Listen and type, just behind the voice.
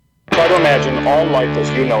to imagine all life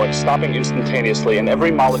as you know it stopping instantaneously and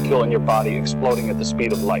every molecule in your body exploding at the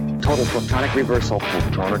speed of light. Total protonic reversal.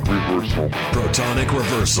 Protonic reversal. Protonic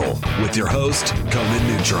reversal with your host, Conan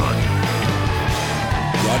Neutron.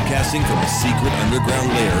 Broadcasting from a secret underground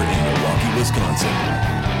lair in Milwaukee, Wisconsin.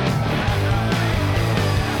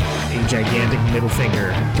 A gigantic middle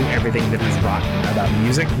finger to everything that is rotten about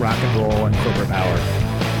music, rock and roll, and corporate power.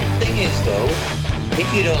 The thing is, though,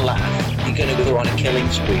 if you don't laugh, you're going to go on a killing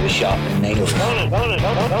spree with sharpened nails.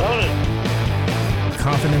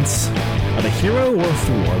 Confidence of a hero or a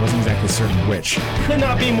fool. I wasn't exactly certain which. Could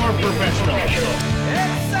not be more professional.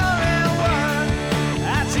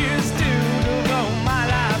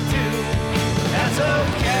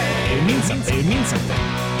 It means something. It means something.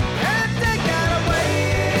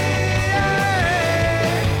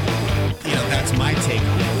 You know, that's my take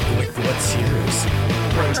on it. What's yours?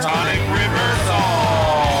 Protonic reversal.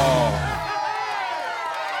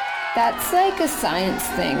 That's like a science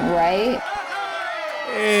thing, right?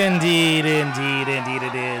 Indeed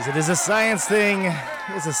it is. It is a science thing.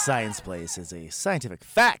 It's a science place. It's a scientific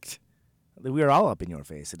fact. We are all up in your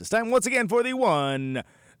face. It is time once again for the one,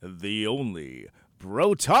 the only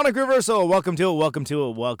Protonic reversal. Welcome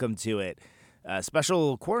to it.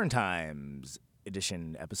 Special Quarantimes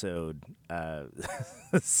edition episode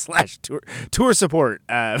slash tour support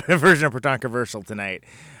version of Protonic reversal tonight.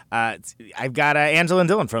 I've got Angela and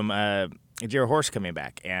Dylan from Dear Horse coming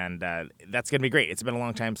back, and that's going to be great. It's been a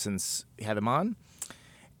long time since we had them on,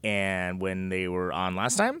 and when they were on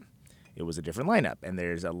last time, it was a different lineup, and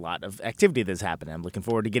there's a lot of activity that's happening. I'm looking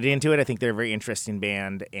forward to getting into it. I think they're a very interesting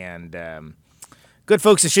band, and good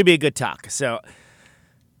folks. It should be a good talk. So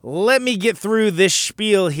let me get through this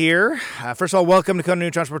spiel here. First of all, welcome to Conan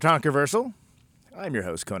Neutron's Protonic Reversal. I'm your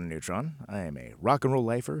host, Conan Neutron. I am a rock and roll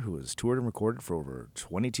lifer who has toured and recorded for over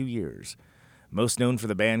 22 years, most known for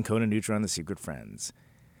the band Conan Neutron and the Secret Friends.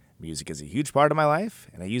 Music is a huge part of my life,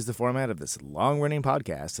 and I use the format of this long-running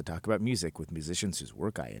podcast to talk about music with musicians whose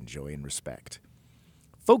work I enjoy and respect.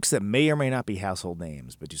 Folks that may or may not be household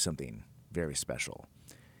names, but do something very special.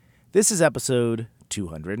 This is episode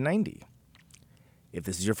 290. If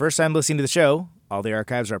this is your first time listening to the show, all the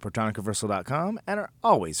archives are at protonicreversal.com and are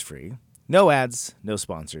always free. No ads, no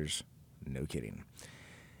sponsors, no kidding.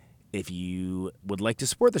 If you would like to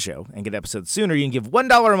support the show and get episodes sooner, you can give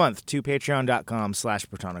 $1 a month to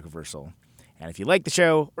patreon.com/protonicreversal. And if you like the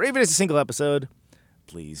show, or even as a single episode,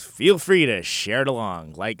 please feel free to share it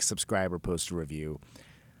along, like, subscribe, or post a review.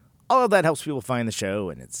 All of that helps people find the show,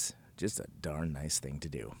 and it's just a darn nice thing to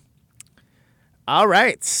do. All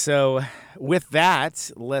right, so with that,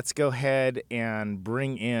 let's go ahead and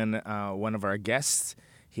bring in one of our guests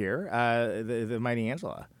here, the mighty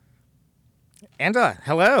Angela. Angela,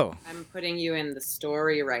 hello. I'm putting you in the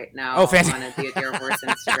story right now on a Dear Horse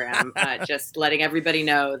Instagram, just letting everybody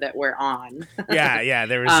know that we're on. Yeah,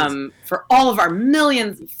 there was for all of our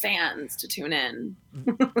millions of fans to tune in.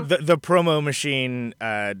 the promo machine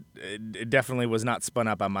definitely was not spun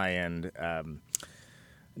up on my end.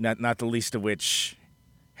 Not the least of which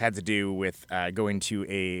had to do with going to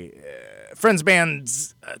a Friends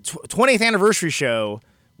Band's 20th anniversary show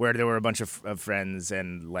where there were a bunch of friends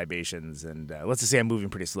and libations, and let's just say I'm moving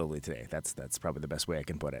pretty slowly today. That's probably the best way I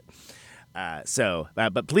can put it.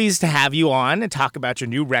 But pleased to have you on and talk about your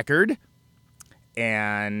new record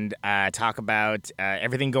and talk about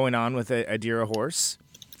everything going on with a Dear Horse,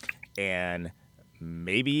 and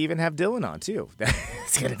maybe even have Dylan on too.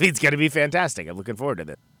 It's gonna be fantastic. I'm looking forward to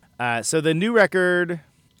this. So the new record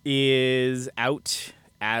is out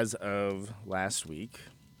as of last week.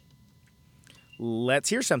 Let's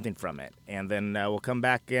hear something from it, and then we'll come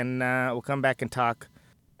back and talk.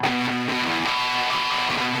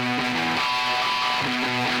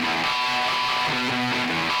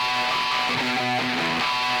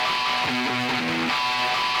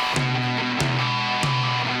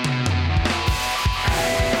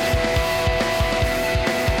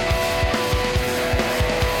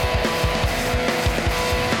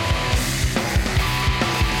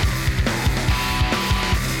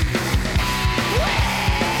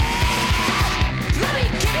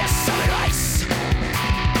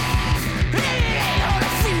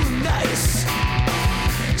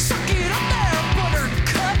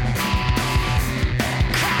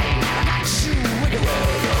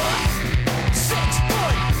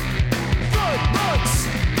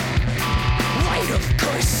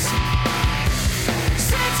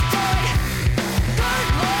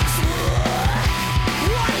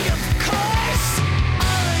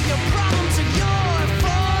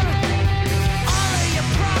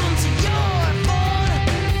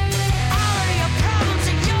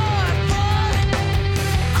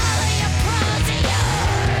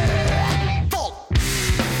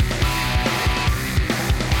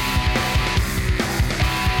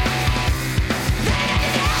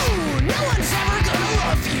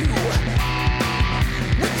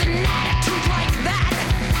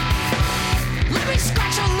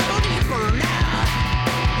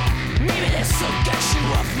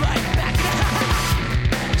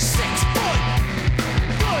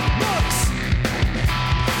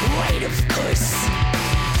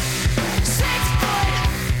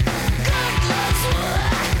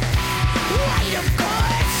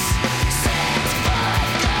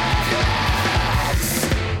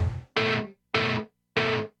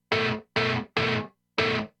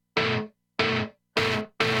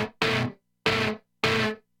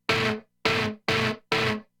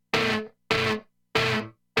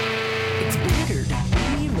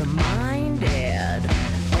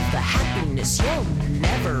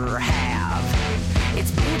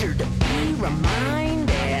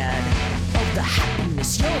 reminded of the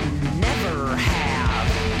happiness you'll never have.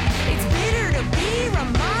 It's bitter to be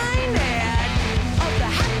reminded of the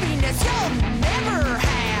happiness you'll never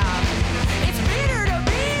have. It's bitter to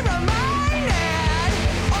be reminded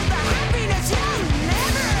of the happiness you'll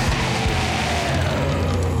never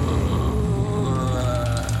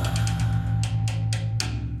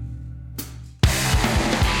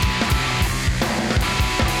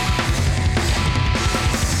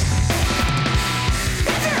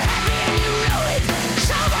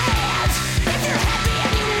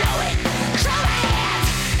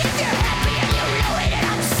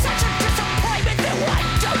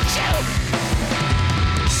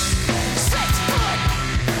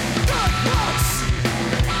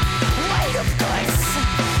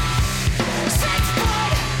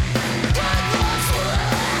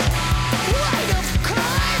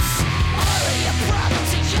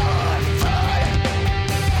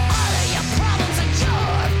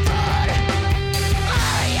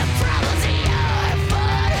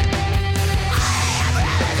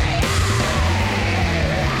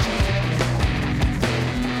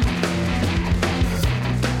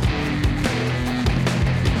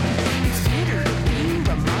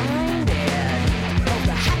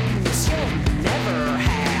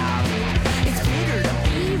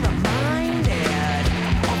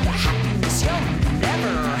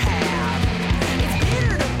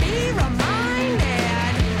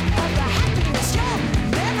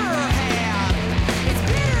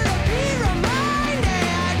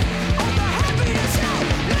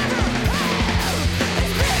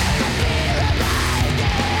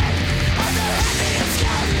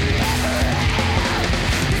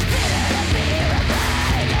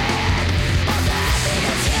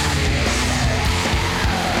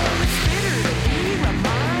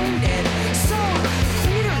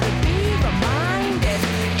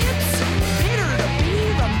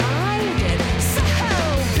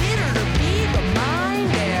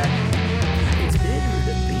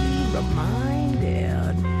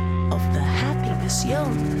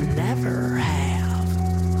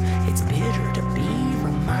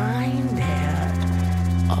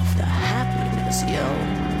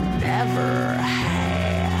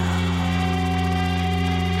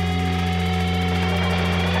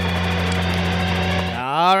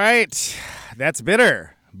That's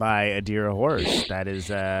Bitter by A Dear a Horse. That is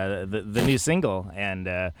the new single.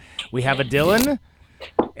 And we have a Dylan,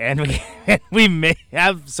 and we may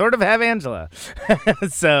have Angela.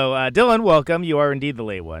 So, Dylan, welcome. You are indeed the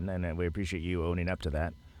late one, and we appreciate you owning up to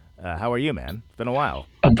that. How are you, man? It's been a while.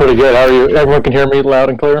 I'm pretty good. How are you? Everyone can hear me loud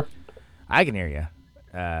and clear? I can hear you.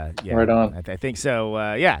 Yeah, right on. I think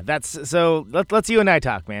so. Yeah, that's so. Let's you and I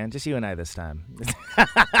talk, man. Just you and I this time.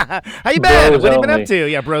 How you been? Bros what have you been only. up to?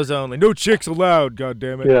 Yeah, bros only. No chicks allowed. God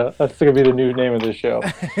damn it. Yeah, that's gonna be the new name of this show.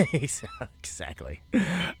 Exactly.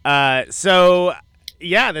 So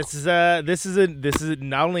yeah, this is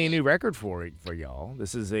not only a new record for y'all.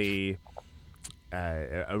 This is a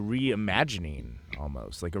reimagining,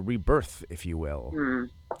 almost like a rebirth, if you will. Mm.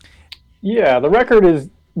 Yeah, the record is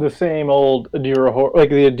the same old Adira Horse, like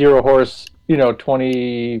the Adira Horse,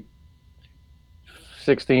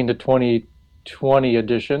 2016 to 2020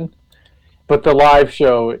 edition. But the live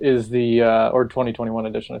show is the or 2021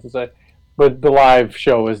 edition, I should say. But the live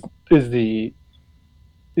show is the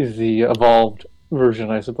evolved version,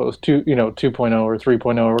 I suppose. 2.0 or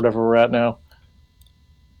 3.0 or whatever we're at now.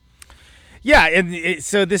 Yeah, and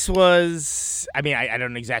so this was. I mean, I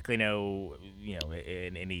don't exactly know,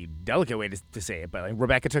 in any delicate way to say it, but like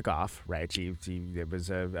Rebecca took off, right? She it was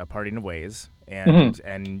a parting of ways, and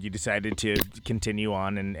and you decided to continue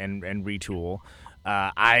on and retool.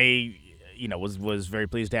 I was very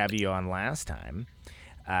pleased to have you on last time,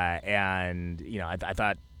 and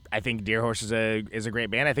I think Deer Horse is a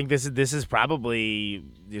great band. I think this is probably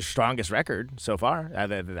the strongest record so far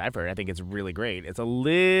that I've heard. I think it's really great. It's a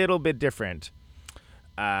little bit different,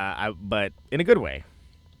 but in a good way.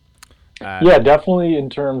 Yeah, definitely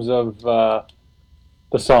in terms of the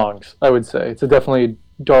songs, I would say. It's definitely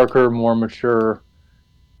darker, more mature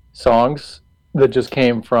songs that just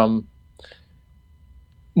came from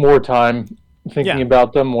more time thinking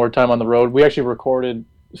about them, more time on the road. We actually recorded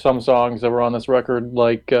some songs that were on this record,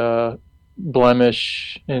 like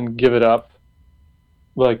Blemish and Give It Up,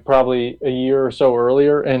 like probably a year or so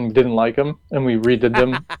earlier, and didn't like them, and we redid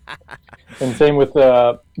them. And same with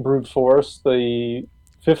Brute Force, the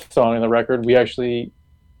fifth song in the record. We actually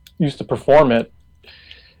used to perform it,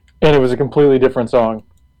 and it was a completely different song.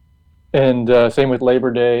 And same with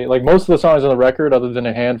Labor Day. Like most of the songs on the record, other than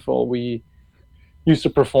a handful, we used to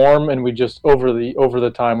perform, and we just over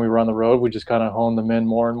the time we were on the road, we just kind of honed them in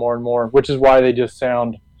more and more and more, which is why they just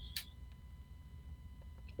sound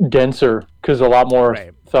denser, because a lot more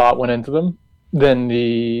thought went into them than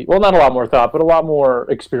not a lot more thought, but a lot more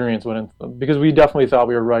experience went into them, because we definitely thought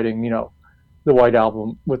we were writing, the White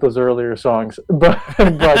Album with those earlier songs, but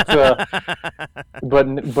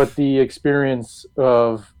the experience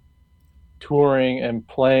of touring and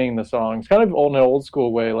playing the songs, kind of in an old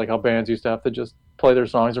school way, like how bands used to have to just play their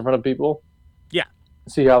songs in front of people,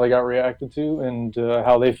 see how they got reacted to, and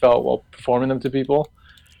how they felt while performing them to people,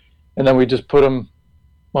 and then we just put them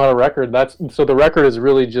on a record. So the record is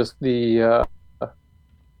really just the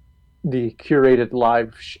curated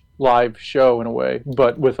live show in a way,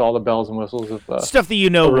 but with all the bells and whistles of stuff that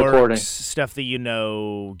recording. Works, stuff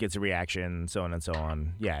that gets a reaction, so on and so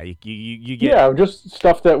on. Yeah, you get just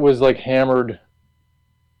stuff that was like hammered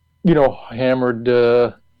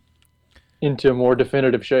into more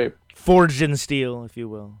definitive shape, forged in steel, if you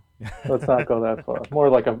will. Let's not go that far. More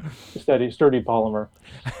like a sturdy polymer.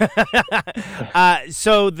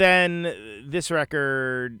 So then, this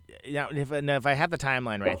record. If I have the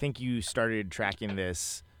timeline right, I think you started tracking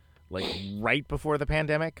this like right before the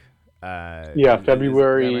pandemic.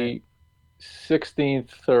 February 16th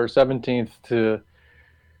or 17th to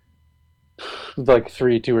like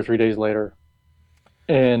 2 or 3 days later.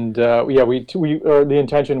 And the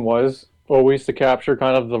intention was always to capture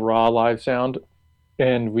kind of the raw live sound.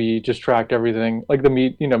 And we just tracked everything, like the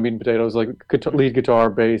meat and potatoes, like lead guitar,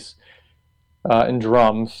 bass, and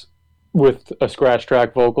drums, with a scratch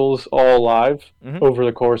track vocals, all live over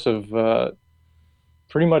the course of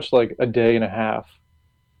pretty much like a day and a half,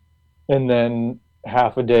 and then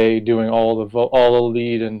half a day doing all the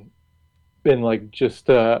lead and like just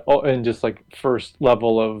like first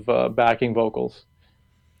level of backing vocals.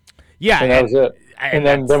 Yeah, and that was it. And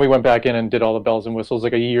then we went back in and did all the bells and whistles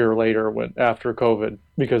like a year later after COVID,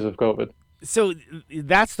 because of COVID. So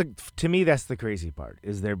to me that's the crazy part,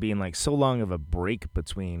 is there being like so long of a break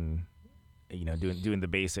between doing the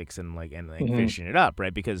basics and finishing it up,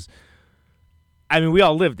 right? Because I mean, we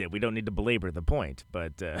all lived it. We don't need to belabor the point,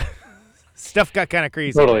 but stuff got kind of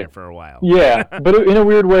crazy there for a while. Yeah, but in a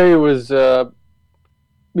weird way, it was it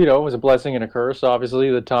was a blessing and a curse.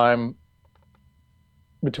 Obviously, the time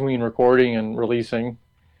between recording and releasing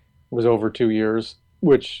was over 2 years,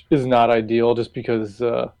 which is not ideal, just because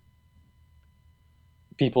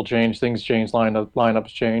people change, things change,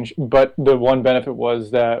 lineups change. But the one benefit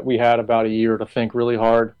was that we had about a year to think really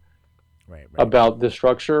hard about the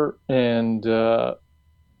structure and the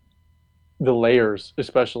layers,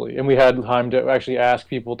 especially. And we had time to actually ask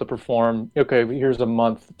people to perform. Okay, here's a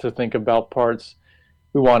month to think about parts.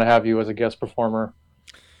 We want to have you as a guest performer.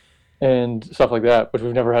 And stuff like that, which we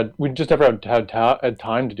just never had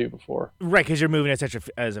time to do before. Right, because you're moving at such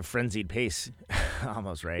a frenzied pace,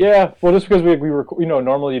 almost, right? Yeah, well, just because we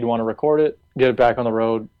normally you'd want to record it, get it back on the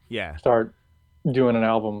road, start doing an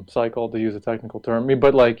album cycle, to use a technical term,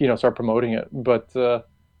 but start promoting it. But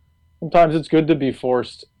sometimes it's good to be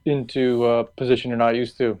forced into a position you're not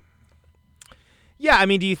used to. Yeah, I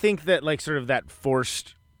mean, do you think that sort of that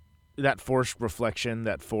forced reflection,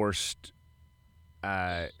 that forced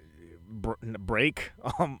break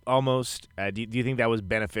almost, do you think that was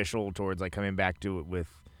beneficial towards coming back to it with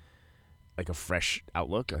a fresh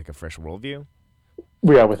outlook, a fresh worldview?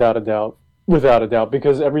 Yeah, without a doubt,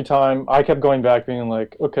 because every time I kept going back being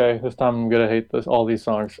like, okay, this time I'm gonna hate all these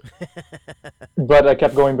songs. But I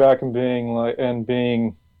kept going back and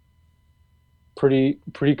being pretty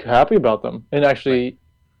happy about them, and actually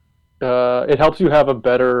it helps you have a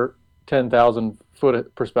better 10,000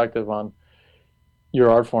 foot perspective on your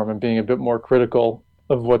art form, and being a bit more critical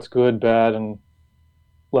of what's good, bad, and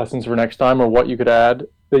lessons for next time, or what you could add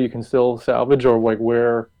that you can still salvage, or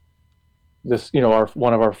where this,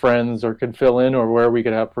 one of our friends could fill in, or where we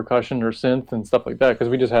could have percussion or synth and stuff like that, because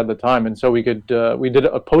we just had the time. And so we did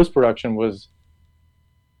a post-production was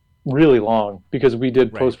really long, because we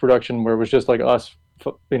did post-production where it was just like us,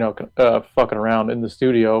 fucking around in the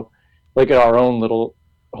studio, at our own little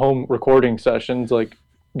home recording sessions,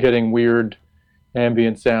 getting weird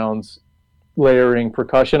ambient sounds, layering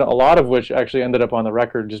percussion, a lot of which actually ended up on the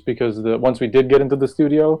record, just because once we did get into the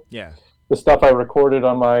studio, the stuff I recorded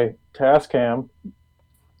on my Tascam,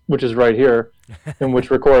 which is right here, and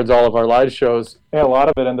which records all of our live shows, and a lot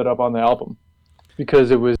of it ended up on the album,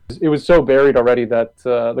 because it was so buried already that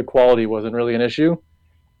the quality wasn't really an issue.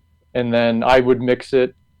 And then I would mix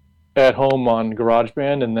it at home on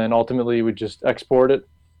GarageBand, and then ultimately would just export it.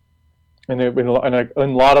 And a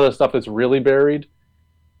lot of the stuff that's really buried,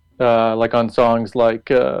 on songs like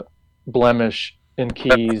Blemish and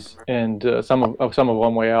keys, and some of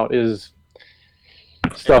One Way Out is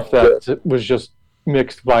stuff that was just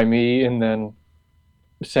mixed by me and then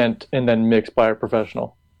sent and then mixed by a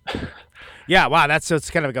professional. Yeah, wow, so it's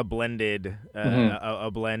kind of like a blended, a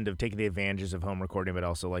blend of taking the advantages of home recording, but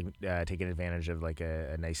also like taking advantage of like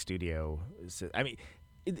a nice studio. So, I mean,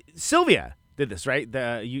 Sylvia did this, right?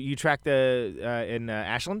 You tracked in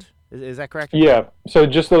Ashland, is that correct? Yeah. So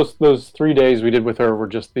just those 3 days we did with her were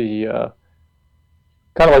just the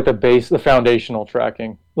kind of like the base, the foundational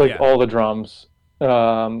tracking, like all the drums,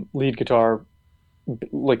 lead guitar,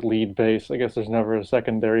 like lead bass. I guess there's never a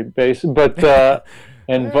secondary bass, but.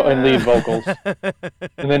 And lead vocals,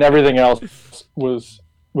 and then everything else was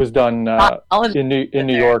done in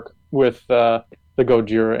New York with the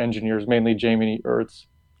Gojira engineers, mainly Jamie Ertz,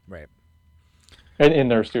 right? And in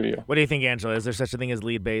their studio. What do you think, Angela? Is there such a thing as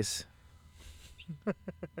lead bass?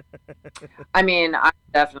 I mean, I'm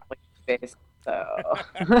definitely bass, so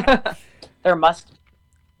there must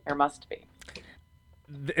be.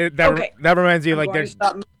 That reminds me of like there's.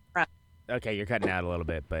 Stop. Okay, you're cutting out a little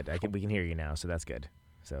bit, but we can hear you now, so that's good.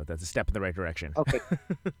 So that's a step in the right direction. Okay.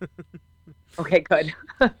 Okay, good.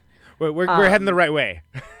 We're heading the right way.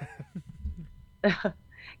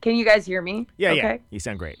 Can you guys hear me? Yeah, okay? yeah. You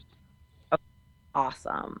sound great. Okay.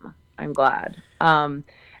 Awesome. I'm glad.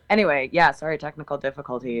 Anyway, yeah, sorry, technical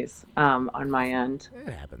difficulties on my end.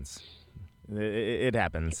 It happens. It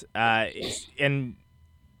happens. And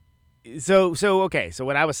so okay. So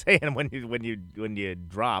what I was saying when you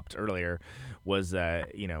dropped earlier was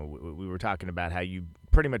we were talking about how you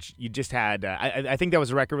pretty much you just had I think that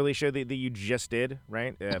was a record release show that you just did,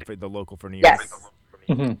 right? For the local for New York. Yes.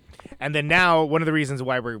 Mm-hmm. And then now one of the reasons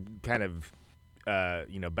why we're kind of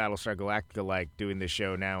Battlestar Galactica like doing this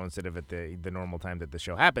show now instead of at the normal time that the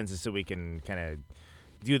show happens is so we can kind of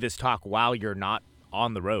do this talk while you're not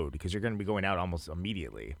on the road, because you're going to be going out almost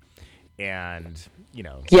immediately. And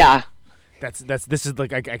yeah, this is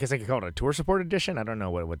like I guess I could call it a tour support edition. I don't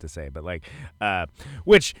know what to say, but like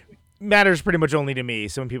which matters pretty much only to me.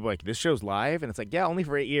 Some people are like, this show's live, and it's like, yeah, only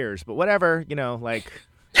for 8 years, but whatever, like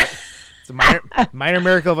it's a minor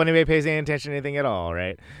miracle if anybody pays any attention to anything at all,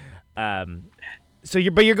 right? So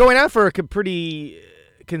you're going out for a pretty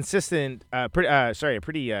consistent,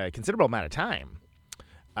 pretty considerable amount of time.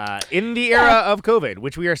 In the era of COVID,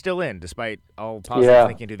 which we are still in, despite all positive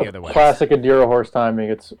thinking to the other way. Classic Adira horse timing.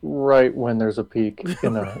 It's right when there's a peak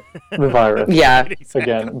in the virus. Yeah, exactly.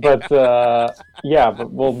 Again, but but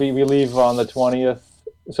we leave on the 20th,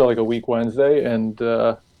 so like a week Wednesday, and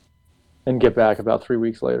get back about 3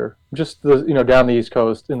 weeks later. Just down the East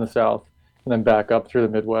Coast in the South, and then back up through the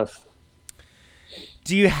Midwest.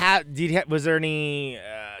 Was there any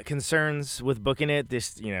concerns with booking it?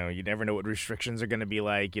 This, you never know what restrictions are going to be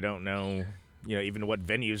like. You don't know, even what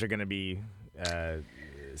venues are going to be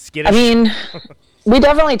skittish. I mean, we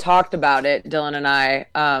definitely talked about it, Dylan and I.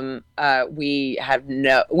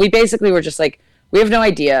 We basically were just like, we have no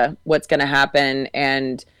idea what's going to happen.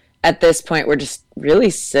 And at this point, we're just really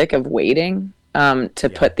sick of waiting to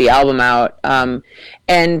put the album out. And,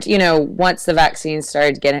 once the vaccine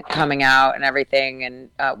started coming out and everything, and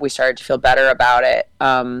we started to feel better about it,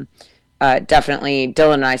 definitely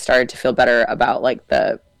Dylan and I started to feel better about like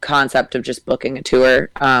the concept of just booking a tour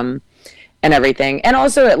and everything. And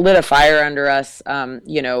also it lit a fire under us, and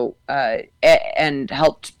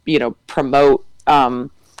helped, promote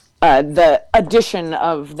the addition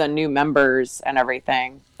of the new members and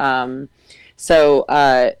everything.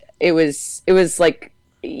 It was like,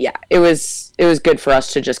 yeah, it was good for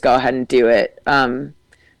us to just go ahead and do it.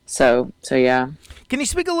 So yeah. Can you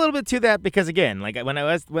speak a little bit to that? Because again, like when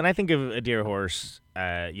I think of a deer horse,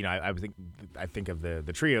 I think of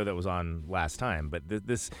the trio that was on last time, but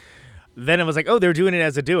then it was like, oh, they're doing it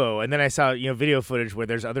as a duo, and then I saw video footage where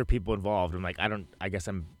there's other people involved. I'm like,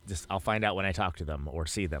 I'll find out when I talk to them or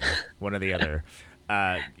see them, one or the other.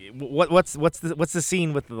 What's the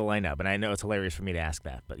scene with the lineup? And I know it's hilarious for me to ask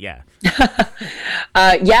that, but yeah.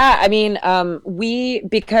 I mean,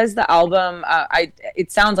 because the album, it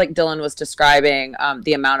sounds like Dylan was describing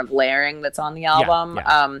the amount of layering that's on the album.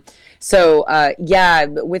 Yeah.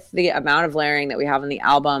 With the amount of layering that we have on the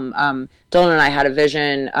album, Dylan and I had a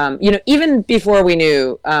vision. Even before we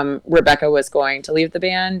knew Rebecca was going to leave the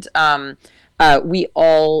band, we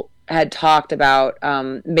all had talked about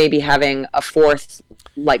maybe having a fourth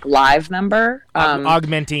live member,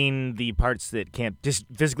 augmenting the parts that just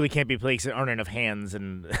physically can't be placed and aren't enough hands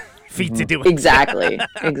and feet to do it. Exactly.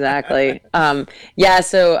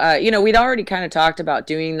 So we'd already kind of talked about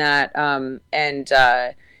doing that, and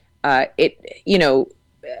it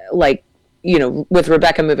with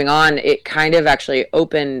Rebecca moving on, it kind of actually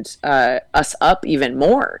opened us up even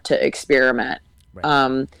more to experiment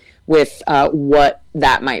with what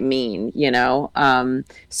that might mean,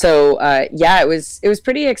 So it was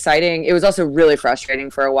pretty exciting. It was also really frustrating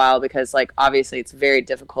for a while because, like, obviously it's very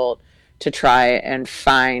difficult to try and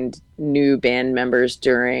find new band members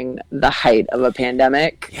during the height of a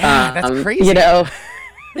pandemic. Yeah, that's crazy.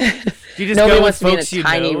 You just nobody go wants with to be in a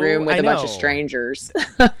tiny room with a bunch of strangers.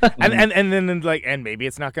 and then like, and maybe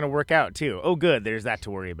it's not going to work out too. Oh, good. There's that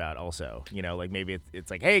to worry about also. Like maybe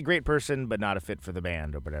it's like, hey, great person, but not a fit for the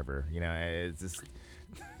band or whatever. It's just.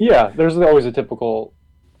 Yeah, there's always a typical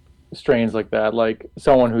strains like that, like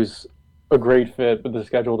someone who's a great fit, but the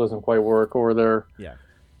schedule doesn't quite work, or their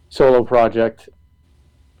solo project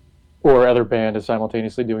or other band is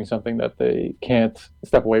simultaneously doing something that they can't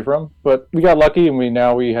step away from. But we got lucky, and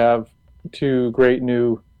we have 2 great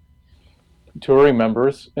new touring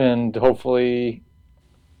members, and hopefully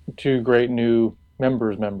 2 great new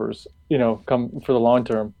members, come for the long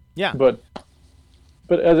term. Yeah. But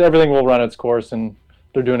as everything will run its course, and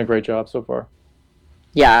they're doing a great job so far.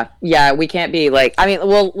 Yeah, we can't be like. I mean,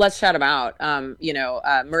 well, let's shout them out. Marissa.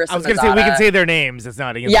 I was going to say we can say their names. It's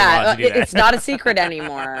not against the law to do that. It's not a secret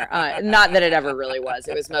anymore. Not that it ever really was.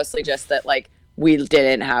 It was mostly just that like we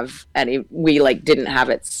didn't have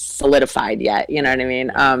it solidified yet. You know what I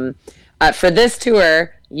mean? For this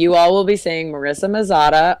tour, you all will be seeing Marissa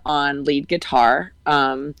Mazzata on lead guitar.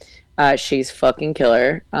 She's fucking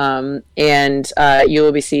killer. And you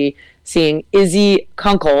will be seeing Izzy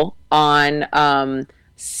Kunkel on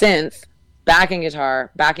synth, backing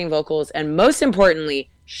guitar, backing vocals, and most importantly,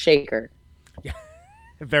 shaker. Yeah,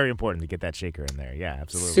 very important to get that shaker in there. Yeah,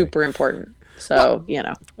 absolutely. Super important. So,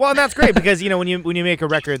 Well, that's great because, when you make a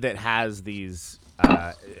record that has these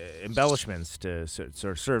embellishments to sort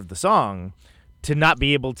of serve the song, to not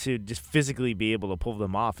be able to just physically be able to pull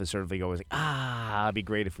them off is sort of like always like, it'd be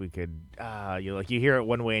great if we could, you hear it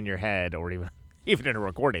one way in your head or even in a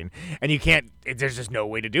recording, and you can't. There's just no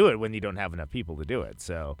way to do it when you don't have enough people to do it.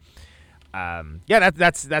 So,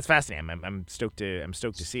 that's fascinating. I'm stoked to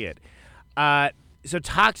see it. We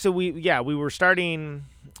were starting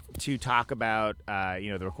to talk about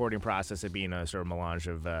the recording process of being a sort of melange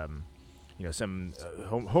of some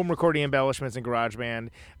home recording embellishments in GarageBand,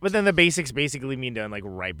 but then the basics basically being done like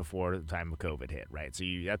right before the time of COVID hit, right? So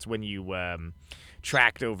that's when you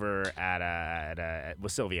tracked over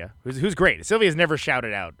with Sylvia, who's great. Sylvia's never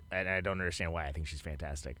shouted out, and I don't understand why. I think she's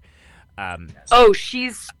fantastic.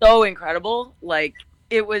 She's so incredible. Like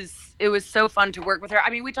it was so fun to work with her. I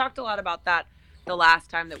mean, we talked a lot about that the last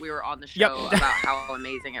time that we were on the show about how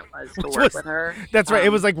amazing it was to work with her. That's right. It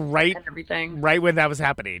was like right when that was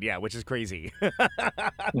happening. Yeah, which is crazy.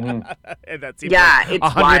 And that seems like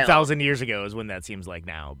 100,000 years ago is when that seems like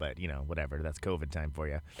now. But whatever. That's COVID time for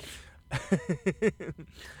you.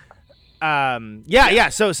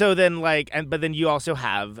 So then but then you also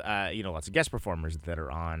have lots of guest performers that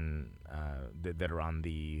are on the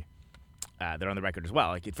record as well.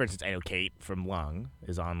 Like, for instance, I know Kate from Lung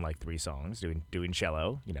is on like 3 songs doing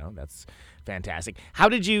cello. That's fantastic. How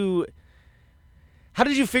did you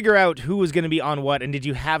figure out who was going to be on what, and did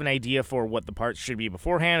you have an idea for what the parts should be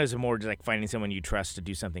beforehand? Is it more just like finding someone you trust to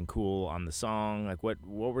do something cool on the song? Like what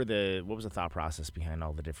was the thought process behind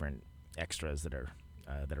all the different extras that are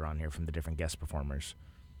on here from the different guest performers?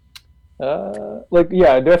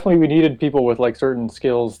 Definitely we needed people with like certain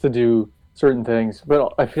skills to do certain things,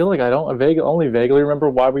 but I feel like I only vaguely remember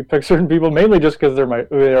why we picked certain people, mainly just because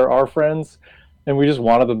they're our friends, and we just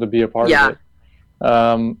wanted them to be a part of it.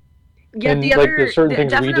 There's certain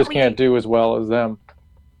things we just can't do as well as them.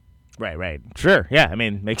 Right. Sure. Yeah. I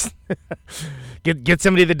mean, makes get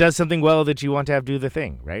somebody that does something well that you want to have do the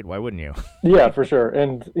thing, right? Why wouldn't you? Yeah, for sure.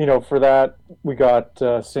 And for that we got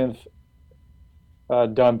synth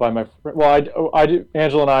done by my friend. Well,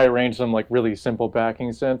 Angela and I arranged some like really simple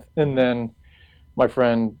backing synth, and then my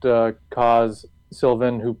friend Kaz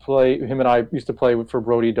Sylvan, him and I used to play for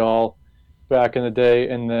Brody Dahl back in the day,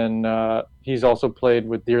 and then he's also played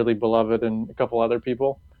with Dearly Beloved and a couple other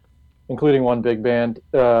people, including one big band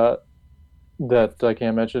that I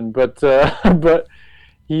can't mention, but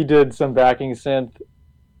he did some backing synth,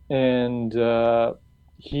 and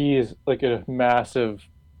he is like a massive.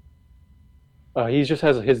 He just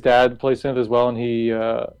has his dad play synth as well, and he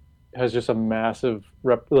has just a massive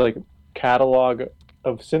catalog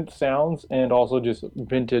of synth sounds and also just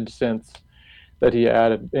vintage synths that he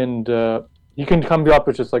added, and he can come up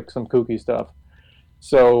with just like some kooky stuff.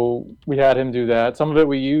 So we had him do that. Some of it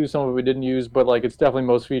we used, some of it we didn't use, but like it's definitely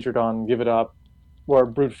most featured on Give It Up, or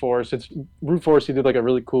Brute Force. It's Brute Force. He did like a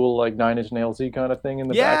really cool like Nine Inch Nails-y kind of thing in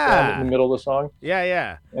the background in the middle of the song.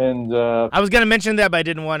 Yeah. And I was gonna mention that, but I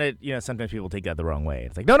didn't want to. Sometimes people take that the wrong way.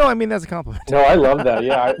 It's like, no, I mean that's a compliment. No, I love that.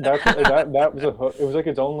 Yeah, that was a hook. It was like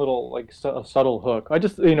its own little like subtle hook. I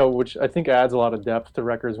just which I think adds a lot of depth to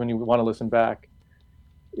records when you want to listen back.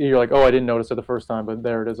 You're like, oh, I didn't notice it the first time, but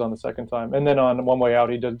there it is on the second time. And then on One Way Out,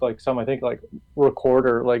 he did like some, I think, like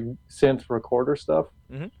recorder, like synth recorder stuff,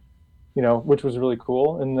 which was really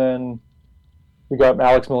cool. And then we got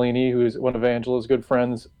Alex Malini, who's one of Angela's good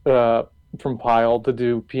friends from Pile, to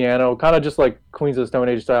do piano, kind of just like Queens of the Stone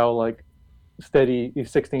Age style, like steady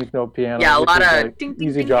 16th note piano. Yeah, a lot of like, ding,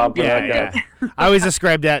 easy ding, job. ding, For ding, that guy. I always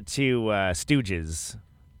describe that to Stooges.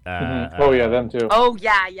 Oh yeah, them too. Oh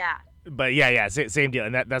yeah. But same deal,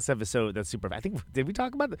 and that stuff is that's super. I think did we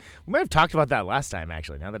talk about that? We might have talked about that last time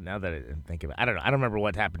actually. Now that I think of it, I don't know. I don't remember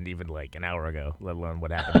what happened even like an hour ago, let alone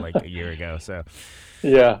what happened like a year ago. So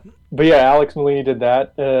yeah, but yeah, Alex Malini did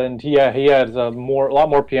that, and he has a lot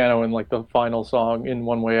more piano in like the final song in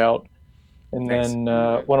One Way Out. And then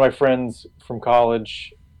one of my friends from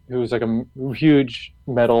college, who's like a huge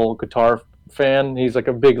metal guitar fan, he's like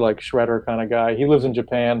a big like shredder kind of guy. He lives in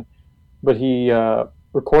Japan, but he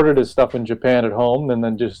recorded his stuff in Japan at home and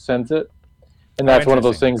then just sent it. And that's one of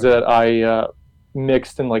those things that I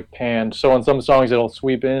mixed and like panned. So on some songs it'll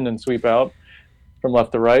sweep in and sweep out from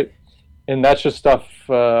left to right. And that's just stuff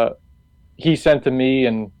he sent to me,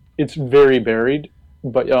 and it's very buried.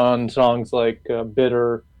 But on songs like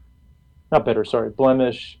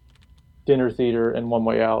Blemish, Dinner Theater, and One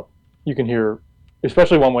Way Out, you can hear,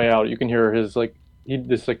 especially One Way Out, you can hear his like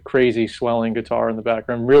this like crazy swelling guitar in the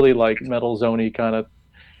background, really like metal zony kind of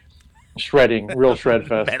shredding, real shred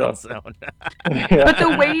fest metal stuff. zone. Yeah. But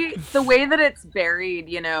the way that it's buried,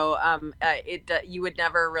 you would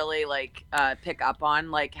never really like pick up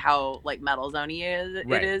on like how like metal zony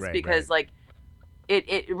is because like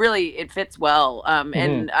it really fits well.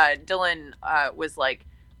 And Dylan was like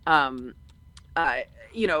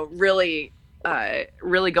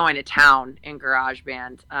really going to town in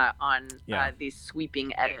GarageBand on these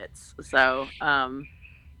sweeping edits. So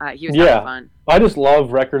he was having fun. I just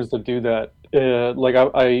love records that do that. Like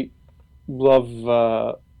I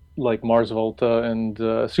love like Mars Volta and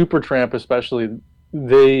Supertramp especially.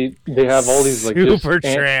 They have all these like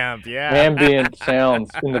Supertramp, ambient sounds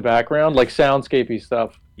in the background, like soundscapey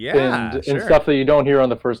stuff. Yeah, and stuff that you don't hear on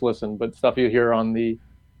the first listen, but stuff you hear on the.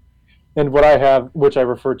 And what I have, which I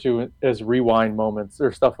refer to as rewind moments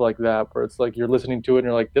or stuff like that, where it's like you're listening to it and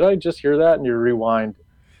you're like, did I just hear that? And you rewind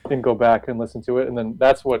and go back and listen to it, and then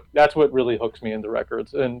that's what really hooks me into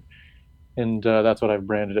records, and that's what I've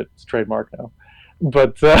branded it. It's trademark now.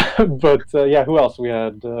 But yeah, who else? We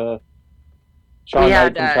had Sean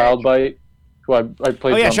Knight from Child Bite, who I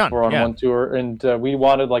played drums for on one tour, and we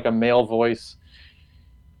wanted like a male voice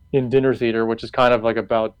in Dinner Theater, which is kind of like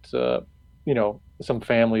about some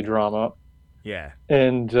family drama. Yeah.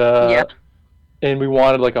 And and we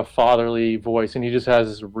wanted like a fatherly voice, and he just has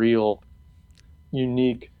this real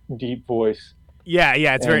unique deep voice.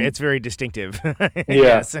 It's very distinctive.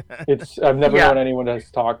 Yes. I've never known anyone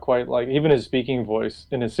that's talked quite like, even his speaking voice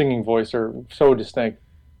and his singing voice are so distinct.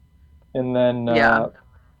 And then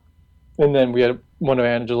we had one of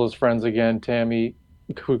Angela's friends again, Tammy,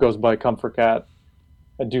 who goes by Comfort Cat.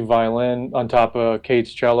 I do violin on top of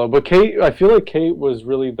Kate's cello. But Kate, I feel like Kate was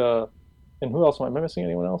really and who else am I missing?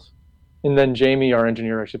 Anyone else? And then Jamie, our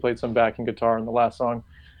engineer, actually played some backing guitar in the last song.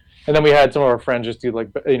 And then we had some of our friends just do like,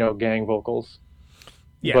 gang vocals.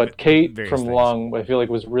 Yeah, but Kate from Lung, I feel like,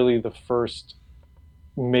 was really the first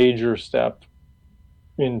major step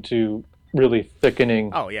into really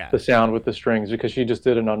thickening the sound with the strings, because she just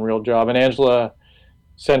did an unreal job. And Angela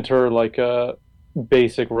sent her like a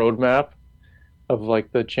basic roadmap of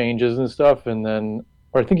like the changes and stuff, and then,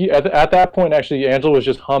 or I think at that point actually Angela was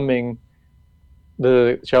just humming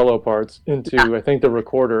the cello parts into I think the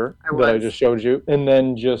recorder that I just showed you, and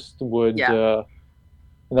then just would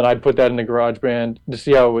and then I'd put that in the GarageBand to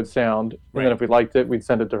see how it would sound, and then if we liked it, we'd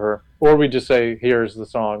send it to her, or we'd just say, here's the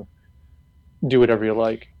song, do whatever you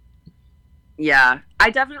like. Yeah, I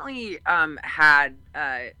definitely had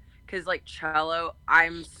because like cello,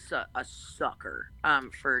 I'm a sucker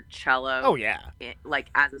for cello. Oh yeah, like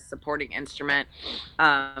as a supporting instrument,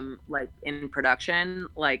 like in production.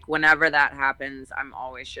 Like whenever that happens, I'm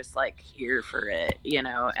always just like here for it,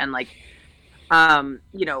 And like,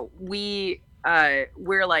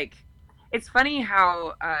 we're like, it's funny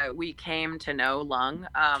how we came to know Lung,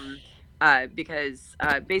 because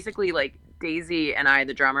basically like Daisy and I,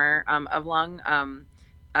 the drummer of Lung,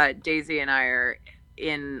 Daisy and I are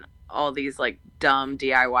in all these like dumb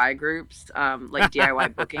DIY groups, like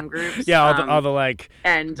DIY booking groups. Yeah, all the like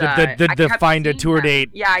and the find a tour date.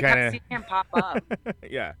 Yeah, I kinda... kept seeing him pop up.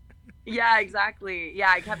 Yeah. Yeah, exactly. Yeah,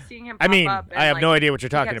 I kept seeing him pop up. I have no idea what you're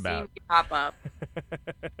talking about. Seeing me pop up.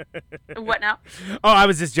 What now? Oh, I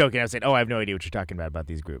was just joking. I was saying, I have no idea what you're talking about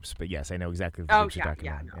these groups. But yes, I know exactly what you're talking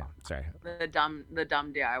about. No. Yeah, sorry. The dumb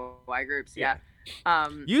DIY groups, yeah.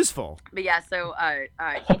 Useful. But yeah, so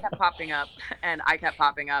he kept popping up and I kept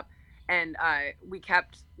popping up and we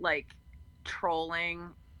kept like trolling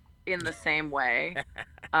in the same way.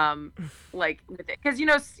 Like, because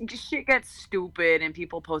shit gets stupid and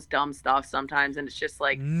people post dumb stuff sometimes, and it's just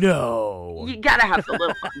like, no, you gotta have a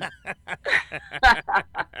little fun.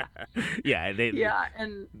 Yeah,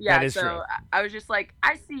 so true. I was just like,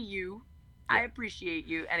 I see you, I appreciate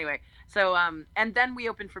you. Anyway, so and then we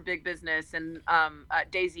opened for Big Business, and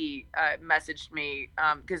Daisy messaged me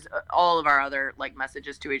because all of our other like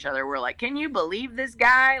messages to each other were like, "Can you believe this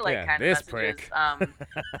guy?" Like kind of messages. Prick.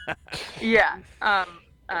 Yeah.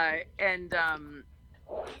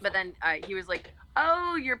 But then he was like,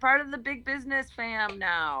 "Oh, you're part of the Big Business fam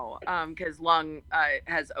now," because Lung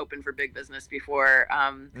has opened for Big Business before,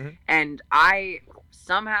 and I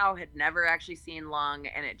somehow had never actually seen Lung,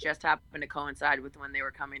 and it just happened to coincide with when they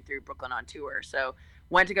were coming through Brooklyn on tour. So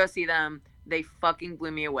went to go see them. They fucking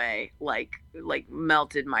blew me away, like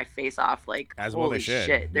melted my face off. Like, as holy well they should.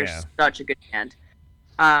 shit, they're such a good band.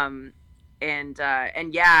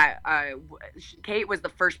 Kate was the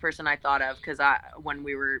first person I thought of because when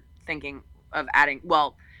we were thinking of adding,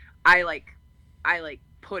 I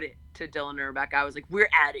put it to Dylan and Rebecca. I was like, we're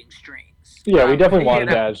adding strings. Yeah, we definitely wanted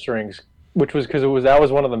to add strings, which was because that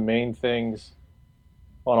was one of the main things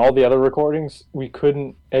on all the other recordings we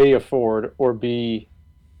couldn't A, afford, or B,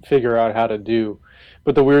 figure out how to do.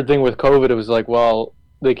 But the weird thing with COVID, it was like, well,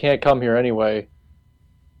 they can't come here anyway,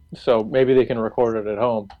 so maybe they can record it at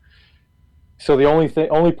home. So the only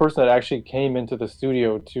person that actually came into the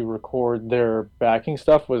studio to record their backing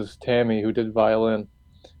stuff was Tammy, who did violin,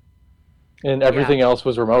 and everything else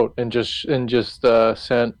was remote and just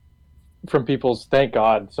sent from people's. Thank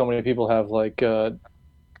God, so many people have like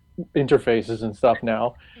interfaces and stuff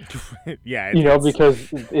now. Yeah,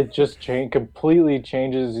 because it just completely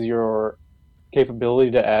changes your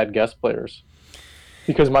capability to add guest players.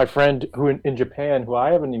 Because my friend who in Japan, who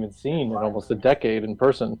I haven't even seen in almost a decade in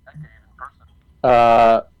person.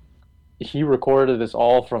 He recorded this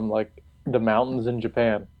all from like the mountains in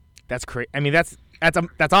Japan. That's crazy. I mean, that's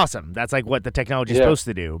awesome. That's like what the technology is supposed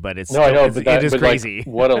to do. But it's it is crazy. Like,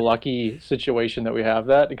 what a lucky situation that we have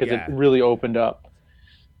that, because it really opened up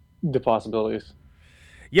the possibilities.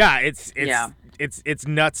 Yeah, it's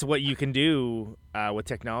nuts what you can do with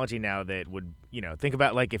technology now that would, think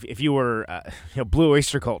about like if you were Blue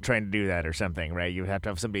Oyster Cult trying to do that or something, right? You would have to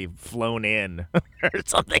have somebody flown in or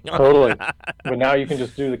something. Totally. But now you can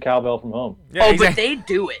just do the cowbell from home. Yeah, but they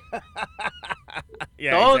do it.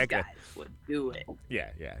 Yeah, those guys would do it.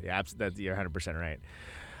 Yeah. Absolutely, you're 100% right.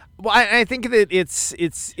 Well, I think that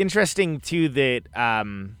it's interesting too that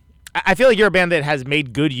I feel like you're a band that has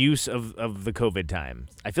made good use of the COVID time.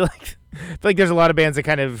 I feel like there's a lot of bands that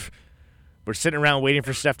kind of were sitting around waiting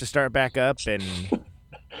for stuff to start back up, and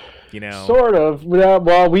sort of.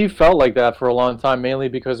 Well, we felt like that for a long time, mainly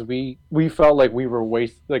because we felt like we were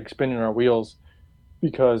spinning our wheels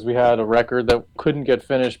because we had a record that couldn't get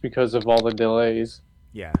finished because of all the delays.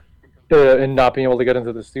 Yeah. And not being able to get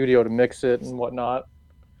into the studio to mix it and whatnot,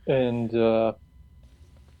 and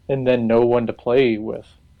then no one to play with.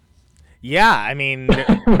 Yeah, I mean,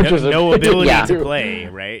 no ability to play,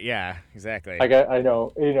 right? Yeah, exactly. I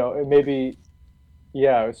know, maybe,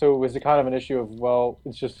 yeah. So it was kind of an issue of, well,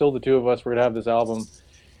 it's just still the two of us. We're gonna have this album,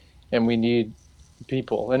 and we need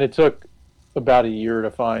people. And it took about a year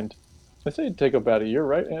to find. I say it'd take about a year,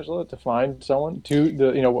 right, Angela, to find someone to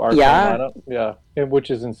our lineup. Yeah,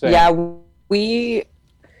 which is insane. Yeah, we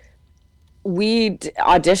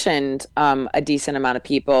auditioned a decent amount of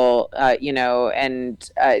people,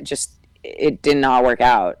 and just. It did not work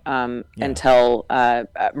out until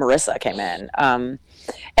Marissa came in. And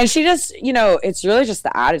she just, it's really just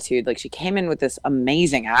the attitude. Like, she came in with this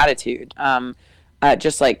amazing attitude.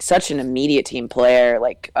 Just like such an immediate team player,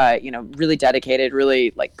 like, really dedicated,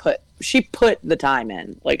 really like she put the time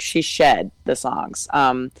in, like she shed the songs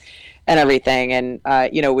and everything. And,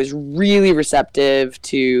 was really receptive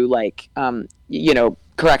to like,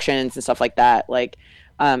 corrections and stuff like that. Like,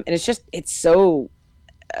 and it's so,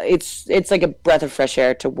 it's like a breath of fresh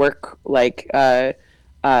air to work like in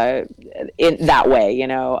that way,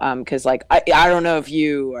 because like I don't know if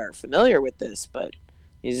you are familiar with this, but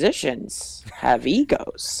musicians have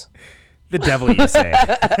egos. The devil, you say.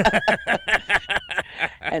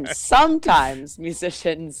 And sometimes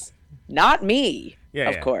musicians, not me,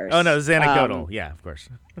 of course. Oh, no, this is anecdotal. Yeah, of course.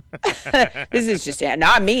 This is just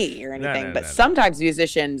not me or anything. But sometimes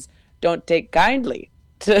musicians don't take kindly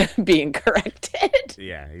to being corrected.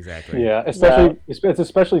 Yeah, exactly. Yeah, it's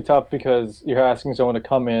especially tough because you're asking someone to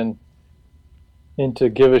come in and to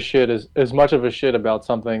give a shit as much of a shit about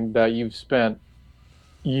something that you've spent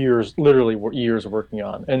years, literally years working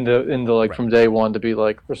on, and the like from day one to be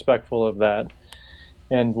like respectful of that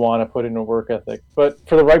and want to put in a work ethic. But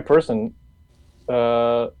for the right person,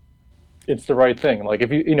 it's the right thing. Like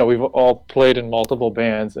if we've all played in multiple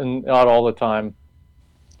bands, and not all the time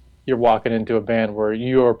you're walking into a band where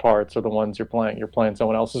your parts are the ones you're playing. You're playing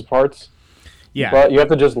someone else's parts. Yeah. But you have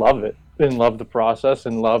to just love it and love the process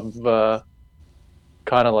and love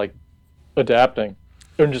kind of like adapting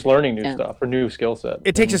and just learning new stuff or new skill set.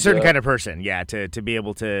 It takes a certain kind of person, to be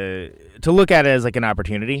able to look at it as like an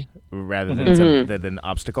opportunity rather than than an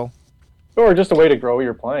obstacle. Or just a way to grow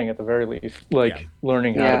your playing at the very least, like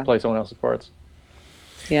learning how to play someone else's parts.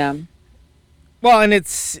 Yeah. Well, and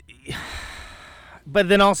but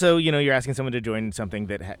then also, you're asking someone to join something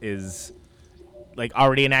that is like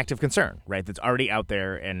already an active concern, right? That's already out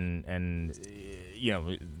there, and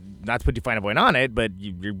not to put you fine a point on it, but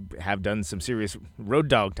you have done some serious road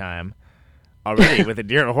dog time already with a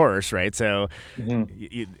deer or horse, right? So,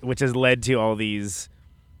 which has led to all these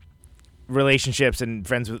relationships and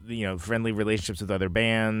friendly relationships with other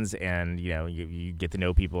bands, and you get to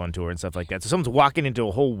know people on tour and stuff like that. So someone's walking into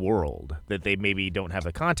a whole world that they maybe don't have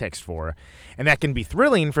the context for, and that can be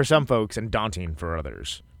thrilling for some folks and daunting for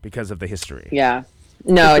others because of the history. Yeah,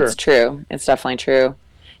 no, it's true. It's definitely true.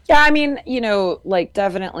 Yeah, I mean,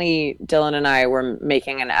 definitely Dylan and I were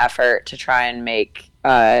making an effort to try and make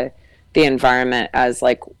the environment as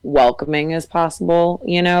welcoming as possible.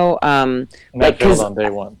 And that failed on day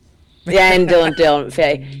one. Yeah, and Dylan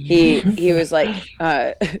Faye, he was like,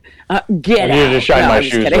 get out. I need to shine my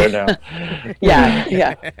shoes right now.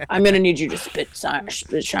 Yeah. I'm going to need you to spit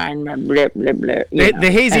shine, blah, blah, blah. The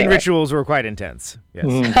hazing rituals were quite intense. Yes.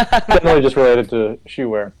 Definitely just related to shoe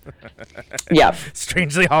wear. Yeah.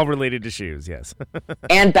 Strangely all related to shoes, yes.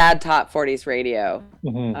 And bad top 40s radio.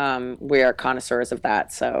 We are connoisseurs of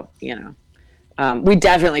that, so, we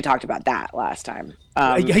definitely talked about that last time.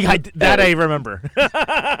 That I remember. He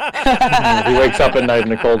wakes up at night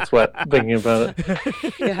in a cold sweat thinking about it.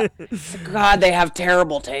 Yeah. God, they have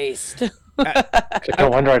terrible taste. No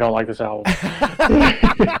wonder I don't like this album.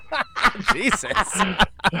 Jesus. I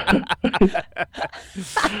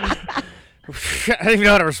don't even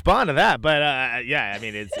know how to respond to that, but I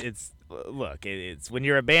mean, it's when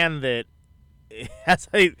you're a band that has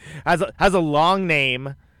a long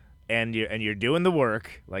name. And you're doing the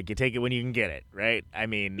work, you take it when you can get it, right? I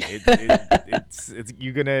mean, it's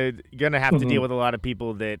you're gonna have to deal with a lot of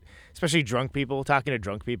people that, especially drunk people. Talking to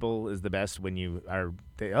drunk people is the best when you are.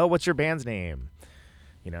 What's your band's name?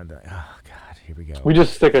 Oh God, here we go. We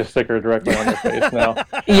just stick a sticker directly on their face now.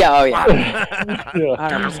 Yeah, oh yeah.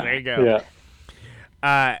 100%. There you go.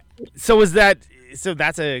 Yeah. So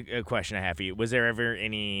that's a question I have for you. Was there ever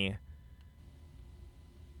any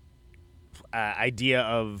idea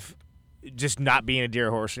of just not being a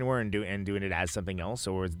deer horse anymore and doing it as something else,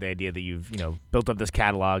 or was the idea that you've built up this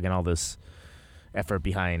catalog and all this effort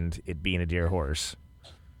behind it being a deer horse?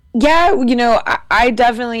 Yeah, I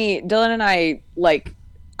definitely, Dylan and I,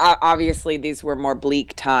 obviously these were more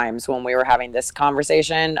bleak times when we were having this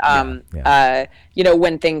conversation. When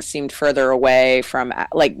things seemed further away from,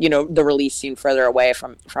 the release seemed further away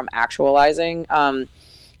from actualizing, and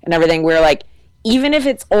everything. We were like, even if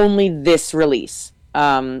it's only this release,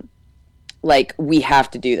 we have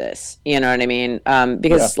to do this. You know what I mean?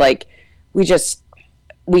 Because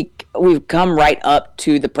we've come right up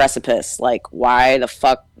to the precipice. Why the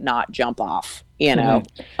fuck not jump off? And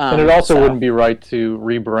it also wouldn't be right to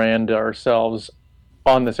rebrand ourselves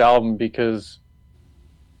on this album, because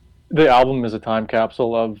the album is a time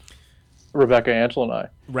capsule of Rebecca, Angela, and I.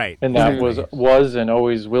 Right. And that was and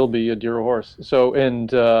always will be a deer horse.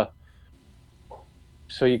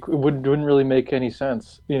 So it wouldn't really make any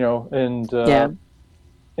sense, and I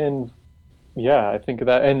think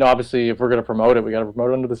that, and obviously if we're going to promote it, we got to promote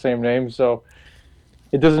it under the same name, so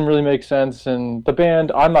it doesn't really make sense. And the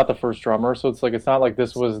band, I'm not the first drummer, so it's not like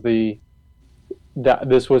this was ever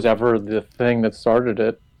the thing that started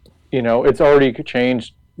it. It's already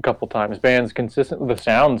changed a couple times. Bands the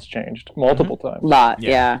sounds changed multiple times. A lot,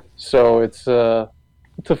 yeah. So it's a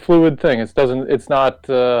fluid thing. It's not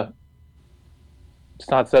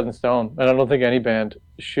set in stone, and I don't think any band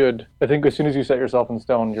should. I think as soon as you set yourself in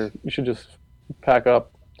stone, you should just pack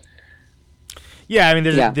up. Yeah, I mean,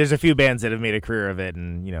 there's a few bands that have made a career of it,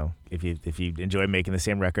 and if you enjoy making the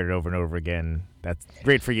same record over and over again, that's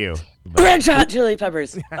great for you. Red Hot Chili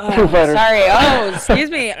Peppers. Oh, sorry. Oh, excuse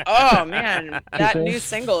me. Oh man, that new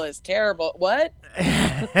single is terrible. What?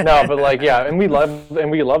 No, but and we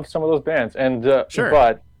love some of those bands, and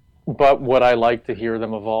sure. But would I like to hear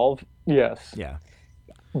them evolve? Yes. Yeah.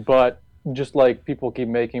 But just like people keep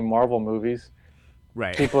making Marvel movies,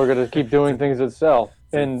 right? People are going to keep doing things that sell.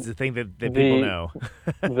 And it's the thing that people know.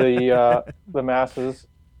 the masses,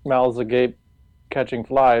 mouths agape, catching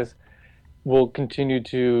flies, will continue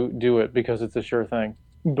to do it because it's a sure thing.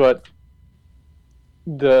 But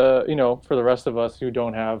for the rest of us who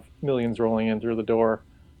don't have millions rolling in through the door,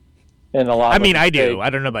 and a lot. I mean, I do. I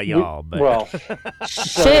don't know about y'all, but well,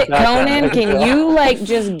 shit, Conan, can you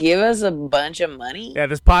just give us a bunch of money? Yeah,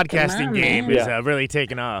 this podcasting game is really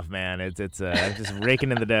taking off, man. It's just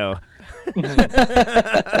raking in the dough.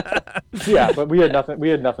 Yeah, but we had nothing.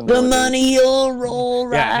 The money you'll roll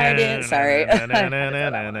right in. Sorry.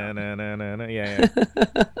 Yeah.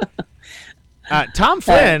 Tom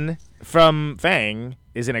Flynn from Fang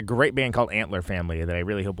is in a great band called Antler Family that I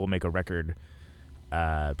really hope will make a record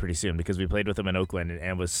pretty soon, because we played with them in Oakland and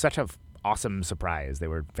it was such an awesome surprise. They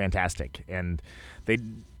were fantastic, and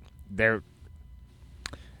they're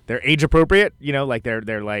age appropriate.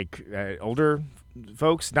 They're like older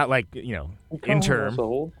folks, not like interim.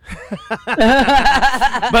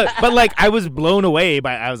 but I was blown away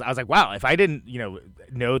by. I was like, wow, if I didn't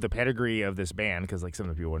know the pedigree of this band, because some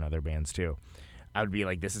of the people were in other bands too, I would be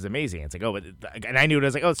like, this is amazing. It's like, and I knew it. I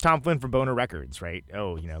was like, it's Tom Flynn from Boner Records, right?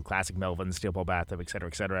 Oh, classic Melvin, Steel Pole Bathtub, et cetera,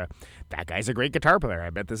 et cetera. That guy's a great guitar player. I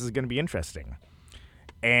bet this is going to be interesting.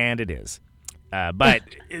 And it is. But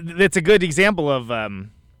it's a good example of,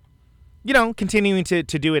 continuing to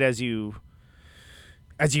do it as you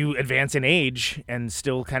advance in age and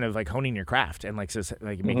still kind of honing your craft and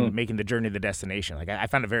making the journey the destination. I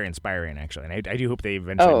found it very inspiring, actually. And I do hope they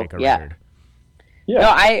eventually make a record. Yeah. No,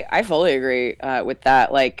 I fully agree with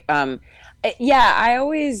that. I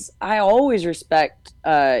always respect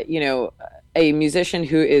a musician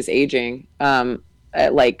who is aging, who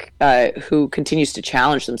continues to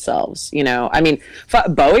challenge themselves. I mean,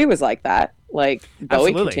 Bowie was like that. Bowie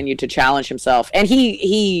Absolutely. continued to challenge himself, and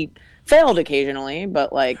he failed occasionally,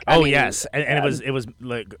 but yes, and it was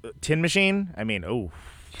like Tin Machine. I mean, whew.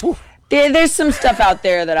 There's some stuff out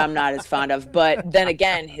there that I'm not as fond of, but then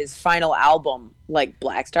again, his final album,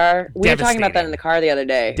 Black Star, we were talking about that in the car the other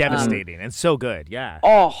day. Devastating and so good, yeah.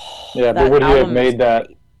 Oh, yeah, but would he have made that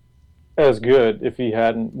as good if he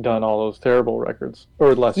hadn't done all those terrible records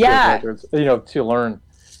or less good records? To learn.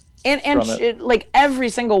 And every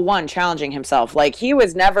single one challenging himself. He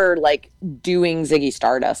was never doing Ziggy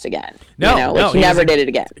Stardust again. No, he never did it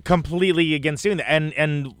again. Completely against doing that.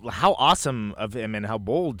 And how awesome of him and how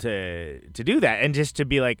bold to do that, and just to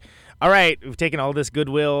be like, all right, we've taken all this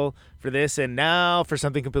goodwill for this, and now for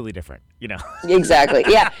something completely different. Exactly.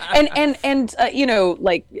 Yeah, and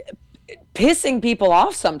pissing people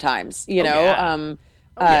off sometimes.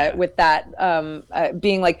 With that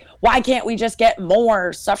being like, why can't we just get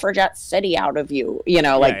more Suffragette City out of you,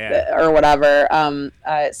 or whatever.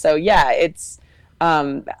 It's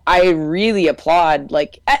I really applaud,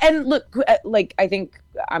 and look, I think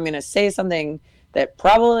I'm going to say something that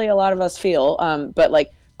probably a lot of us feel, but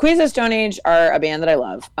Queens of Stone Age are a band that I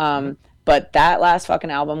love. But that last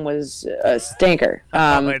fucking album was a stinker.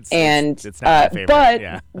 It's not my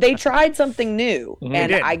favorite. They tried something new,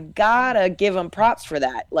 and I gotta give them props for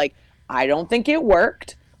that. I don't think it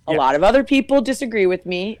worked. A lot of other people disagree with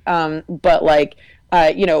me, but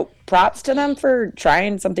props to them for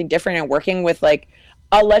trying something different and working with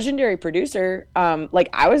a legendary producer.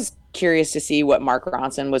 I was curious to see what Mark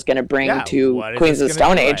Ronson was going to bring to Queens of the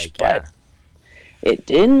Stone Age, but it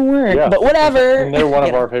didn't work, but whatever. And they're one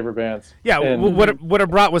of our favorite bands. Yeah, what it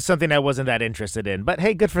brought was something I wasn't that interested in. But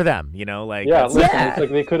hey, good for them. It's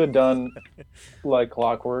they could have done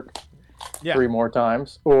Clockwork 3 more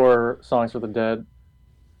times, or Songs for the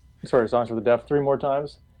Deaf 3 more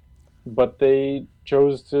times. But they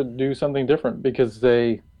chose to do something different because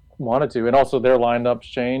they wanted to, and also their lineups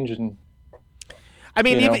change. And I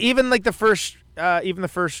mean, even the first. Even the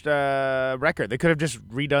first record, they could have just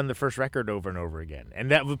redone the first record over and over again, and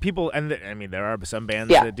that people. And there are some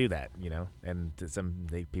bands that do that, and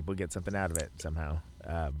people get something out of it somehow.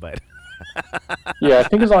 But I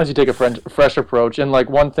think as long as you take a fresh approach, and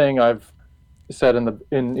one thing I've said to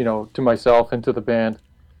myself and to the band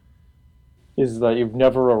is that you've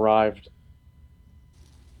never arrived.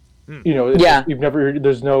 You've never.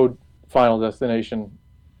 There's no final destination.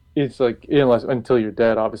 It's until you're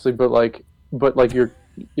dead, obviously, but you're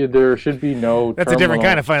there should be no. That's terminal. a different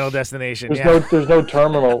kind of Final Destination. There's no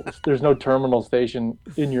terminal. There's no terminal station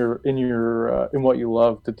in in what you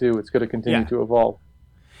love to do. It's going to continue to evolve.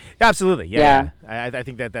 Absolutely, yeah. I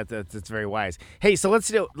think that's very wise. Hey, so let's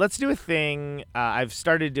do a thing. I've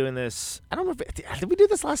started doing this. I don't know if did we do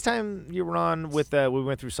this last time you were on with we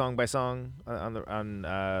went through song by song on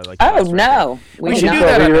like. Oh no, we should do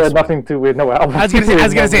that. We had nothing to. We had no album. I was gonna say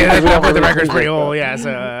that the record's pretty old. Yeah,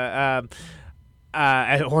 so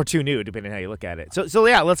or too new, depending on how you look at it. So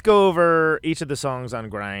yeah, let's go over each of the songs on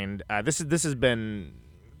Grind. This has been.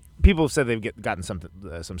 People have said they've gotten some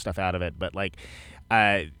stuff out of it, but like.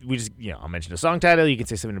 We just, I'll mention a song title. You can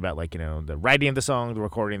say something about like, the writing of the song, the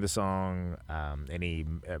recording of the song, any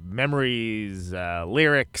memories,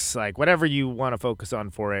 lyrics, like whatever you want to focus on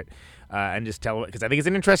for it, and just tell it, because I think it's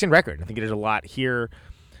an interesting record. I think there's a lot here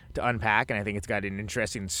to unpack, and I think it's got an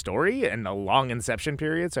interesting story and a long inception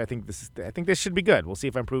period. So I think this should be good. We'll see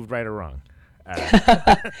if I'm proved right or wrong.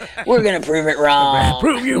 We're gonna prove it wrong.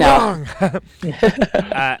 Prove you wrong.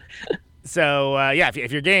 So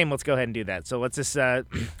if you're game, let's go ahead and do that. So let's just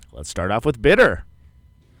let's start off with "Bitter,"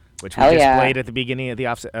 which we just played at the beginning of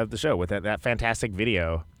the show with that fantastic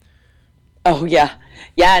video. Oh yeah,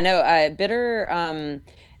 no, "Bitter."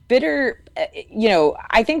 Bitter.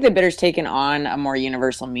 I think that "Bitter's" taken on a more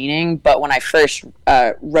universal meaning. But when I first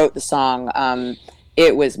wrote the song,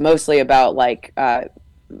 it was mostly about like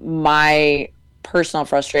my personal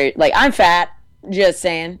frustration. Like, I'm fat. Just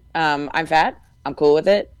saying, I'm fat. I'm cool with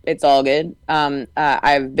it. It's all good.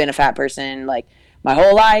 I've been a fat person like my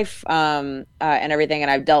whole life and everything, and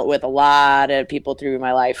I've dealt with a lot of people through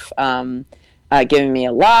my life giving me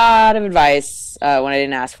a lot of advice when I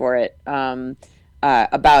didn't ask for it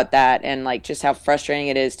about that, and like just how frustrating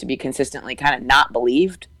it is to be consistently kind of not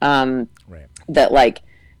believed. Right. That like,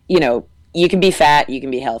 you can be fat, you can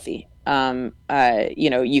be healthy.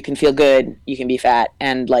 You can feel good, you can be fat,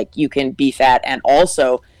 and like you can be fat and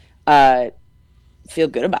also feel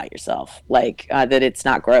good about yourself, like that it's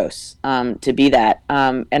not gross to be that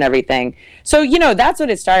and everything. So that's what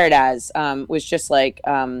it started as, was just like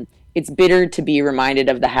it's bitter to be reminded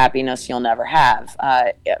of the happiness you'll never have.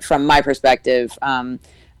 From my perspective,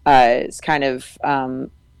 it's kind of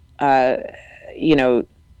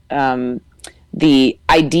the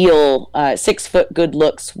ideal 6 foot good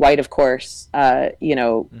looks, white of course,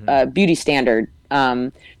 beauty standard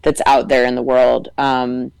that's out there in the world.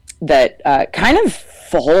 That kind of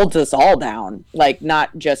holds us all down, like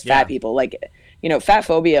not just fat people. Like, fat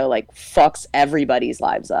phobia like fucks everybody's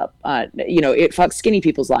lives up. It fucks skinny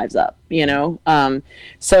people's lives up. That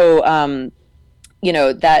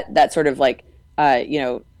sort of like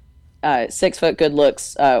 6 foot good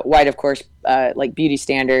looks, white of course, like beauty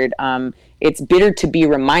standard. It's bitter to be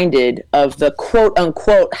reminded of the quote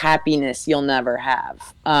unquote happiness you'll never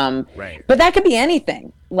have. Right. But that could be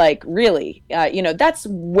anything. Like really, that's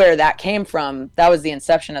where that came from. That was the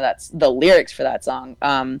inception of the lyrics for that song.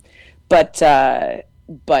 But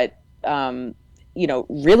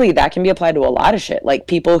really that can be applied to a lot of shit. Like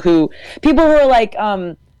people who are like,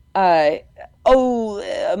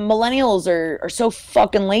 millennials are so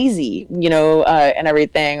fucking lazy, and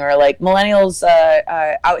everything, or like millennials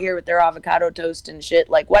out here with their avocado toast and shit.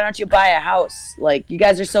 Like, why don't you buy a house? Like, you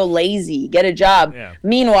guys are so lazy. Get a job. Yeah.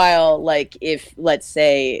 Meanwhile, like, if let's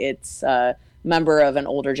say it's a member of an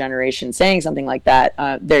older generation saying something like that,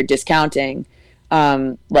 they're discounting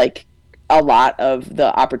like a lot of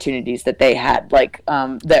the opportunities that they had, like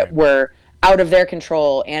that were out of their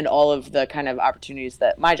control, and all of the kind of opportunities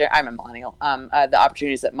that I'm a millennial, the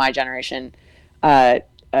opportunities that my generation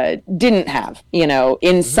didn't have,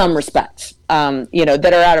 in some respects,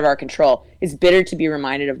 that are out of our control. It's bitter to be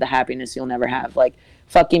reminded of the happiness you'll never have. Like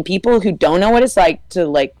fucking people who don't know what it's like to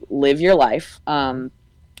like live your life,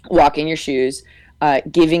 walk in your shoes,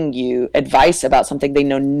 giving you advice about something they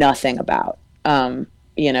know nothing about, and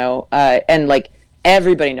like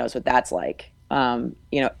everybody knows what that's like.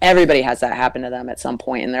 Everybody has that happen to them at some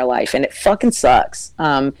point in their life, and it fucking sucks.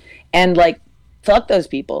 And like, fuck those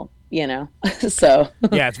people, so.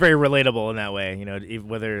 Yeah, it's very relatable in that way,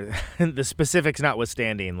 whether the specifics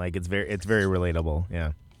notwithstanding, like it's very relatable.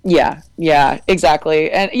 Yeah. Yeah,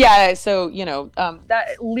 exactly. And yeah, so,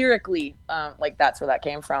 that lyrically, like that's where that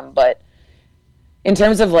came from. But in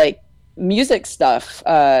terms of like music stuff,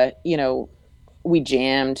 we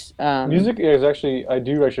jammed. Music is actually, I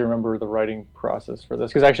do actually remember the writing process for this,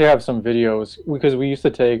 because I actually have some videos, because we used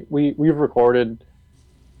to we've recorded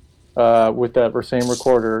with that same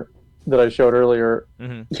recorder that I showed earlier.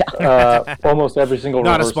 Mm-hmm. Almost every single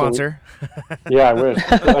Not rehearsal. A sponsor. Yeah, I wish.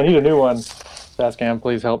 I need a new one. Tascam,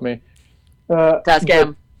 please help me.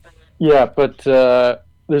 Tascam. Yeah, but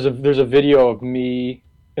there's a video of me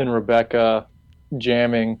and Rebecca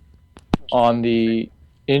jamming on the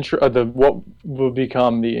intro of what will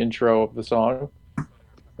become the intro of the song.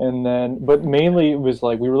 And then, but mainly it was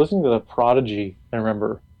like we were listening to the Prodigy, I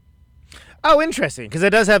remember. Oh, interesting, because it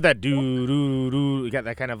does have that do. You got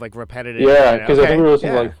that kind of like repetitive. Yeah, because I think we were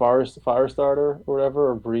listening yeah. to like Firestarter or whatever,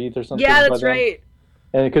 or Breathe or something. Yeah, that's right.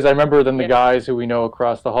 And because I remember then the guys who we know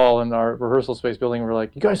across the hall in our rehearsal space building were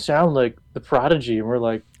like, "You guys sound like the Prodigy," and we're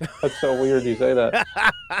like, "That's so weird you say that."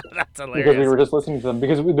 That's hilarious. Because we were just listening to them.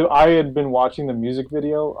 Because I had been watching the music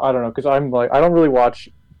video. I don't know, because I'm like, I don't really watch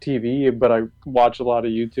TV, but I watch a lot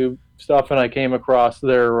of YouTube stuff, and I came across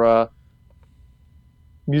their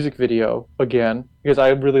music video again because I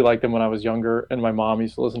really liked them when I was younger, and my mom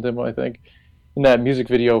used to listen to them, I think. And that music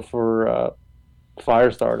video for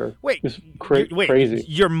Firestarter. Wait, crazy.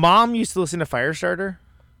 Your mom used to listen to Firestarter?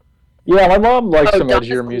 Yeah, my mom likes some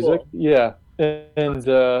edgier cool. music. Yeah, and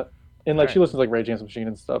like she listens to like Rage Against the Machine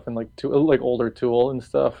and stuff, and like older Tool and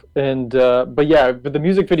stuff. And but the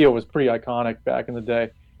music video was pretty iconic back in the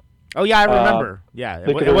day. Oh yeah, I remember. Yeah,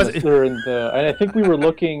 it was. And I think we were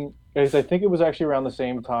looking. I think it was actually around the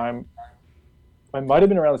same time. It might have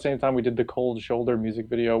been around the same time we did the Cold Shoulder music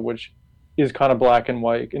video, which is kind of black and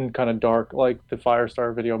white and kind of dark, like the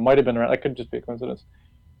Firestar video. Might have been around. That could just be a coincidence.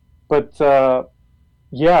 But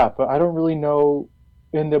yeah, but I don't really know.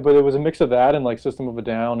 But it was a mix of that and like System of a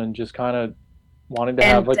Down and just kind of wanting to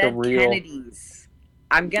have like a real. Kennedys.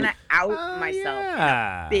 I'm gonna out myself in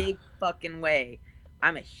a big fucking way.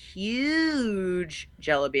 I'm a huge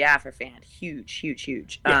Jello Biafra fan. Huge.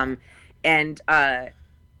 Yeah. And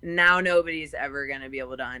now nobody's ever going to be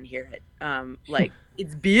able to unhear it. Like,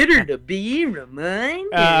 it's better to be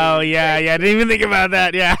reminded. Oh, yeah. I didn't even think about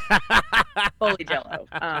that. Yeah. Fully Jello.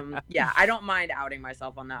 Yeah, I don't mind outing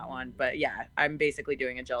myself on that one. But yeah, I'm basically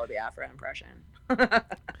doing a Jello Biafra impression.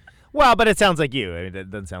 Well, but it sounds like you. I mean, it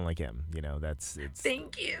doesn't sound like him. You know, it's.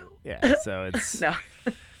 Thank you. Yeah, so it's. No.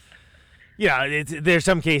 Yeah, there's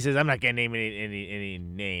some cases, I'm not going to name any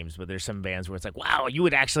names, but there's some bands where it's like, wow, you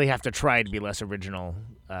would actually have to try to be less original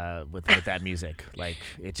with that music. Like,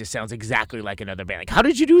 it just sounds exactly like another band. Like, how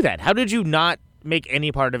did you do that? How did you not make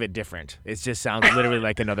any part of it different? It just sounds literally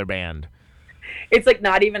like another band. It's like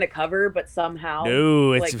not even a cover, but somehow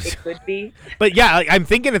it could be. But yeah, I'm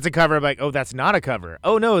thinking it's a cover. I'm like, oh, that's not a cover.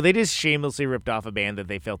 Oh, no, they just shamelessly ripped off a band that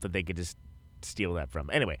they felt that they could just steal that from.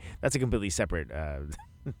 Anyway, that's a completely separate...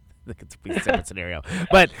 it's a separate scenario,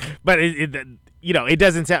 but it you know, it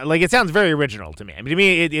doesn't sound like, it sounds very original to me. I mean, to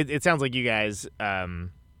me, it sounds like you guys.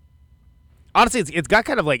 Honestly, it's got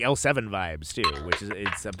kind of like L7 vibes too, which is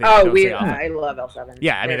something. Oh, I love L7.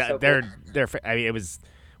 Yeah, I mean, so they're. Cool. I mean, it was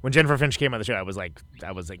when Jennifer Finch came on the show. I was like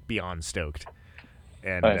beyond stoked.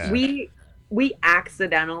 And nice. We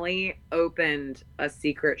accidentally opened a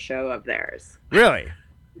secret show of theirs. Really?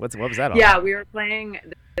 What was that all? Yeah, we were playing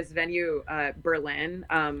this venue, Berlin,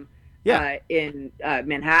 in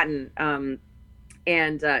Manhattan.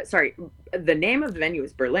 And sorry, the name of the venue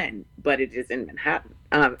is Berlin, but it is in Manhattan.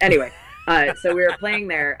 Anyway, so we were playing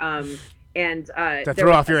there. And to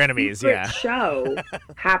throw off your enemies, yeah. Show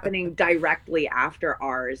happening directly after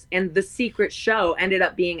ours, and the secret show ended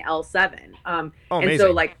up being L7. And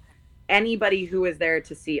so like anybody who was there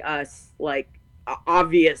to see us, like,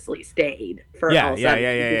 obviously stayed for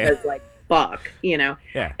L7 because like fuck, you know.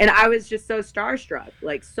 Yeah. And I was just so starstruck.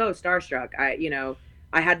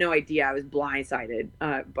 I had no idea. I was blindsided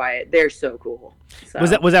by it. They're so cool. So.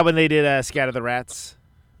 Was that when they did Scatter the Rats?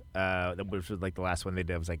 Which was like the last one they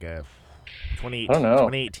did. It was like a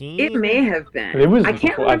 2018. It may have been. It was. I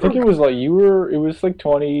can't remember. I think it was like you were. It was like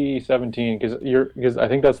 2017 because I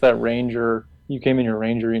think that's that Ranger. You came in your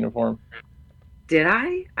Ranger uniform. Did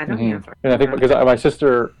I? I don't know. And I think because my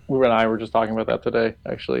sister, and I were just talking about that today,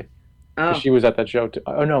 actually. Oh. She was at that show too.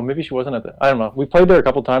 Oh no, maybe she wasn't at that. I don't know. We played there a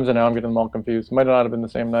couple times, and now I'm getting them all confused. It might not have been the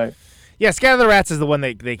same night. Yeah, Scatter the Rats is the one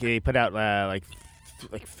they put out I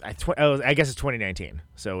guess it's 2019.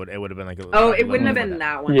 So it would have been like. It wouldn't have been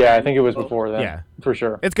that one. Yeah, I think it was before then. Yeah, for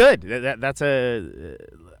sure. It's good. That's I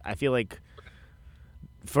feel like.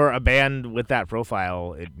 For a band with that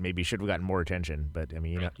profile, it maybe should have gotten more attention. But I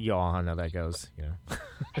mean, you all know how that goes, you know.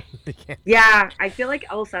 Yeah, I feel like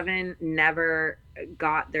L7 never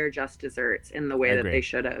got their just desserts in the way that they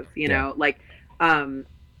should have. You know, like,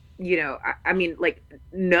 you know, I mean, like,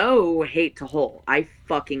 no hate to Hole. I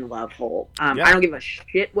fucking love Hole. I don't give a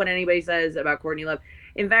shit what anybody says about Courtney Love.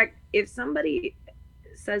 In fact, if somebody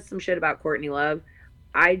says some shit about Courtney Love,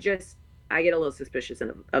 I get a little suspicious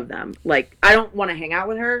of them. Like, I don't want to hang out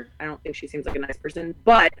with her. I don't think she seems like a nice person,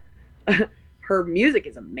 but her music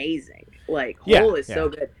is amazing. Like, Hole is so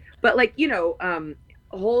good. But like,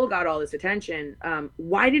 Hole got all this attention.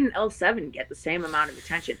 Why didn't L7 get the same amount of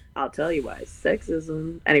attention? I'll tell you why.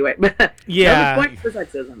 Sexism. Anyway, yeah, no point for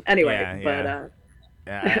sexism. Anyway,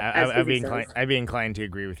 I'd be inclined to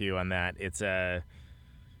agree with you on that. It's I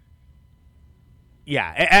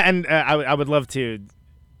would love to.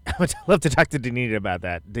 I would love to talk to Danita about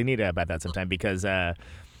that sometime because,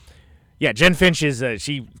 Jen Finch is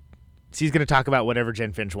she's going to talk about whatever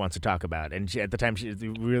Jen Finch wants to talk about, and at the time she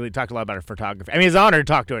really talked a lot about her photography. I mean, it's an honor to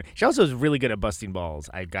talk to her. She also is really good at busting balls.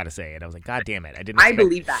 I got to say, and I was like, God damn it, I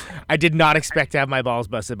believe that. I did not expect to have my balls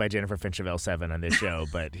busted by Jennifer Finch of L7 on this show,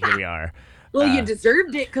 but here we are. Well, you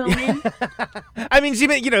deserved it, Conan. I mean,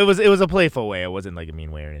 it was a playful way. It wasn't like a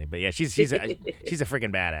mean way or anything. But yeah, she's a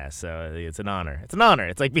freaking badass. So it's an honor. It's an honor.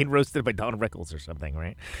 It's like being roasted by Don Rickles or something,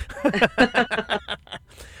 right?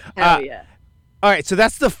 Hell yeah. All right, so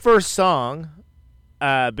that's the first song,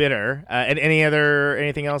 Bitter. And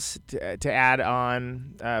anything else to add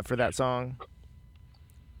on for that song?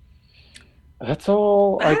 That's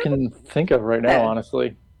all I can think of right now,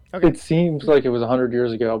 honestly. Okay. It seems like it was 100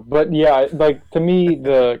 years ago, but yeah, like to me,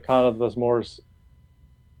 the kind of the more,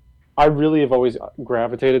 I really have always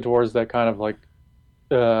gravitated towards that kind of like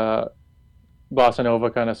bossa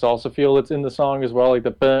nova kind of salsa feel that's in the song as well, like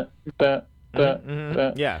the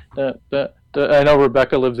I know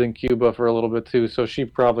Rebecca lives in Cuba for a little bit too, so she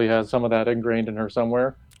probably has some of that ingrained in her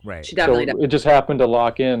somewhere. Right. She definitely does. It just happened to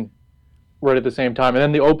lock in right at the same time, and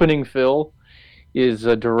then the opening fill is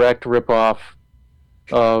a direct ripoff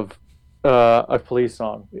of a Police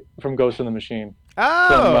song from Ghost in the Machine.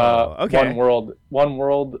 Oh, from, okay. One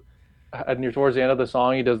World. And towards the end of the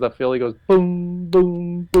song, he does that fill. He goes boom,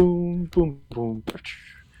 boom, boom, boom, boom,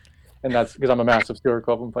 and that's because I'm a massive Stuart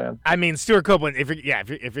Copeland fan. I mean, Stuart Copeland.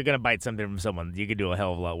 If you're gonna bite something from someone, you could do a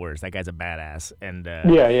hell of a lot worse. That guy's a badass. And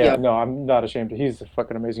no, I'm not ashamed. He's a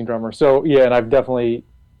fucking amazing drummer. So yeah, and I've definitely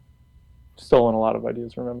stolen a lot of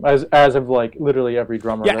ideas from him, as of like literally every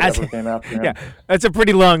drummer that ever came after him. Yeah, that's a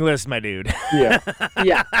pretty long list, my dude. Yeah,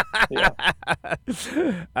 yeah.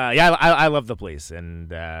 I love the Police, and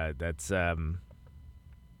that's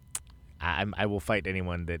I will fight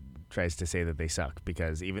anyone that tries to say that they suck,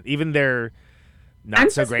 because even their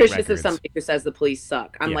not so great records. I'm suspicious of somebody who says the Police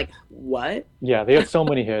suck. I'm like, what? Yeah, they have so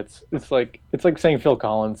many hits. It's like saying Phil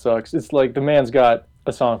Collins sucks. It's like the man's got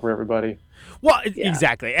a song for everybody. Well,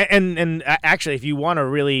 exactly. And actually, if you want a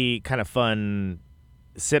really kind of fun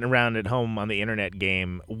sitting around at home on the internet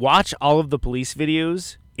game, watch all of the Police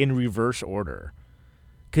videos in reverse order,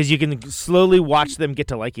 because you can slowly watch them get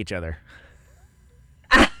to like each other.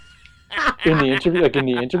 In the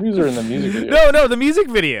interviews or in the music videos? No, the music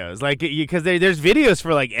videos. Like, because there's videos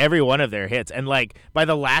for like every one of their hits, and like by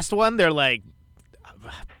the last one, they're like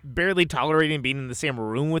barely tolerating being in the same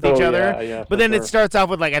room with each other. Yeah, but then it starts off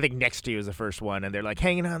with like, I think Next to You is the first one, and they're like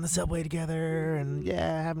hanging out on the subway together and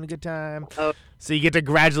having a good time. Oh. So you get to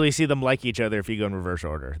gradually see them like each other if you go in reverse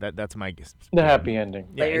order. That's my guess. The happy ending.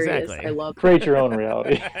 Yeah, exactly. I love create your own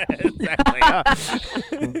reality. Exactly.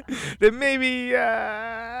 That maybe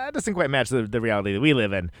doesn't quite match the reality that we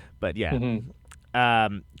live in, but yeah.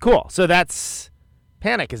 Mm-hmm. Cool. So that's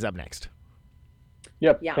Panic is up next.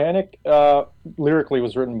 Yep. Yeah. Panic lyrically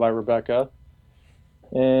was written by Rebecca,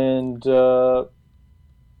 and oh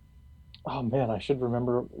man, I should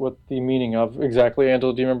remember what the meaning of exactly.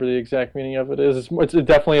 Angela, do you remember the exact meaning of it is? It's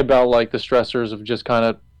definitely about like the stressors of just kind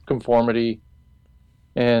of conformity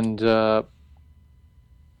and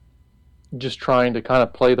just trying to kind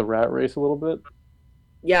of play the rat race a little bit.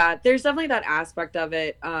 Yeah, there's definitely that aspect of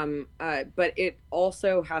it, but it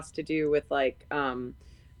also has to do with like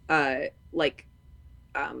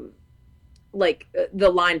the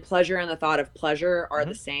line pleasure and the thought of pleasure are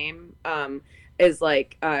the same, is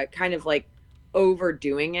like kind of like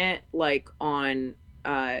overdoing it, like on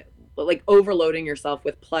like overloading yourself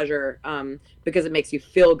with pleasure because it makes you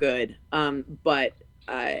feel good, but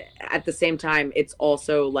at the same time it's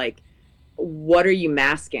also like, what are you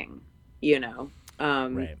masking,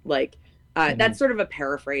 right. Like that's sort of a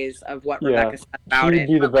paraphrase of what Rebecca said about it.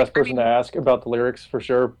 She'd be the best person to ask about the lyrics for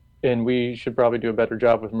sure, and we should probably do a better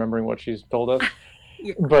job with remembering what she's told us.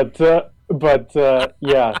 But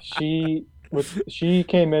yeah, she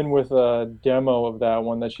came in with a demo of that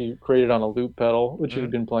one that she created on a loop pedal, which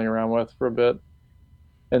she'd been playing around with for a bit,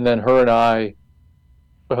 and then her and I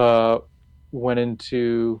went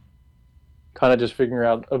into kind of just figuring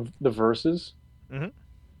out of the verses.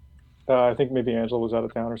 I think maybe Angela was out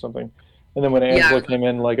of town or something, and then when Angela came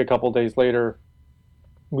in like a couple days later,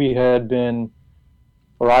 I had been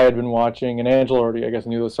watching, and Angela already, I guess,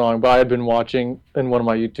 knew the song, but I had been watching in one of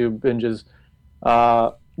my YouTube binges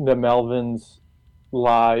the Melvins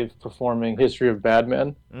live performing History of Bad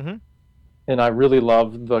Men. Mm-hmm. And I really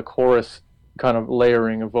loved the chorus kind of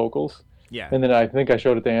layering of vocals. Yeah. And then I think I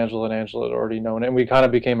showed it to Angela, and Angela had already known it. And we kind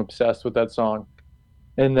of became obsessed with that song.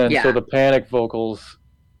 And then so the Panic vocals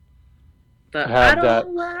had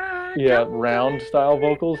that round style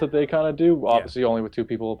vocals that they kind of do. Obviously only with 2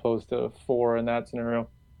 people opposed to 4 in that scenario.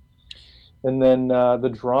 And then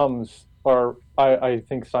the drums are, I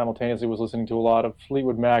think simultaneously was listening to a lot of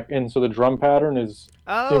Fleetwood Mac. And so the drum pattern is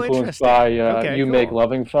influenced by You Make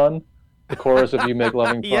Loving Fun. The chorus of You Make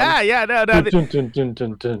Loving Fun. Yeah. No. Dun, dun, dun,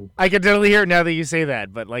 dun, dun. I can totally hear it now that you say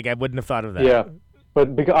that, but like I wouldn't have thought of that. Yeah.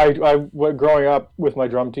 But because growing up with my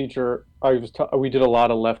drum teacher, we did a lot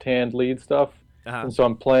of left hand lead stuff, and so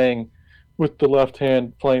I'm playing with the left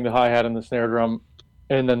hand, playing the hi hat and the snare drum,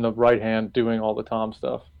 and then the right hand doing all the tom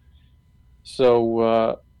stuff.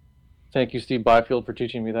 So thank you, Steve Byfield, for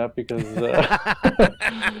teaching me that because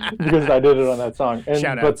because I did it on that song.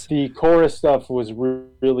 But the chorus stuff was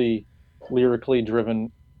really lyrically driven,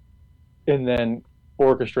 and then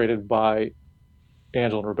orchestrated by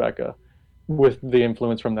Angela and Rebecca, with the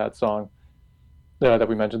influence from that song that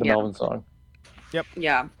we mentioned, the Melvin song. Yep.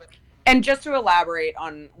 Yeah. And just to elaborate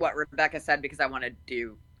on what Rebecca said, because I want to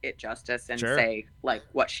do it justice and say like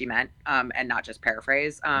what she meant, and not just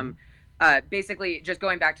paraphrase. Basically, just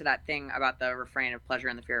going back to that thing about the refrain of pleasure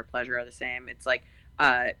and the fear of pleasure are the same. It's like,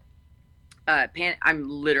 I'm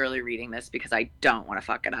literally reading this because I don't want to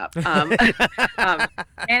fuck it up.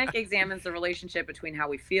 Panic examines the relationship between how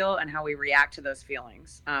we feel and how we react to those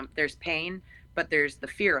feelings. There's pain, but there's the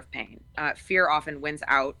fear of pain. Fear often wins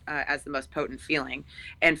out as the most potent feeling,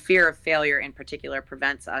 and fear of failure in particular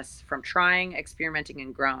prevents us from trying, experimenting,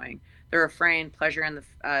 and growing. The refrain, pleasure and the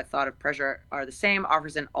thought of pleasure are the same,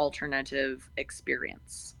 offers an alternative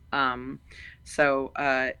experience. So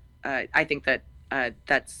I think that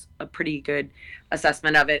that's a pretty good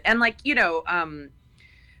assessment of it. And like,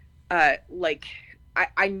 like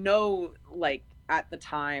I know, like at the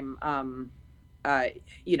time,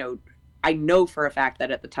 I know for a fact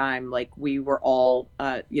that at the time, like we were all,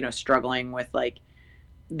 struggling with like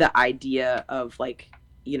the idea of like,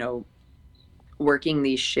 working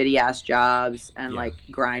these shitty ass jobs and like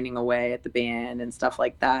grinding away at the band and stuff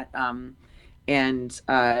like that. And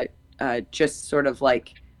just sort of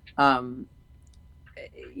like,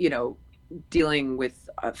 dealing with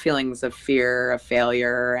feelings of fear, of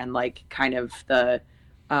failure, and like kind of the,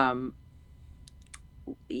 kind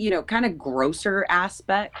of grosser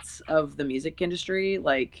aspects of the music industry,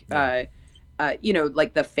 like, like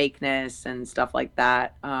the fakeness and stuff like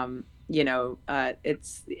that.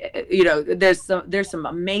 It's, there's some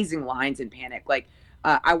amazing lines in Panic, like,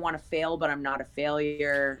 I want to fail, but I'm not a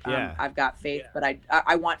failure. I've got faith, but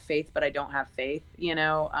I want faith, but I don't have faith,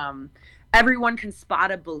 everyone can spot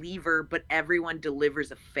a believer, but everyone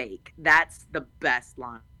delivers a fake. That's the best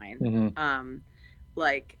line. Mm-hmm.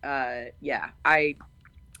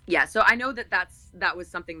 So I know that was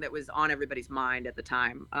something that was on everybody's mind at the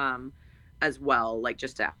time, as well, like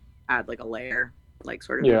just to add like a layer, like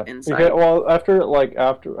sort of insight. Okay, well, after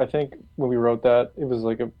I think when we wrote that, it was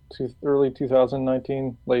like early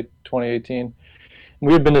 2019, late 2018.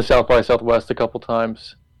 We had been to South by Southwest a couple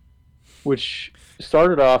times, which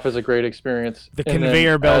started off as a great experience. The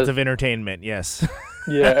conveyor belt of entertainment, yes.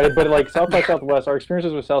 Yeah, but like South by Southwest, our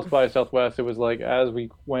experiences with South by Southwest, it was like as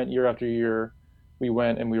we went year after year, we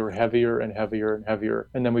went and we were heavier and heavier and heavier,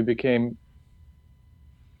 and then we became,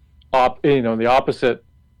 the opposite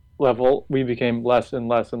level. We became less and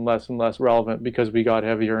less and less and less relevant because we got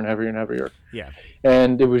heavier and heavier and heavier. Yeah.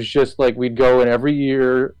 And it was just like we'd go in every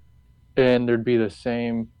year, and there'd be the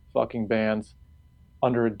same fucking bands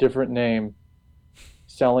under a different name,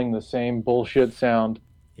 selling the same bullshit sound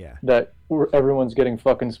that everyone's getting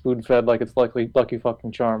fucking spoon-fed like it's Lucky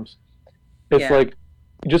fucking Charms. It's like,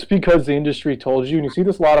 just because the industry told you, and you see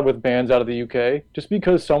this a lot with bands out of the UK, just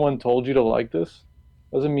because someone told you to like this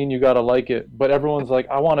doesn't mean you gotta like it. But everyone's like,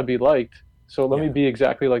 I want to be liked, so let me be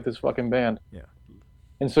exactly like this fucking band. Yeah.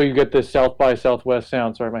 And so you get this South by Southwest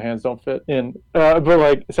sound. Sorry, my hands don't fit in. But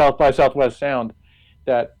like South by Southwest sound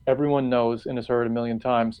that everyone knows and has heard a million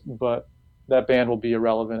times, but that band will be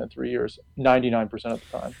irrelevant in 3 years, 99% of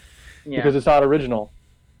the time, because it's not original.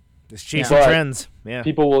 It's chasing trends. Yeah.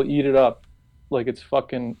 People will eat it up like it's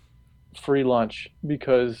fucking free lunch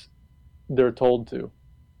because they're told to.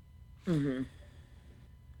 Mm-hmm.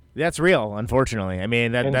 That's real, unfortunately. I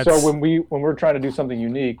mean, that's... So when we're trying to do something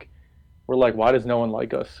unique, we're like, why does no one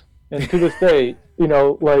like us? And to this day,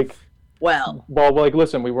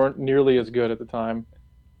 listen, we weren't nearly as good at the time,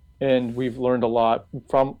 and we've learned a lot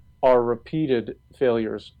from our repeated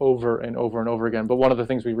failures over and over and over again. But one of the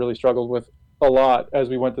things we really struggled with a lot as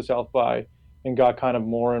we went to South by and got kind of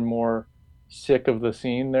more and more sick of the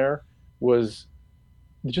scene there was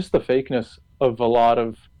just the fakeness of a lot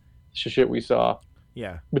of shit we saw.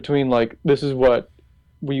 Yeah. Between like, this is what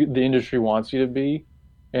the industry wants you to be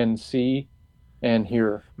and see and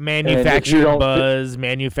hear. Manufactured buzz,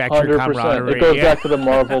 manufactured camaraderie. It goes back to the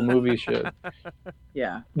Marvel movie shit.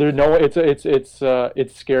 Yeah.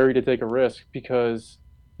 It's scary to take a risk because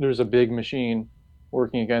there's a big machine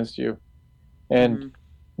working against you. And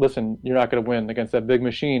listen, you're not going to win against that big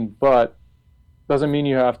machine, but doesn't mean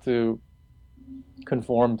you have to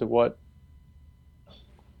conform to what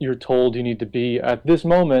you're told you need to be at this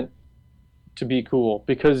moment to be cool,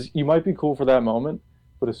 because you might be cool for that moment,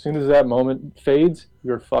 but as soon as that moment fades,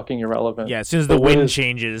 you're fucking irrelevant. Yeah, as soon as the wind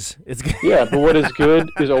changes, it's good. Yeah, but what is good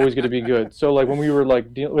is always going to be good. So like when we were like,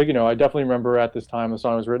 you know, I definitely remember at this time the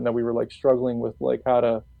song was written that we were like struggling with like how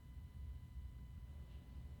to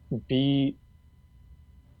be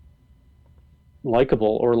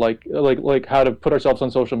likable, or like how to put ourselves on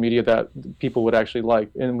social media that people would actually like.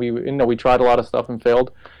 And we tried a lot of stuff and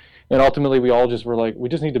failed, and ultimately we all just were like, we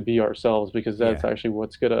just need to be ourselves, because that's actually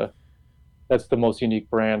that's the most unique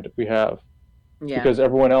brand we have. Because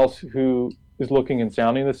everyone else who is looking and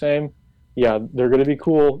sounding the same, they're going to be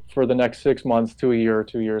cool for the next 6 months to a year or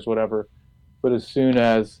 2 years, whatever, but as soon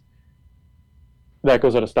as that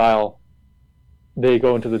goes out of style, they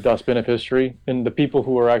go into the dustbin of history. And the people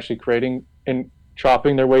who are actually creating and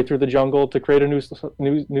chopping their way through the jungle to create a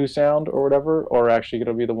new sound or whatever are actually going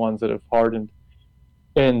to be the ones that have hardened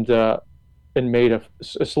and made a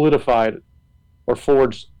solidified or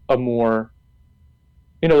forged a more,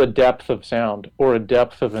 you know, a depth of sound or a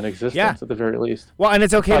depth of an existence at the very least. Well, and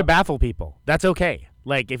it's okay to baffle people. That's okay.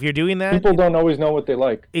 Like if you're doing that, people don't always know what they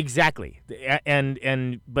like. Exactly.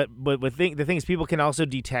 But with the thing is, people can also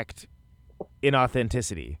detect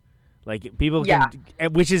inauthenticity. Like people can,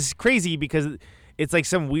 which is crazy because it's like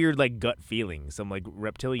some weird like gut feeling, some like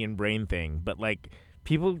reptilian brain thing. But like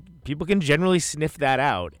people can generally sniff that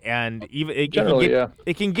out, and even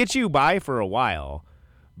it can get you by for a while.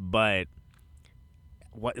 But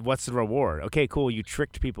what's the reward? Okay, cool. You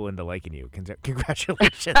tricked people into liking you.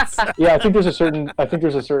 Congratulations. Yeah, I think there's a certain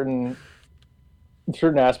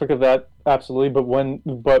aspect of that, absolutely.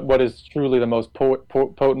 But what is truly the most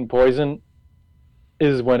potent poison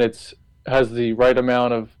is when has the right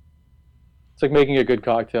amount of. It's like making a good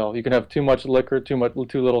cocktail. You can have too much liquor, too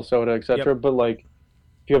little soda, etc. But like,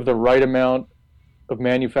 if you have the right amount of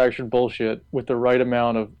manufactured bullshit with the right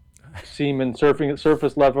amount of semen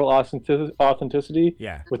surface level authenticity,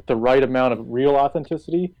 with the right amount of real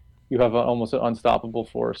authenticity, you have almost an unstoppable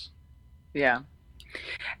force. Yeah.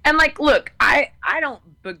 And like, look, I don't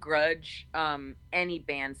begrudge any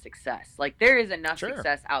band's success. Like, there is enough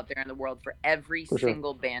success out there in the world for every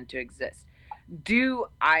single band to exist. Do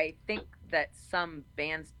I think that some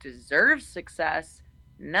bands deserve success?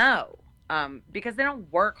 No, because they don't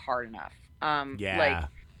work hard enough. Like,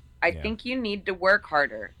 I think you need to work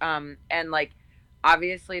harder. And like,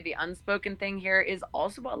 obviously, the unspoken thing here is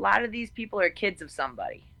also a lot of these people are kids of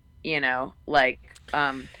somebody. You know, like.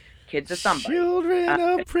 Kids of somebody. Children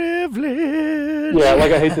of privilege. Yeah,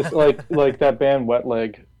 like I hate this, like that band Wet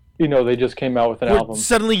Leg. You know, they just came out with an album.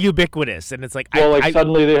 Suddenly ubiquitous, and it's like,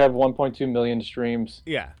 suddenly they have 1.2 million streams.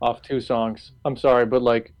 Off 2 songs. I'm sorry, but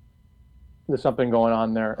like, there's something going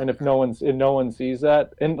on there. And if no one sees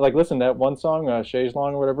that, and like, listen, that one song, Shay's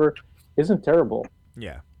Long or whatever, isn't terrible.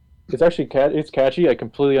 Yeah, it's actually it's catchy. I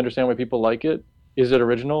completely understand why people like it. Is it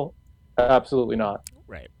original? Absolutely not.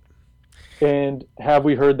 Right. And have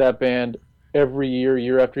we heard that band every year,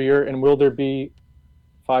 year after year? And will there be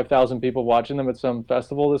 5,000 people watching them at some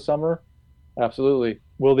festival this summer? Absolutely.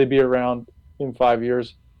 Will they be around in 5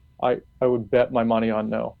 years? I would bet my money on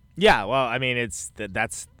no. Yeah, well, I mean,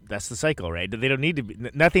 that's the cycle, right? They don't need to be.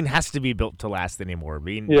 Nothing has to be built to last anymore.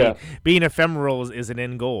 Being ephemeral is an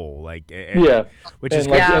end goal. Like which is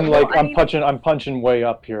I'm punching way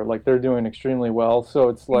up here. Like they're doing extremely well. So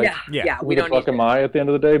it's like, we who the fuck am I at the end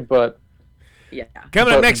of the day? But. Yeah.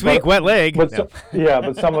 Coming up next week, Wet Leg. But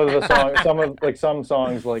but some of the songs, some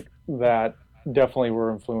songs like that definitely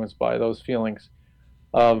were influenced by those feelings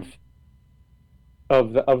of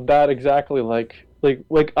that exactly. Like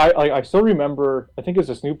I still remember. I think it's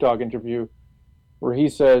a Snoop Dogg interview where he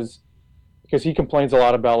says, because he complains a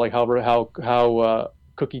lot about like how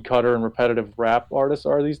cookie cutter and repetitive rap artists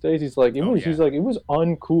are these days. He's like, he's like, it was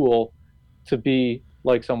uncool to be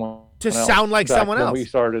like someone else sound like someone else when we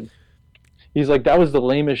started. He's like, that was the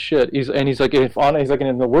lamest shit. He's like, in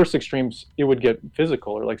the worst extremes, it would get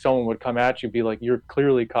physical, or like someone would come at you, be like, you're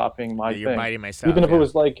clearly copying my thing. You're biting my style. Even if it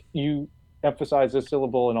was like emphasize this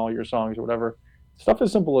syllable in all your songs or whatever. Stuff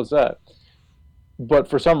as simple as that. But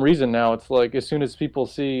for some reason now, it's like as soon as people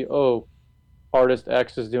see, oh, artist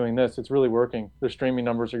X is doing this, it's really working. Their streaming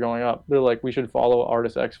numbers are going up. They're like, we should follow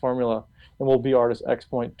artist X formula, and we'll be artist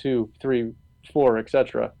X.2, 3, 4,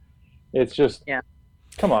 etc. It's just,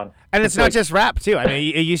 come on. And it's not like, just rap too. I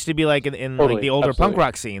mean, it used to be like in totally, like the older absolutely. punk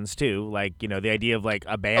rock scenes too. Like, you know, the idea of like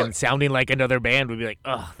a band sounding like another band would be like,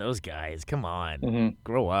 oh, those guys, come on,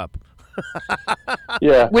 grow up.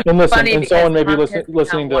 Yeah, Which and listen, funny and someone may be because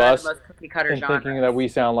listening to us and genres. thinking that we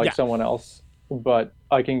sound like someone else. But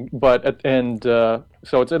so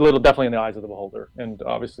it's a little definitely in the eyes of the beholder, and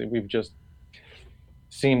obviously we've just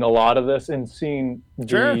seen a lot of this and seen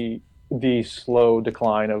the slow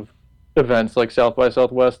decline of events like South by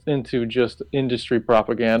Southwest into just industry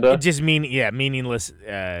propaganda. It just meaningless.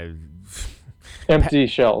 Empty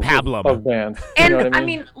shells of bands. And you know what I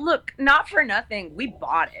mean? I mean, look, not for nothing, we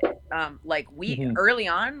bought it. Early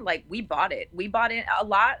on, like we bought it. We bought it. A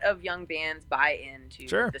lot of young bands buy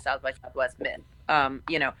into the South by Southwest myth.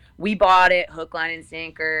 You know, we bought it hook, line, and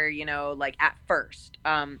sinker. You know, like at first.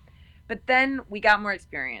 But then we got more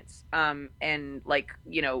experience. And like,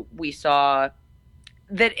 you know, we saw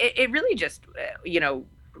that it really just, you know,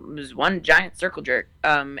 was one giant circle jerk,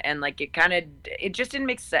 and like it just didn't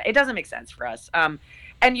make sense. It doesn't make sense for us.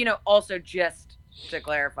 And you know, also just to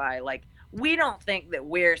clarify, like we don't think that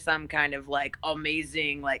we're some kind of like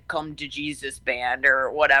amazing like come to Jesus band or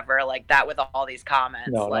whatever like that with all these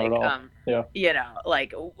comments. No, like not at all. you know,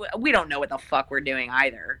 like we don't know what the fuck we're doing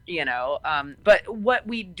either. You know, but what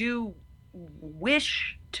we do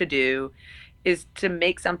wish to do is to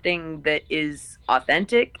make something that is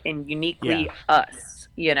authentic and uniquely us.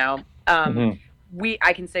 You know,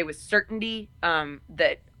 I can say with certainty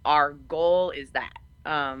that our goal is that,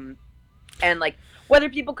 and like whether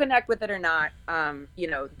people connect with it or not, you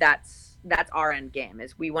know, that's our end game.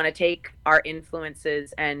 Is we want to take our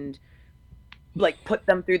influences and like put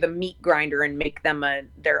them through the meat grinder and make them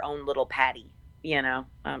their own little patty, you know,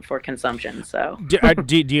 for consumption. So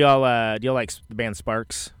do y'all like the band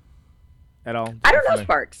Sparks at all? I don't know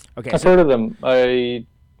Sparks. Okay, I've heard of them.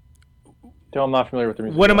 I'm not familiar with the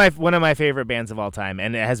music. One of my favorite bands of all time,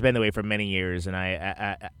 and it has been the way for many years. And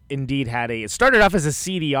I indeed had it started off as a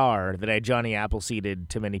CDR that I Johnny Appleseeded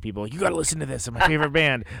to many people. You got to listen to this. It's my favorite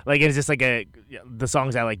band. Like it's just like the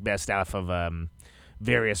songs I like best off of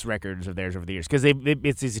various records of theirs over the years because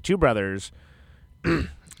it's these two brothers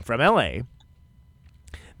from LA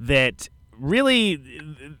that really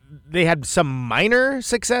they had some minor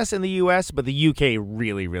success in the US, but the UK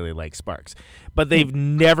really, really likes Sparks. But they've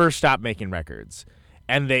never stopped making records.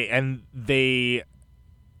 And they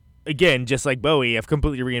again, just like Bowie, have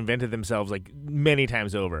completely reinvented themselves like many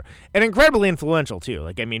times over. And incredibly influential too.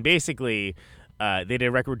 Like I mean basically they did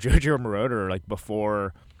a record with Jojo Moroder like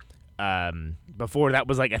before that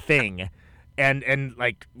was like a thing. And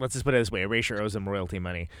like, let's just put it this way, Erasure owes them royalty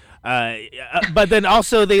money. But then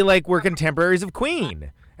also they like were contemporaries of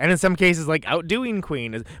Queen. And in some cases, like outdoing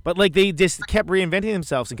Queen. But like they just kept reinventing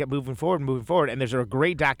themselves and kept moving forward. And there's a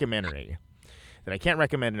great documentary that I can't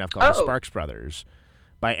recommend enough called The Sparks Brothers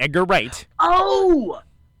by Edgar Wright. Oh,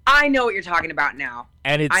 I know what you're talking about now.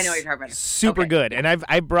 And it's I know what you're talking about. Super good. And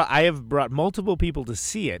I have brought multiple people to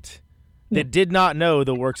see it that did not know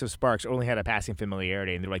the works of Sparks, only had a passing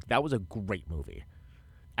familiarity, and they're like, "That was a great movie,"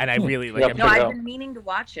 and I really like. No, I've been meaning to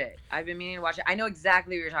watch it. I know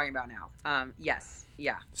exactly what you're talking about now. Yes,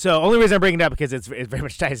 yeah. So, only reason I'm bringing it up because it very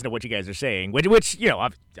much ties into what you guys are saying, which you know,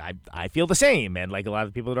 I feel the same, and like a lot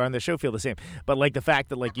of the people that are on the show feel the same. But like the fact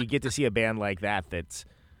that like you get to see a band like that's,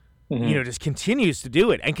 you know, just continues to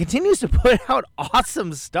do it and continues to put out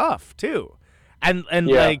awesome stuff too, and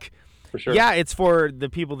like. For sure. Yeah, it's for the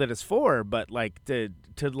people that it's for, but like to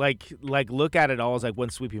like look at it all as like one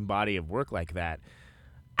sweeping body of work like that,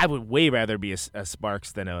 I would way rather be a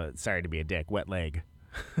Sparks than a sorry to be a dick wet leg,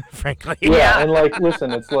 frankly. Yeah, and like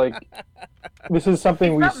listen, it's like this is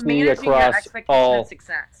something we see across all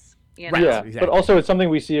success. You know? Yeah, exactly. But also it's something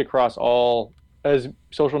we see across all as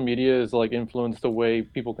social media has like influenced the way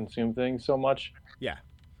people consume things so much. Yeah,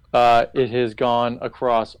 it has gone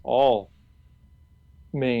across all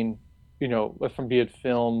main. You know, from be it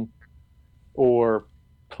film or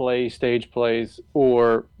stage plays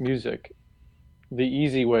or music, the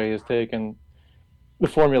easy way is taken the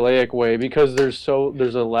formulaic way because there's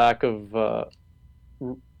a lack of,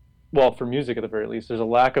 well, for music at the very least, there's a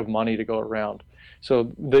lack of money to go around.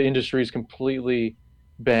 So the industry is completely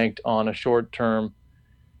banked on a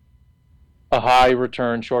high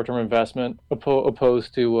return short-term investment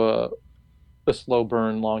opposed to a slow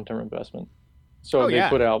burn long-term investment. So they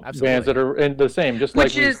put out bands that are in the same, just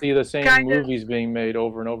like we see the same movies being made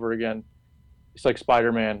over and over again. It's like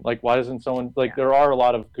Spider-Man. Like, why doesn't someone there are a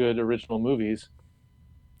lot of good original movies.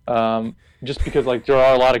 Just because there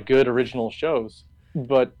are a lot of good original shows,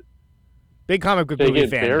 but big comic book movie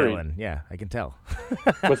fan, Dylan. Yeah, I can tell.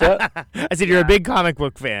 What's that? I said you're a big comic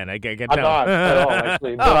book fan. I can tell. I'm not at all,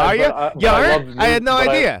 actually. Are you? I had no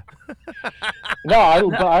idea. I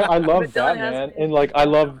love Batman, and I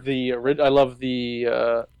love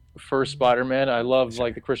the first Spider-Man. I love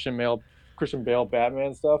the Christian Bale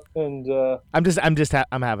Batman stuff, and I'm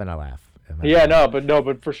having a laugh.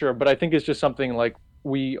 But for sure. But I think it's just something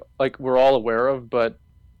we're all aware of, but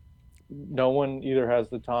no one either has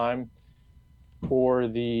the time or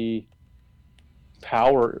the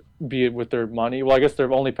power, be it with their money. Well, I guess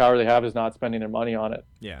their only power they have is not spending their money on it.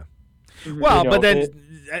 Yeah. Well, but then,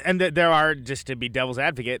 there are, just to be devil's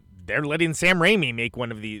advocate, they're letting Sam Raimi make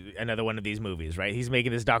another one of these movies, right? He's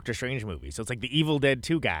making this Doctor Strange movie, so it's like the Evil Dead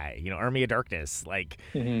 2 guy, Army of Darkness.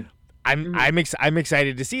 I'm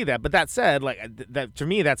excited to see that. But that said, that to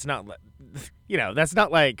me, that's not, that's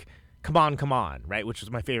not like Come On, right? Which was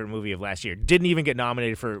my favorite movie of last year. Didn't even get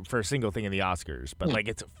nominated for a single thing in the Oscars, but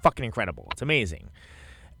it's fucking incredible. It's amazing,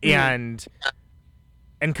 and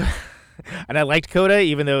I liked Coda,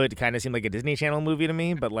 even though it kind of seemed like a Disney Channel movie to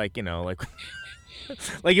me. But it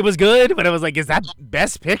was good, but I was like, is that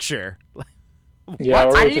Best Picture? Yeah,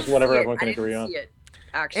 or it's just whatever everyone can agree on.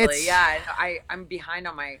 Actually, I'm behind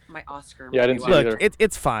on my Oscar. Yeah, I didn't see it either.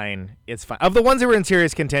 It's fine. It's fine. Of the ones that were in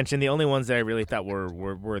serious contention, the only ones that I really thought were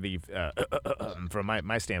worthy, from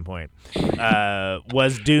my standpoint,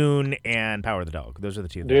 was Dune and Power of the Dog. Those are the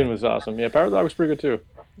two. Dune was awesome. Yeah, Power of the Dog was pretty good too.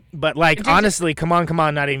 But honestly, Come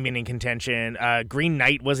On, not even in contention. Green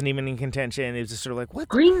Knight wasn't even in contention. It was just sort of like, what?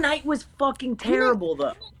 Green Knight was fucking terrible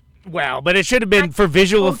though. Well, but it should have been for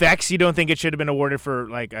visual effects. You don't think it should have been awarded for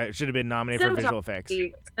it should have been nominated for visual effects?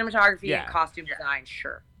 Cinematography and costume design,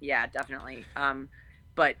 sure. Yeah, definitely.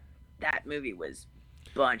 But that movie was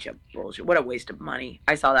a bunch of bullshit. What a waste of money.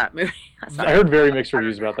 I saw that movie. I heard very mixed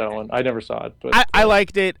reviews about that one. I never saw it, but I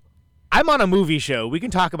liked it. I'm on a movie show. We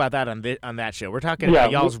can talk about that on that show. We're talking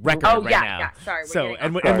about y'all's record right now. Yeah, sorry. So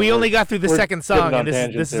and we only got through the second song, and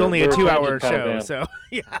this is only a 2-hour show. So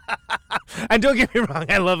yeah. And don't get me wrong,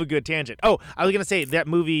 I love a good tangent. Oh, I was gonna say that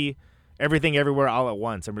movie, Everything Everywhere All at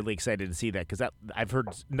Once. I'm really excited to see that because I've heard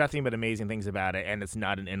nothing but amazing things about it, and it's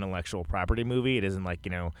not an intellectual property movie. It isn't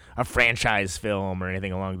a franchise film or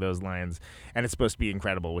anything along those lines, and it's supposed to be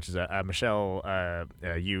incredible. Which is Michelle,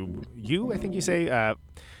 you I think you say.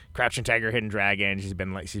 Crouching Tiger, Hidden Dragon. She's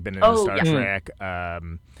been in Star Trek.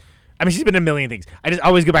 She's been in a million things. I just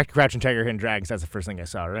always go back to Crouching Tiger, Hidden Dragon. That's the first thing I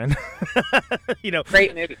saw her in.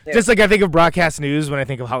 Great movie too. Just I think of Broadcast News when I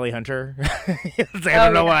think of Holly Hunter. I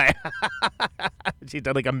don't know why. She's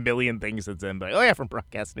done a million things since then. But from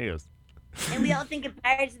Broadcast News. And we all think of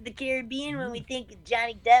Pirates of the Caribbean when we think of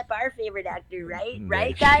Johnny Depp, our favorite actor, right?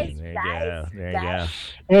 Right, guys? There you go.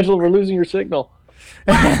 Angela, we're losing your signal.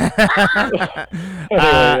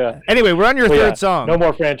 Anyway, we're on your third song. No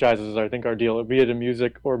more franchises, I think, our deal, be it in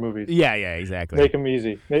music or movies. Yeah, exactly. Make them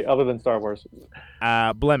easy, other than Star Wars.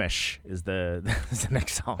 Blemish is the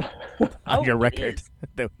next song on your record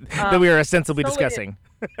that we are ostensibly discussing.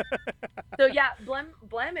 So yeah,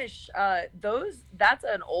 Blemish. That's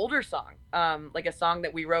an older song. A song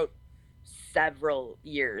that we wrote several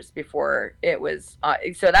years before it was.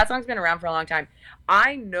 So that song's been around for a long time.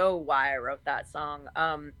 I know why I wrote that song.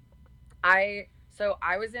 I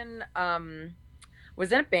was in a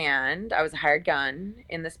band. I was a hired gun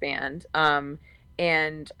in this band. And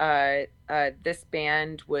this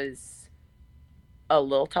band was a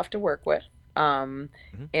little tough to work with. And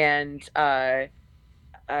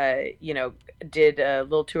did a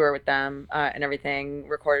little tour with them and everything,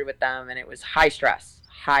 recorded with them, and it was high stress,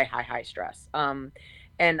 high stress.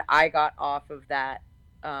 And I got off of that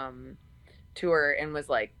tour and was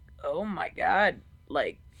like, oh my God,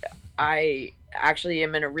 I actually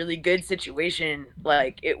am in a really good situation,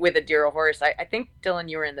 with a dear horse. I think, Dylan,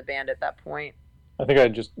 you were in the band at that point. I think I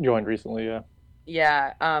just joined recently, yeah.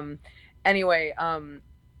 Yeah. Anyway,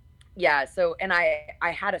 yeah, so, and I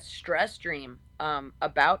had a stress dream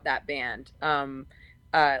about that band,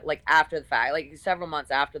 after the fact, several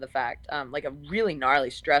months after the fact, a really gnarly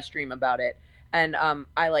stress dream about it. And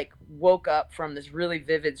I woke up from this really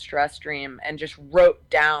vivid stress dream and just wrote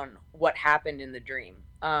down what happened in the dream,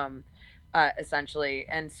 essentially.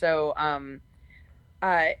 And so,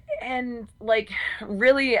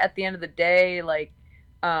 really at the end of the day,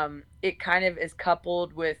 it kind of is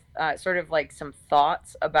coupled with sort of some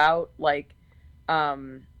thoughts about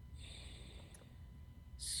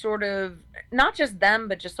sort of not just them,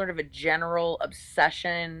 but just sort of a general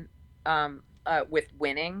obsession with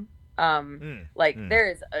winning. There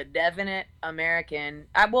is a definite American,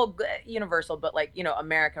 universal, but like, you know,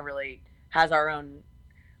 America really has our own,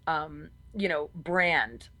 you know,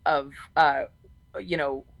 brand of, you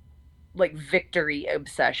know, like victory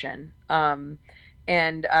obsession. So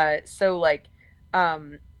like,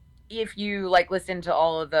 if you like listen to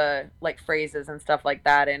all of the like phrases and stuff like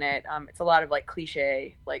that in it, it's a lot of like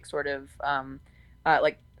cliche, like sort of,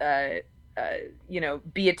 you know,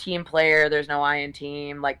 be a team player. There's no I in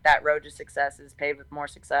team. Like that road to success is paved with more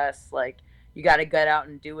success. Like you got to get out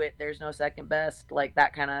and do it. There's no second best. Like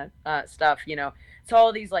that kind of stuff. You know, it's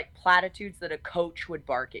all these like platitudes that a coach would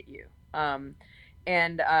bark at you. So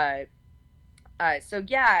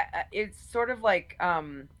yeah, it's sort of like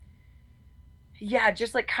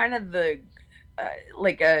just like kind of the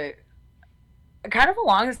like a kind of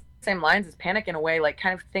along the same lines as Panic in a way, like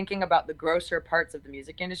kind of thinking about the grosser parts of the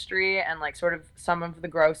music industry and like sort of some of the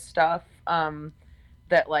gross stuff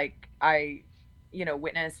that like I, you know,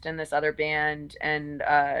 witnessed in this other band and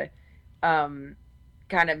kind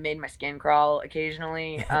of made my skin crawl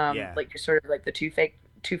occasionally. Like sort of like the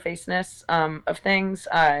two-facedness of things.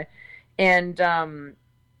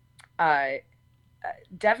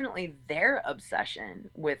 Definitely their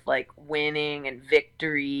obsession with like winning and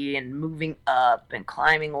victory and moving up and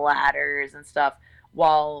climbing ladders and stuff,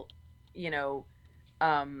 while, you know,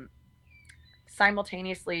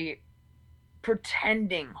 simultaneously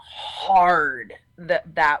pretending hard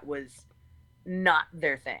that was not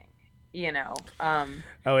their thing, you know.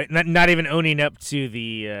 Not even owning up to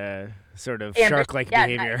the sort of shark-like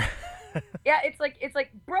behavior. Yeah, it's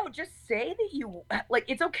like, bro, just say that you like.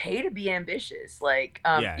 It's okay to be ambitious, like,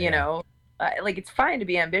 you know, like it's fine to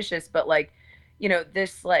be ambitious, but like, you know,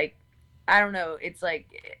 this like, I don't know, it's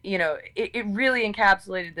like, you know, it really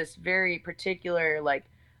encapsulated this very particular like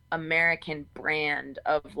American brand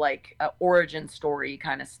of like origin story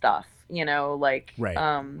kind of stuff, you know, like, right.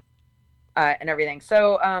 And everything.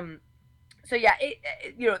 So yeah,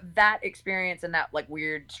 you know, that experience and that like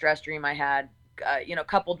weird stress dream I had. You know,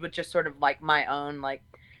 coupled with just sort of like my own like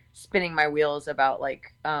spinning my wheels about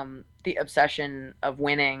like the obsession of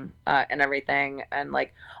winning and everything, and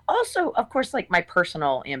like also of course like my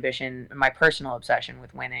personal ambition, my personal obsession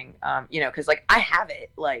with winning, you know, because like I have it,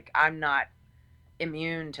 like I'm not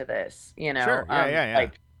immune to this, you know. Sure. Yeah.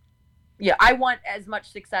 Like, yeah, I want as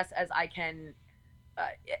much success as I can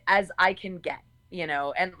get, you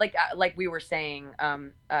know. And like we were saying,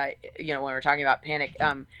 you know, when we were talking about Panic,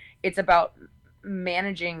 it's about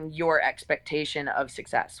managing your expectation of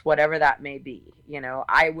success, whatever that may be. You know,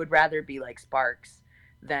 I would rather be like Sparks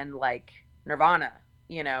than like Nirvana,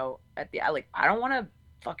 you know. I don't want to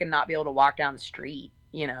fucking not be able to walk down the street,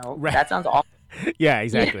 you know. Right. That sounds awful. Yeah,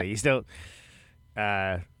 exactly. You still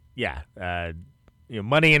you know,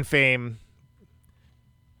 money and fame,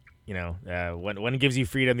 you know, one gives you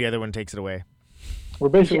freedom, the other one takes it away. We're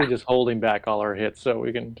basically just holding back all our hits so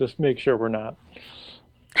we can just make sure we're not.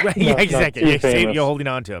 Right, yeah, exactly. You're holding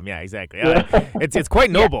on to them. Yeah, exactly. It's quite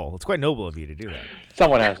noble. Yeah. It's quite noble of you to do that.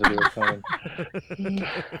 Someone has to do it, Conan.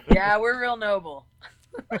 Yeah, we're real noble.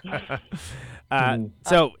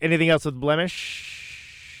 So, anything else with Blemish?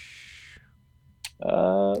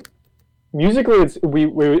 Musically, it's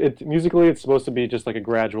supposed to be just like a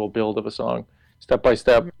gradual build of a song, step by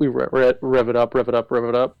step. We rev it up.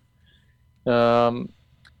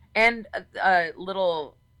 And a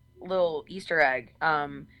little Easter egg.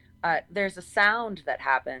 There's a sound that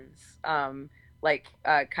happens, kind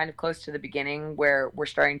of close to the beginning where we're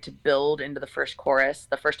starting to build into the first chorus.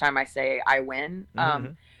 The first time I say "I win,"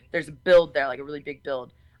 there's a build there, like a really big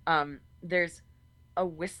build. There's a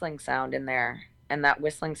whistling sound in there, and that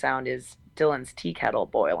whistling sound is Dylan's tea kettle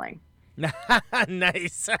boiling.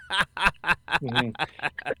 Nice. Yeah,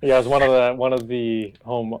 it was one of the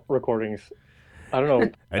home recordings. I don't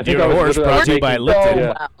know. A dear horse brought to you by Lipton.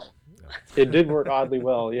 Yeah. It did work oddly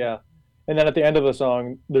well, yeah. And then at the end of the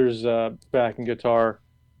song, there's backing guitar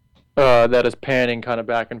that is panning kind of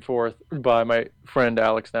back and forth by my friend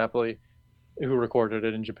Alex Napoli, who recorded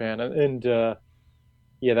it in Japan. And I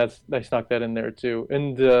snuck that in there too.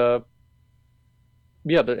 And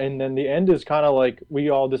and then the end is kind of like we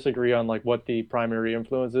all disagree on like what the primary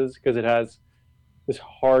influence is, because it has this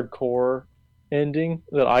hardcore ending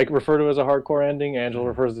that I refer to as a hardcore ending. Angela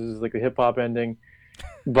refers to it as like the hip hop ending,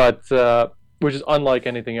 but which is unlike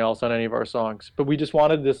anything else on any of our songs. But we just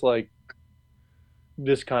wanted this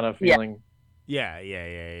kind of feeling. Yeah.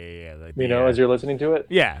 Like you know, as you're listening to it.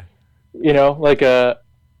 Yeah. You know, like there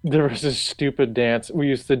was this stupid dance we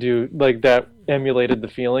used to do like that emulated the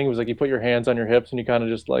feeling. It was like you put your hands on your hips and you kind of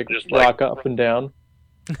just rock up and down.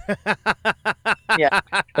 Yeah.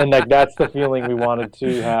 And like that's the feeling we wanted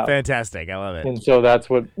to have. Fantastic. I love it. And so that's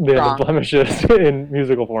what the End of Blemish is in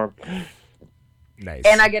musical form. Nice.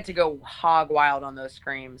 And I get to go hog wild on those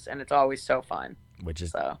screams, and it's always so fun. Which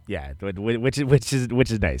is so. Yeah, which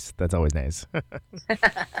is nice. That's always nice.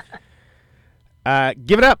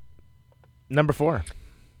 Give It Up, number 4.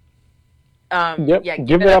 Yep. Yeah,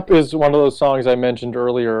 Give It Up is one of those songs I mentioned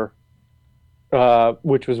earlier,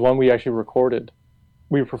 which was one we actually recorded.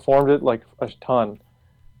 We performed it like a ton,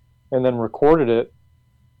 and then recorded it,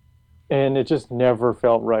 and it just never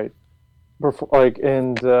felt right. I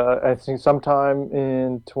think sometime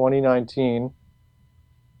in 2019,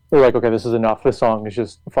 we're like, okay, this is enough. This song is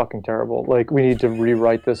just fucking terrible. Like, we need to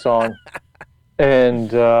rewrite this song. And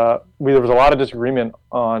there was a lot of disagreement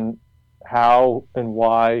on how and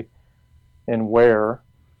why and where,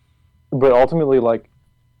 but ultimately, like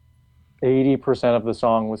 80% of the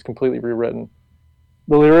song was completely rewritten.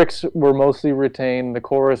 The lyrics were mostly retained. The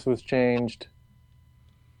chorus was changed.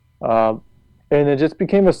 And it just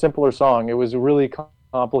became a simpler song. It was really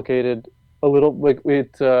complicated. A little like we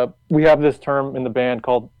have this term in the band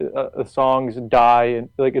called songs die, and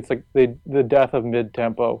like it's like the death of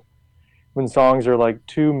mid-tempo. When songs are like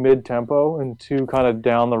too mid-tempo and too kind of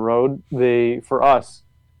down the road, they, for us,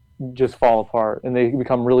 just fall apart and they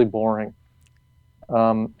become really boring.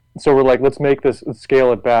 So we're like, let's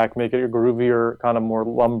scale it back, make it a groovier, kind of more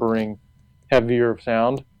lumbering, heavier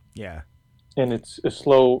sound. Yeah. And it's a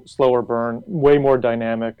slower burn, way more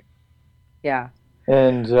dynamic. Yeah.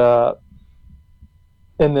 And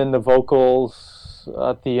then the vocals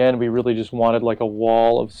at the end, we really just wanted like a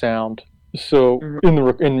wall of sound. So in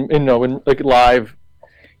live,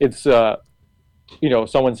 it's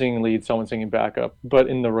someone singing lead, someone singing backup. But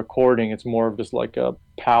in the recording, it's more of just like a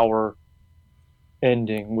power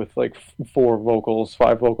ending with like 4 vocals,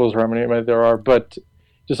 5 vocals, however many there are. But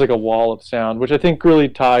just like a wall of sound, which I think really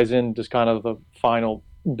ties in just kind of the final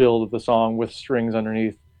build of the song with strings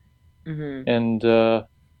underneath. Mm-hmm. And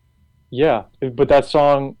but that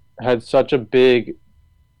song had such a big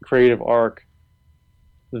creative arc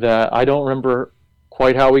that I don't remember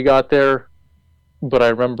quite how we got there, but I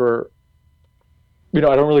remember, I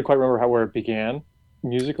don't really quite remember where it began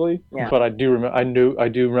musically, but I do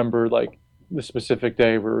remember like the specific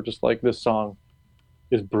day we were just like, this song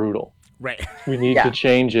is brutal. Right. We need to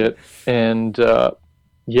change it. And I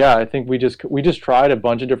think we just tried a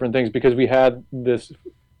bunch of different things because we had this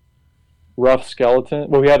rough skeleton.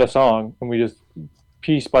 Well, we had a song and we just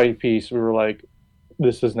piece by piece we were like,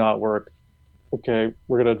 this does not work. Okay,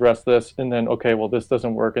 we're going to address this. And then, okay, well, this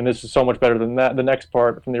doesn't work. And this is so much better than that. The next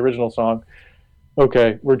part from the original song.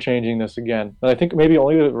 Okay, we're changing this again. And I think maybe the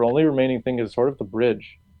only remaining thing is sort of the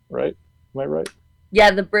bridge, right? Am I right?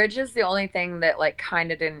 Yeah, the bridge is the only thing that like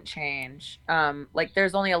kind of didn't change. Like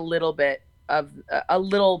there's only a little bit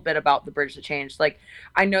about the bridge that changed. Like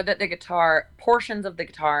I know that the guitar, portions of the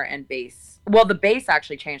guitar and bass, well, the bass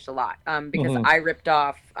actually changed a lot because I ripped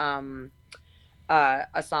off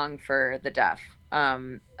a song for the deaf,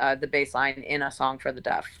 the bass line in a song for the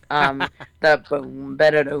deaf, the boom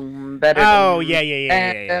ba-da-doom ba-da-doom. Oh yeah.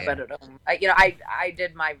 I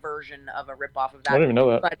did my version of a rip off of that. I don't even know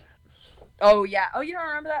that. But, oh yeah. Oh, you don't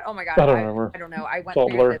remember that? Oh my god. I don't remember. I don't know. I went through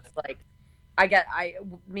through this like.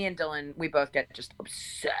 Me and Dylan, we both get just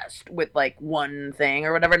obsessed with like one thing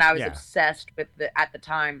or whatever, and I was obsessed with at the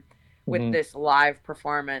time with this live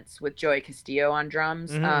performance with Joey Castillo on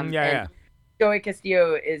drums. Joey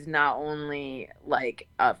Castillo is not only like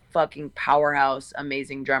a fucking powerhouse,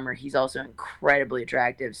 amazing drummer, he's also incredibly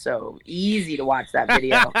attractive. So easy to watch that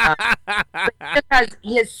video.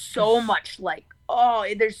 He has so much like,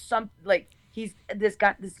 there's some like he's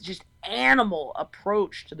got this just animal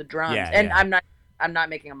approach to the drums. I'm not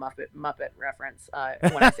making a Muppet reference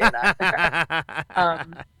when I say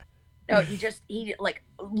that. No, he like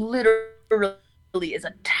literally is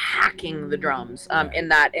attacking the drums in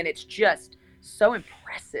that, and it's just so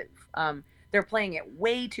impressive. They're playing it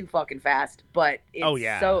way too fucking fast, but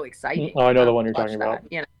it's so exciting. Oh, I know the one you're talking about.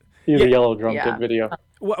 You know? The yellow drum kit video.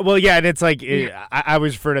 Well, yeah, and it's like I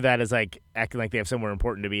always refer to that as like acting like they have somewhere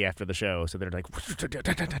important to be after the show, so they're like, all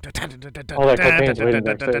that cocaine's waiting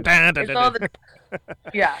backstage.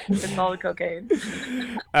 It's all the cocaine.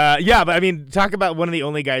 But I mean, talk about one of the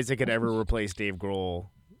only guys that could ever replace Dave Grohl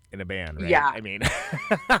in a band, right? Yeah. I mean,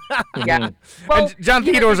 Well, and John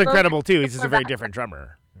Theodore's incredible too. He's just a very different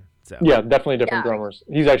drummer. So. Yeah, definitely different drummers.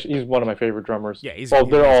 He's one of my favorite drummers. Yeah,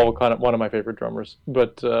 they're all kind of one of my favorite drummers.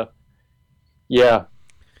 But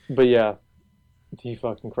he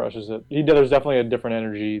fucking crushes it. There's definitely a different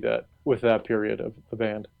energy that with that period of the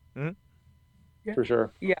band, for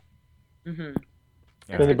sure. Yeah. Mm-hmm.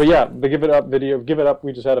 But yeah, the Give It Up.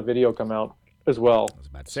 We just had a video come out as well. I was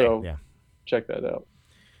about to say, so yeah. check that out.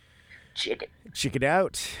 Check it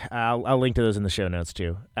out. I'll link to those in the show notes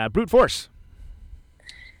too. Brute Force.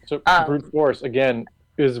 So Brute Force again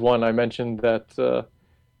is one I mentioned that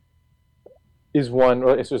is one.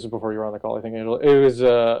 Well, this was before you were on the call, I think, Angel.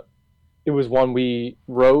 It was one we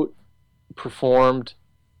wrote, performed,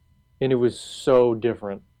 and it was so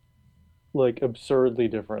different, like absurdly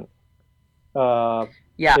different.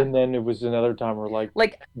 Yeah. And then it was another time where like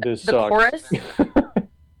this the sucks. chorus.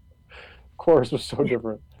 Chorus was so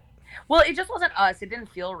different. Well, it just wasn't us. It didn't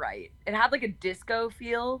feel right. It had like a disco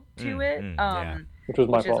feel to it, which was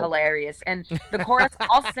my fault. Is hilarious. And the chorus,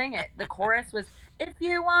 I'll sing it. The chorus was, "If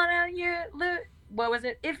you wanna what was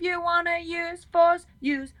it? If you wanna use force,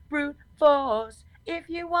 use brute force. If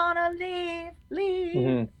you wanna leave."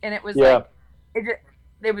 Mm-hmm. And it was like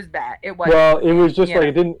it was bad. It was. Well, it was just like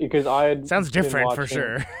it didn't because I had sounds different for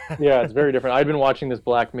sure. Yeah, it's very different. I'd been watching this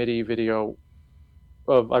Black Midi video.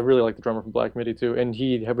 I really like the drummer from Black Midi too, and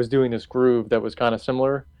he was doing this groove that was kind of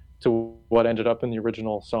similar to what ended up in the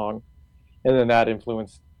original song, and then that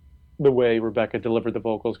influenced the way Rebecca delivered the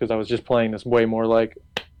vocals because I was just playing this way more like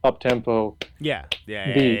up tempo beat,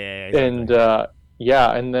 exactly. and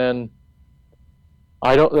and then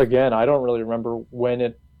I don't really remember when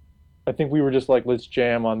it. I think we were just like, let's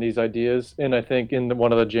jam on these ideas, and I think in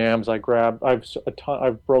one of the jams I've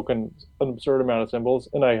broken an absurd amount of cymbals,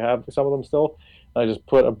 and I have some of them still. I just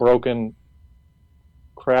put a broken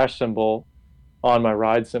crash cymbal on my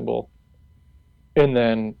ride cymbal, and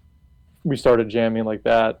then we started jamming like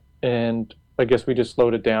that, and I guess we just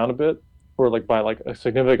slowed it down a bit, or like by like a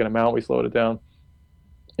significant amount we slowed it down,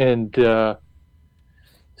 and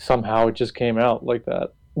somehow it just came out like that.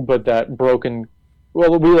 But that broken,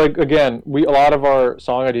 well, we a lot of our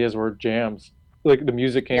song ideas were jams. Like the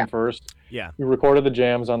music came first. Yeah. We recorded the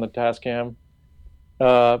jams on the Tascam.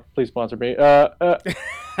 Please sponsor me.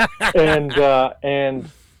 And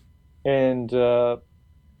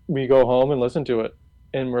we go home and listen to it,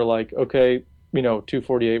 and we're like, okay,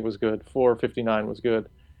 248 was good, 459 was good.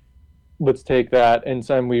 Let's take that, and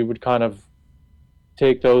then we would kind of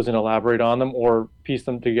take those and elaborate on them or piece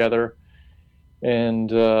them together, and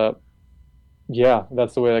that's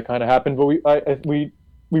the way that kind of happened. But we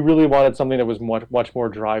really wanted something that was much more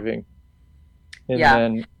driving, and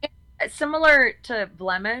then. Similar to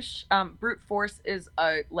Blemish, Brute Force is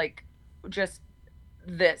just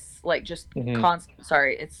this, like just constant.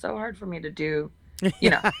 Sorry, it's so hard for me to do.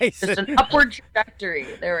 Just an upward trajectory.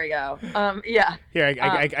 There we go. Yeah. Here,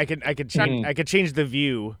 I could change the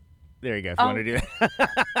view. There you go. If you want to do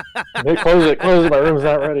that. Close it. My room's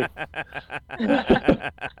not ready.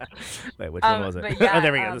 Wait, which one was it? Yeah, oh,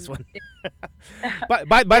 there we go. This one.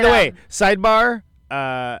 By the way, sidebar.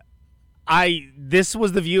 This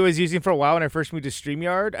was the view I was using for a while when I first moved to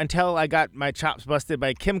StreamYard until I got my chops busted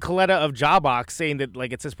by Kim Coletta of Jawbox saying that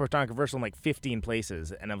like it says Protonic Reversal in like 15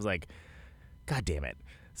 places, and I was like, God damn it.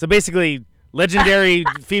 So basically, legendary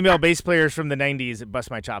female bass players from the 90s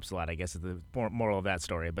bust my chops a lot, I guess is the moral of that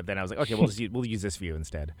story. But then I was like, okay, we'll use this view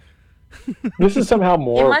instead. This is somehow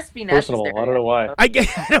more must be personal. I don't know why. I don't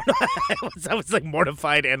know. I was like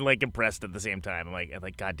mortified and like impressed at the same time. I'm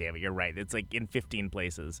like, God damn it, you're right. It's like in 15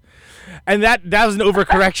 places, and that was an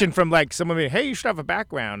overcorrection from like someone being, hey, you should have a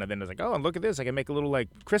background, and then it's like, oh, and look at this, I can make a little like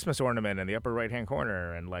Christmas ornament in the upper right hand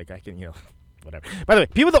corner, and like I can, whatever. By the way,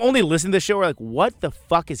 people that only listen to this show are like, what the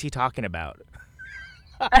fuck is he talking about?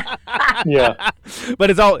 Yeah, but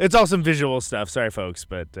it's all some visual stuff. Sorry, folks,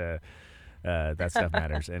 but. That stuff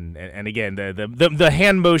matters, and again, the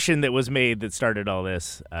hand motion that was made that started all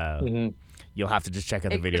this. You'll have to just check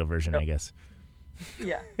out the video version, I guess.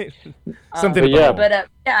 Yeah, something. But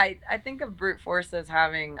I think of Brute Force as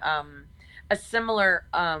having a similar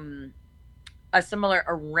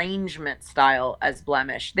arrangement style as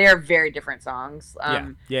Blemish. They are very different songs.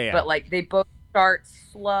 But like they both start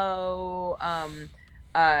slow, and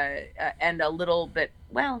a little bit.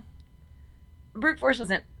 Well, Brute Force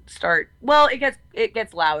doesn't start it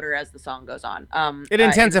gets louder as the song goes on. It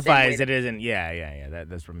intensifies. It isn't. Yeah.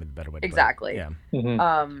 That's probably the better way to exactly. put it.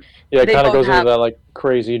 Yeah. It kind of goes into that like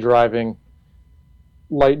crazy driving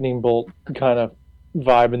lightning bolt kind of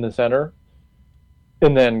vibe in the center,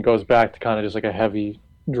 and then goes back to kind of just like a heavy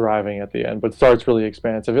driving at the end, but starts really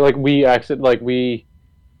expansive. Like we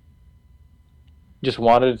just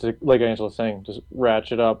wanted to, like Angela was saying, just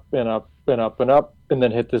ratchet up and up and up and up, and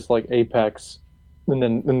then hit this like apex. And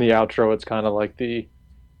then in the outro, it's kind of like the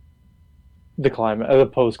the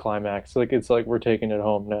post climax. Like it's like we're taking it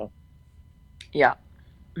home now. Yeah.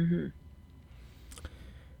 Mm-hmm.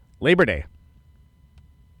 Labor Day.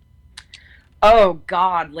 Oh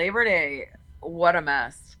God, Labor Day! What a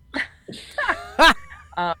mess.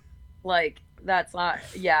 Like that's not.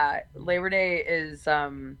 Yeah, Labor Day is.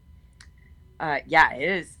 Yeah, it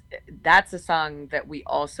is. That's a song that we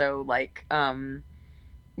also like.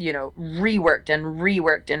 Reworked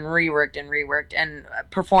and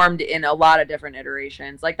performed in a lot of different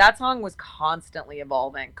iterations. Like that song was constantly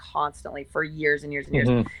evolving, constantly for years and years and years.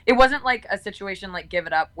 Mm-hmm. It wasn't like a situation like Give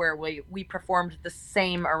It Up where we performed the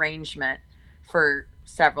same arrangement for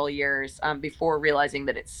several years before realizing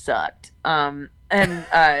that it sucked.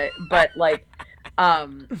 But like,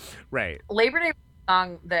 right. Labor Day was a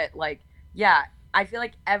song that like, yeah, I feel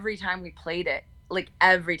like every time we played it, like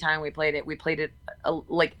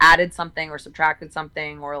added something or subtracted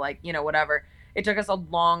something or like, whatever. It took us a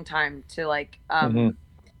long time to like,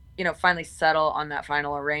 finally settle on that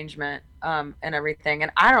final arrangement and everything.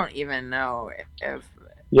 And I don't even know if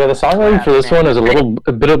yeah, the songwriting for this one is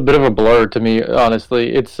a bit of a blur to me,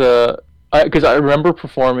 honestly. It's because I remember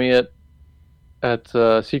performing it at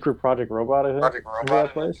Secret Project Robot, I think. Remember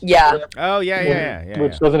that place? Yeah. Oh yeah.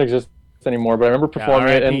 Which doesn't exist anymore, but I remember performing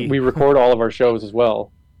it, and we record all of our shows as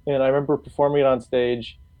well. And I remember performing it on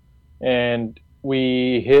stage, and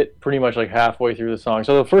we hit pretty much like halfway through the song.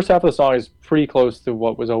 So the first half of the song is pretty close to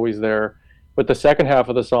what was always there, but the second half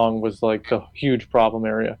of the song was like the huge problem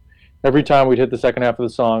area. Every time we'd hit the second half of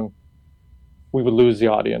the song, we would lose the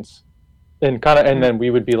audience, and then we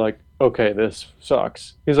would be like, okay, this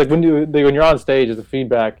sucks. Because like when you're on stage, the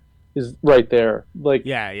feedback is right there. Like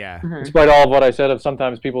despite all of what I said of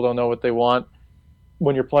sometimes people don't know what they want,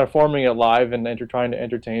 when you're performing it live and you're trying to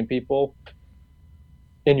entertain people,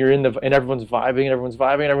 and you're and everyone's vibing,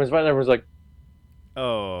 everyone's like,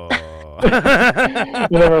 oh. And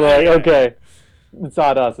then we're like, okay, it's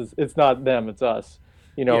not us, it's not them, it's us.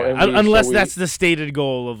 Unless that's the stated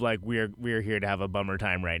goal of like we're here to have a bummer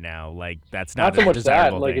time right now. Like that's not so much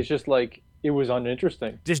desirable that. Like thing. it's just like it was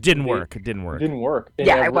uninteresting. Just didn't work. It didn't work. And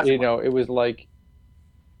yeah, it wasn't. It was like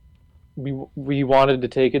we wanted to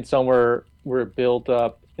take it somewhere where it built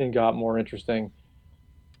up and got more interesting,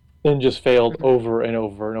 and just failed over and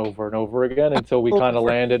over and over and over again until we kind of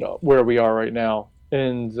landed where we are right now.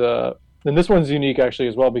 And this one's unique actually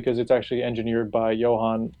as well because it's actually engineered by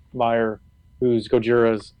Johan Meyer, who's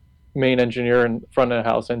Gojira's main engineer and front of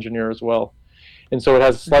house engineer as well. And so it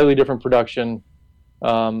has slightly different production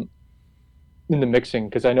in the mixing,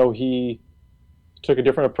 because I know he took a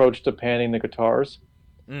different approach to panning the guitars.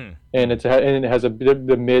 And it has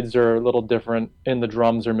the mids are a little different and the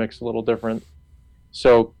drums are mixed a little different.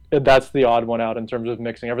 So that's the odd one out in terms of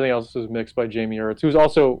mixing. Everything else is mixed by Jamie Uritz, who's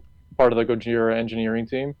also part of the Gojira engineering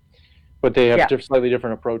team, but they have slightly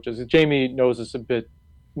different approaches. Jamie knows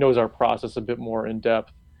our process a bit more in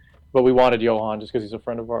depth, but we wanted Johan just because he's a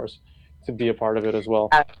friend of ours to be a part of it as well.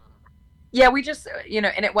 Yeah, we just and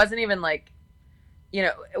it wasn't even like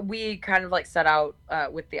we kind of like set out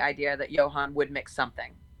with the idea that Johan would mix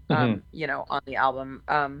something on the album,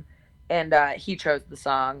 and he chose the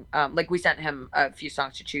song. Like we sent him a few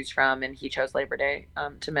songs to choose from, and he chose Labor Day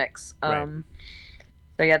to mix.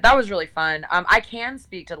 So yeah, that was really fun. I can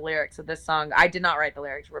speak to the lyrics of this song. I did not write the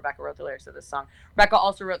lyrics. Rebecca wrote the lyrics of this song. Rebecca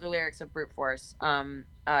also wrote the lyrics of Brute Force,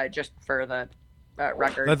 just for the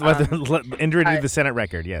record. Enter into the Senate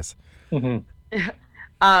record, yes.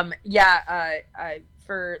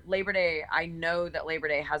 For Labor Day, I know that Labor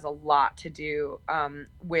Day has a lot to do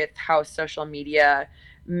with how social media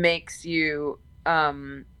makes you,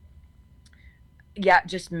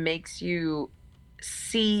 just makes you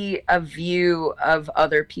see a view of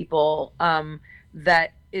other people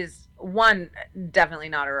that is, one, definitely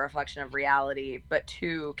not a reflection of reality, but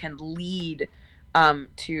two, can lead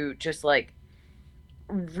to just like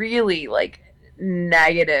really like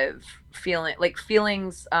negative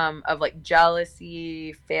feelings of like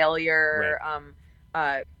jealousy, failure,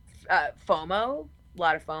 FOMO, a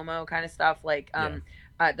lot of FOMO kind of stuff, like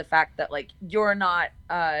the fact that like you're not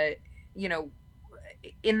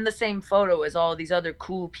in the same photo as all these other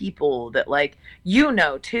cool people that like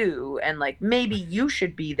too, and like maybe you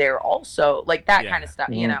should be there also, like that kind of stuff.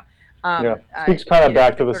 Speaks kind of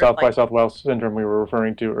back to the South by Southwest syndrome we were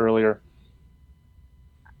referring to earlier.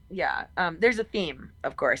 There's a theme,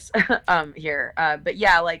 of course, here, but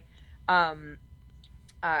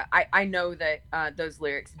I know that those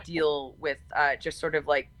lyrics deal with just sort of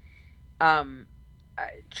like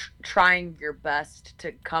trying your best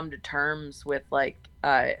to come to terms with like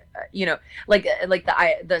you know, like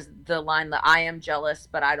the line, the I am jealous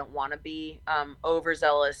but I don't want to be,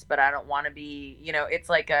 overzealous but I don't want to be, you know, it's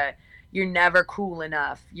like you're never cool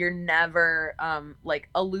enough, you're never like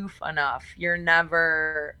aloof enough, you're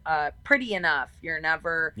never pretty enough, you're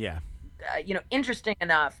never you know, interesting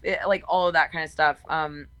enough, like all of that kind of stuff,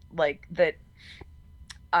 like that,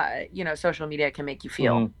 you know, social media can make you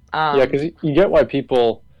feel. Yeah, because you get why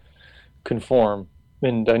people conform,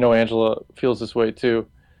 and I know Angela feels this way too.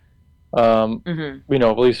 You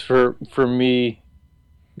know, at least for me,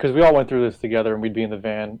 because we all went through this together, and we'd be in the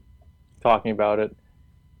van talking about it,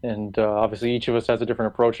 and obviously each of us has a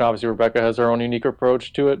different approach, and obviously Rebecca has her own unique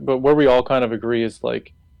approach to it, but where we all kind of agree is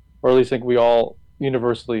like, or at least think we all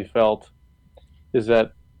universally felt, is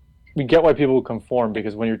that we get why people conform,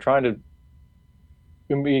 because when you're trying to,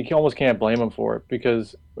 you almost can't blame them for it,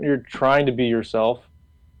 because when you're trying to be yourself,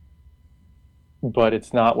 but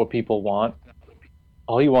it's not what people want,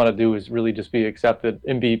 all you want to do is really just be accepted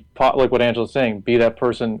and be, like what Angela's saying, be that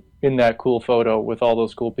person in that cool photo with all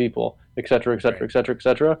those cool people, et cetera, et cetera, et cetera, et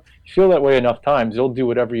cetera. You feel that way enough times, you'll do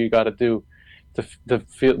whatever you got to do to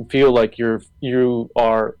feel like you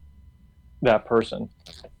are that person,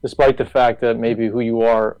 despite the fact that maybe who you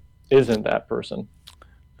are isn't that person,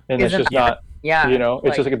 and it's just not. Yeah, you know,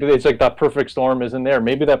 it's like, just like, it's like that perfect storm isn't there.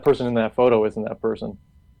 Maybe that person in that photo isn't that person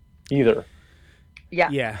either.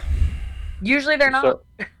 Yeah. Usually they're not. So,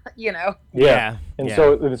 you know. Yeah. And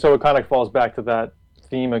so it kind of falls back to that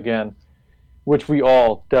theme again, which we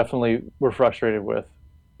all definitely were frustrated with,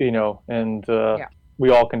 you know, and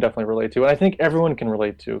we all can definitely relate to, and I think everyone can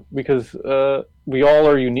relate to, because we all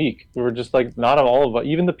are unique. We're just like, not all of us,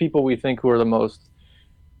 even the people we think who are the most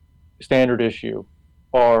standard issue,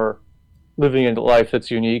 are living a life that's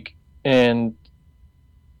unique and,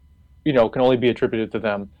 you know, can only be attributed to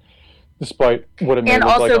them, despite what it may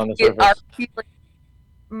look like on the surface. And also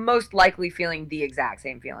most likely feeling the exact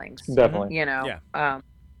same feelings. Definitely. You know,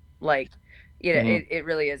 like, you know, it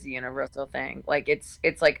really is a universal thing. Like it's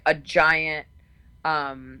like a giant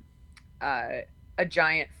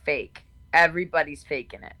fake. Everybody's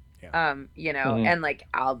faking it. You know, and like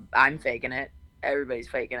I'm faking it. Everybody's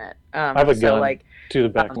faking it. I have a gun to the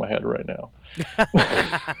back of my head right now.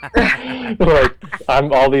 Like,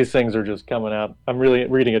 all these things are just coming out. I'm really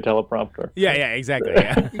reading a teleprompter. Yeah, exactly.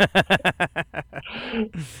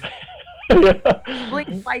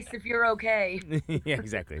 Blink twice if you're okay. Yeah,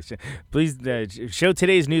 exactly. Please show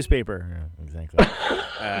today's newspaper. Exactly.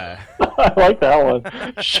 I like that one.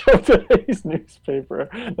 Show today's newspaper.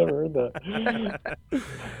 Never heard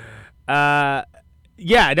that.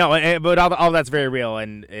 Yeah, no, but all that's very real,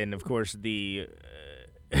 and of course it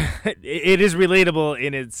is relatable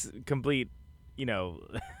in its complete, you know,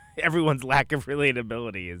 everyone's lack of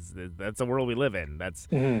relatability that's the world we live in. That's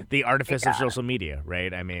the artifice of social media,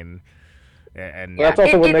 right? I mean, and that's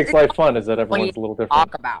also what makes life fun, is that everyone's a little different.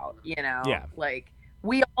 Talk about, you know, like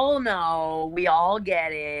we all know, we all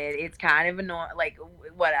get it. It's kind of annoying, like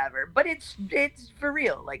whatever, but it's for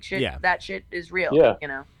real. Like shit, that shit is real. Yeah. You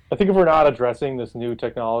know. I think if we're not addressing this new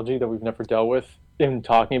technology that we've never dealt with and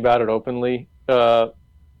talking about it openly, we're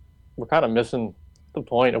kind of missing the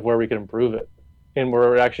point of where we can improve it, and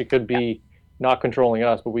where it actually could be not controlling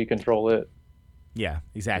us, but we control it. Yeah,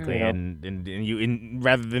 exactly. You know? And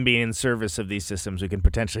rather than being in service of these systems, we can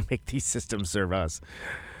potentially make these systems serve us.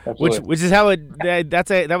 Absolutely. Which is how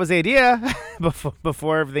that was the idea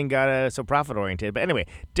before everything got so profit oriented. But anyway,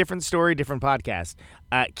 different story, different podcast.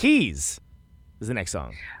 Keys is the next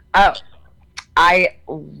song. Oh, I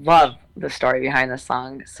love the story behind this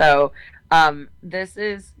song. So, this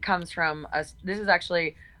is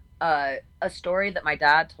actually a story that my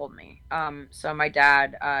dad told me. So my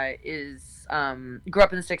dad grew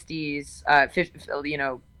up in the 60s,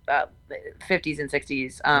 50s and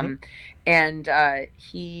 60s, and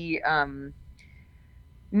he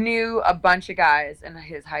knew a bunch of guys in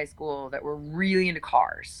his high school that were really into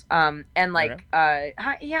cars. And like,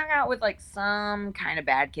 he hung out with like some kind of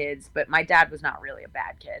bad kids, but my dad was not really a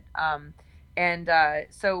bad kid. And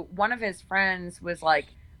so one of his friends was like,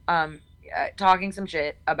 talking some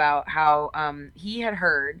shit about how, he had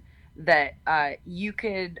heard that, you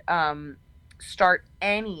could, start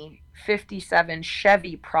any 57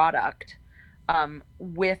 Chevy product,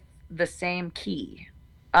 with the same key.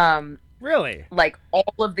 Really? Like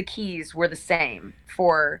all of the keys were the same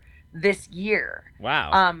for this year.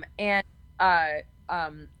 Wow. And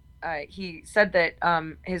he said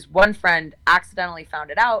that his one friend accidentally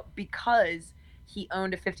found it out because he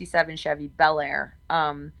owned a 57 Chevy Bel Air,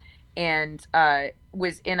 and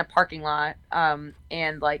was in a parking lot,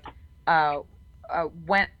 and like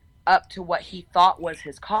went up to what he thought was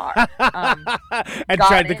his car. And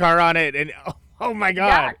tried the car on it, and oh my god!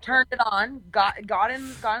 Yeah, turned it on, got in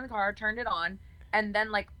the car, turned it on, and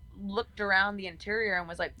then like looked around the interior and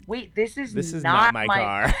was like, "Wait, this is not my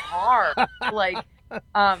car." Like,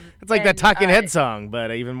 it's like that Talking Head song,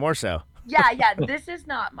 but even more so. Yeah, this is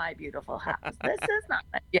not my beautiful house. This is not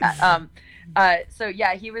my... Yeah. So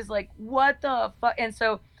yeah, he was like, "What the fuck?" And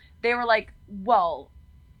so they were like, "Well,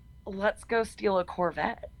 let's go steal a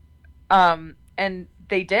Corvette." And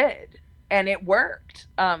they did, and it worked.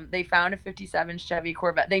 They found a 57 Chevy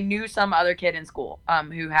Corvette. They knew some other kid in school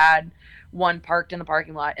who had one parked in the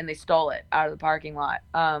parking lot, and they stole it out of the parking lot.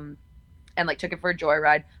 And like took it for a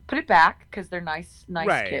joyride, put it back because they're nice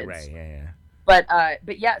kids. Right, yeah.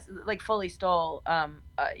 But yes, like fully stole, a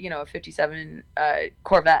 57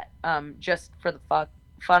 Corvette, just for the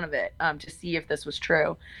fun of it, to see if this was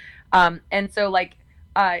true. And so like,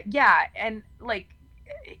 and like,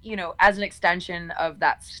 as an extension of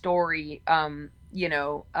that story,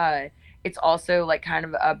 it's also like kind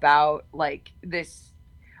of about like this,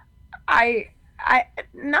 I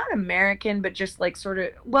not American, but just like sort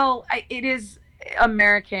of, it is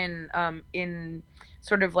American, in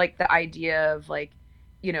sort of like the idea of like,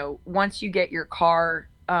 once you get your car,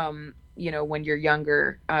 when you're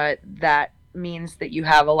younger, that means that you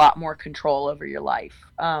have a lot more control over your life.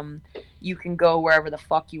 You can go wherever the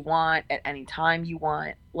fuck you want at any time you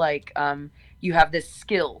want. Like, you have this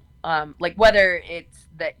skill, like whether it's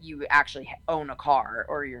that you actually own a car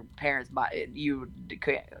or your parents buy it.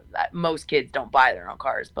 Most kids don't buy their own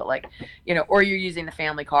cars, but like, or you're using the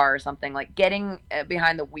family car or something, like getting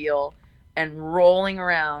behind the wheel and rolling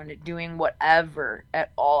around doing whatever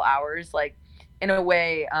at all hours, like in a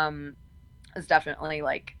way, is definitely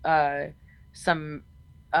like some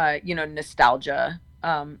nostalgia,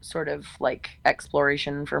 sort of like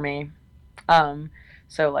exploration for me.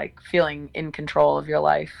 So like feeling in control of your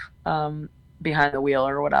life, behind the wheel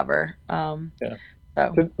or whatever. So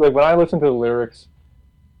like when I listen to the lyrics,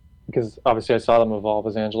 because obviously I saw them evolve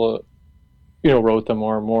as Angela, wrote them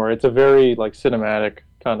more and more. It's a very like cinematic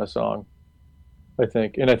kind of song, I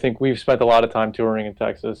think. And I think we've spent a lot of time touring in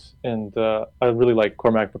Texas, and I really like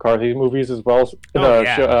Cormac McCarthy movies as well,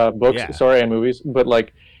 books, and movies. But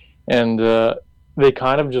like, and they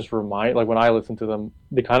kind of just remind, like when I listen to them,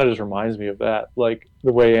 they kind of just reminds me of that. Like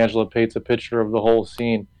the way Angela paints a picture of the whole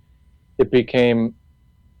scene, it became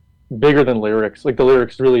bigger than lyrics. Like the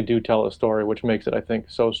lyrics really do tell a story, which makes it, I think,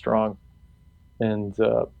 so strong. And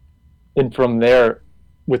from there,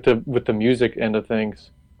 with the music end of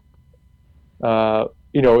things,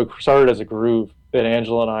 it started as a groove that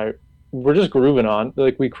Angela and I were just grooving on.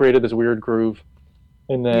 Like we created this weird groove,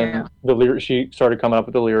 and then she started coming up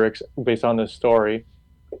with the lyrics based on this story,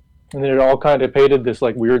 and then it all kind of painted this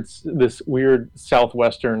weird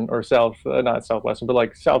southwestern or not southwestern, but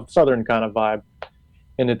like southern kind of vibe.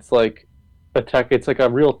 And it's like it's like a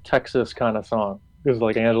real Texas kind of song. Because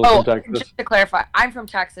like Angela's from Texas. Just to clarify, I'm from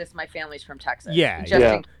Texas. My family's from Texas. Yeah,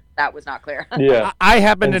 that was not clear. Yeah, I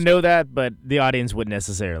happen to know that, but the audience wouldn't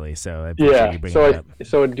necessarily. So I appreciate you bringing it up.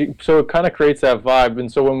 So it kind of creates that vibe.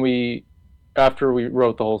 And so after we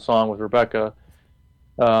wrote the whole song with Rebecca,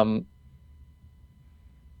 I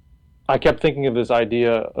kept thinking of this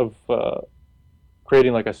idea of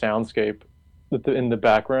creating like a soundscape in the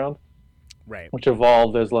background, right? Which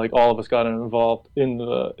evolved as like all of us got involved in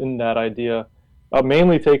that idea,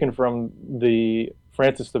 mainly taken from the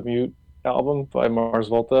Francis the Mute album by Mars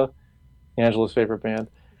Volta, Angela's favorite band,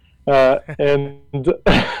 and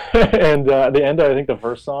the end, I think the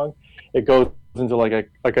first song, it goes into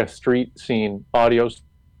like a street scene, audio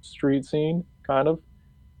street scene kind of,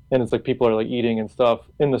 and it's like people are like eating and stuff.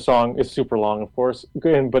 And the song is super long, of course,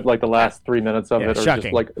 but like the last 3 minutes of it are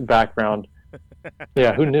just like background.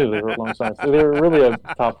 Yeah, who knew they wrote long songs? They were really a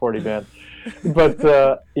top 40 band. But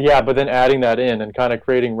but then adding that in and kind of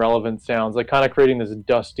creating relevant sounds, like kind of creating this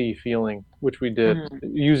dusty feeling, which we did,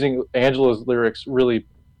 using Angela's lyrics, really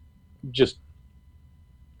just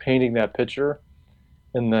painting that picture,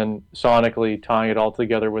 and then sonically tying it all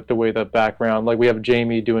together with the way the background, like we have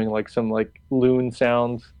Jamie doing like some like loon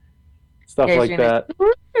sounds, stuff like that,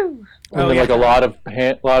 and then like a lot of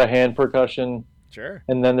hand percussion. Sure.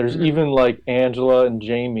 And then there's even like Angela and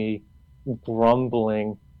Jamie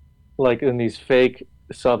grumbling, like in these fake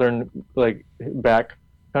southern like back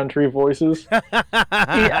country voices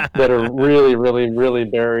that are really, really, really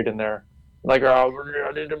buried in there. Like, talking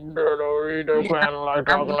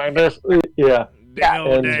like this. Yeah.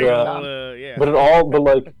 But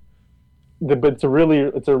it's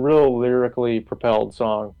a real lyrically propelled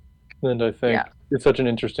song. And I think it's such an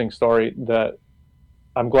interesting story that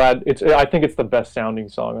I'm glad I think it's the best sounding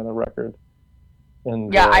song on the record.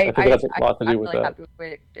 And yeah, I think that's a lot to do with really that. happy with the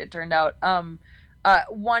way it turned out.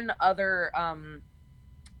 One other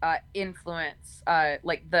influence,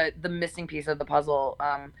 like the missing piece of the puzzle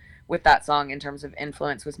with that song in terms of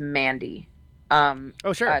influence was Mandy.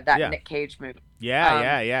 Oh sure, that Nick Cage movie.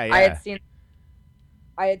 Yeah.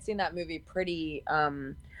 I had seen that movie pretty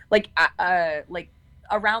like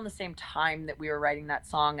around the same time that we were writing that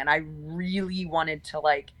song, and I really wanted to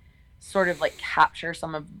like sort of like capture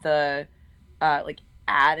some of the like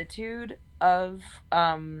attitude of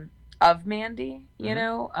Mandy, you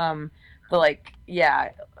know, the like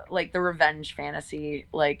like the revenge fantasy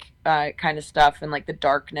like kind of stuff, and like the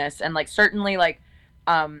darkness, and like certainly like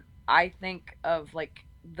I think of like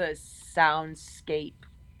the soundscape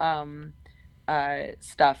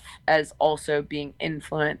stuff as also being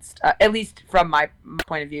influenced, at least from my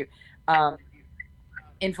point of view,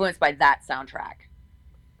 influenced by that soundtrack.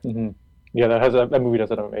 Mm-hmm. Yeah, that movie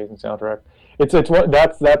does an amazing soundtrack. It's what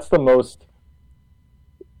that's the most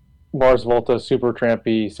Mars Volta super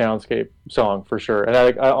trampy soundscape song for sure. And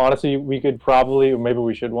I honestly, we could probably, or maybe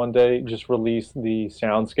we should one day, just release the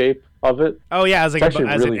soundscape of it. Oh yeah, as like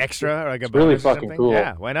as an extra, or like a it's really bonus or fucking something? cool.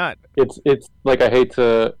 Yeah, why not? It's like, I hate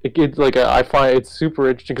to, it's like I find it's super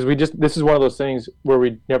interesting because this is one of those things where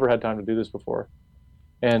we never had time to do this before,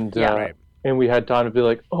 and and we had time to be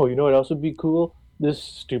like, oh, you know what else would be cool? This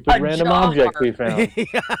stupid random object we found.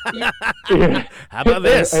 How about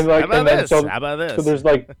this? And like, How about this? So, How about this? So there's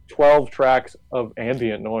like 12 tracks of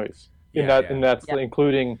ambient noise in and that's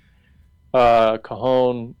including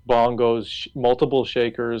cajon, bongos, multiple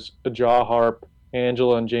shakers, a jaw harp,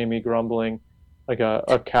 Angela and Jamie grumbling, like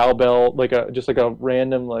a cowbell, like just like a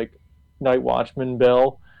random like night watchman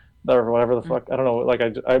bell or whatever the fuck. I don't know. Like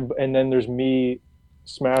I and then there's me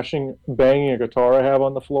banging a guitar I have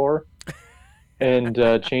on the floor. And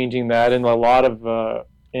changing that, and a lot of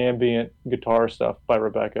ambient guitar stuff by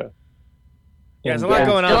Rebecca. Yeah, there's a lot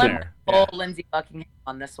going on there. Full Lindsey Buckingham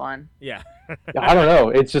on this one. Yeah. I don't know.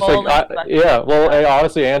 It's just like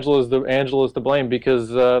honestly, Angela's the blame because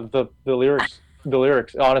the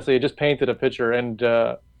lyrics. Honestly, it just painted a picture, and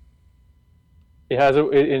it has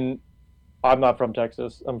I'm not from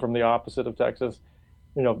Texas. I'm from the opposite of Texas.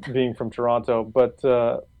 You know, being from Toronto, but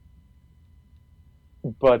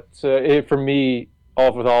for me,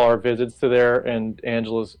 with all our visits to there and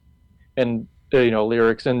Angela's and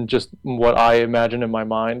lyrics and just what I imagine in my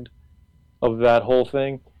mind of that whole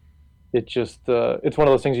thing, it just it's one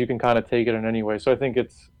of those things you can kind of take it in any way. So I think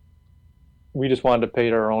we just wanted to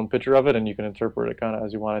paint our own picture of it, and you can interpret it kind of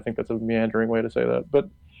as you want. I think that's a meandering way to say that, but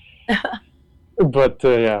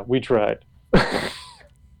yeah, we tried.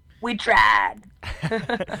 We tried.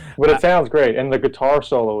 But it sounds great, and the guitar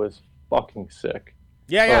solo is fucking sick.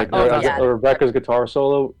 Yeah. Like, Rebecca's guitar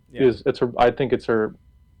solo I think it's her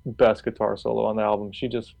best guitar solo on the album. She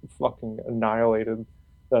just fucking annihilated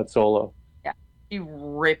that solo. Yeah, she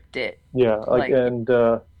ripped it. Yeah,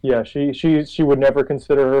 she would never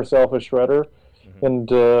consider herself a shredder, and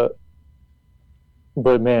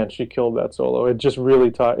but man, she killed that solo. It just really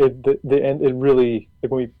it really,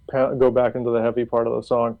 like, when we go back into the heavy part of the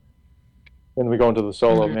song. And we go into the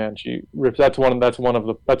solo, man. She rips. That's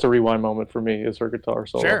a rewind moment for me. Is her guitar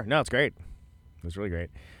solo? Sure, no, it's great. It was really great.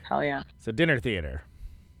 Hell yeah! So Dinner Theater,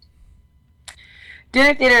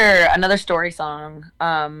 another story song.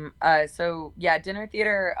 Dinner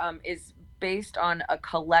Theater is based on a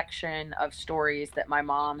collection of stories that my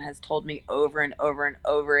mom has told me over and over and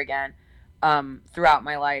over again throughout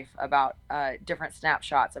my life about different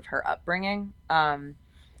snapshots of her upbringing,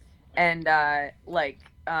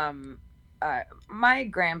 my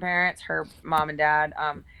grandparents, her mom and dad,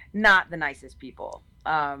 not the nicest people.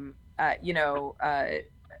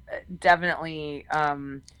 Definitely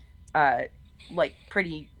like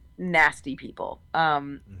pretty nasty people.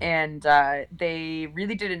 And they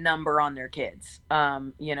really did a number on their kids. A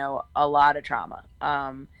lot of trauma.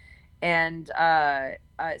 But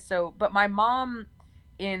my mom,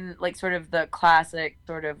 in like sort of the classic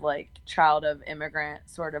sort of like child of immigrant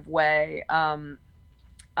sort of way,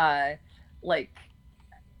 like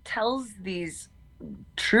tells these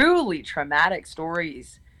truly traumatic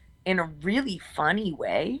stories in a really funny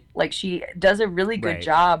way. Like, she does a really good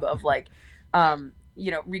job of like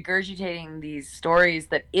regurgitating these stories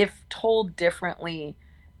that, if told differently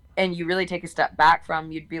and you really take a step back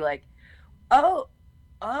from, you'd be like, oh,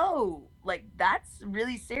 like that's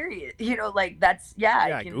really serious, like that's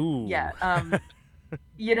like,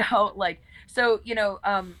 so,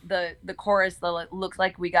 the chorus, looks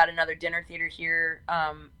like we got another dinner theater here.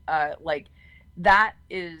 Like, that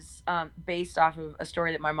is based off of a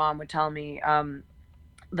story that my mom would tell me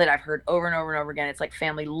that I've heard over and over and over again. It's like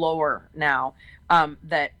family lore now.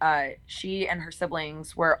 That she and her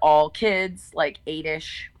siblings were all kids, like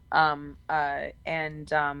 8-ish, and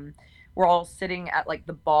we're all sitting at like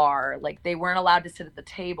the bar. Like they weren't allowed to sit at the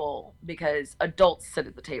table because adults sit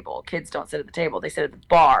at the table. Kids don't sit at the table. They sit at the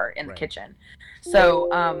bar in the kitchen. So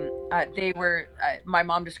they were. My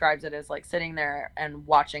mom describes it as like sitting there and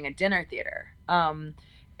watching a dinner theater.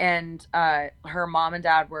 And her mom and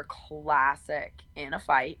dad were classic in a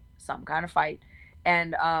fight, some kind of fight,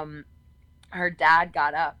 and her dad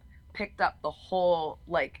got up, picked up the whole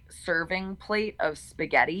like serving plate of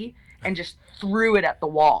spaghetti and just threw it at the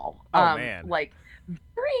wall. Man. Like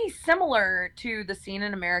very similar to the scene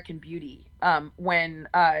in American Beauty when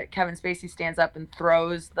Kevin Spacey stands up and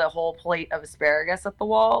throws the whole plate of asparagus at the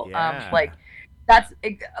wall. Yeah. Like that's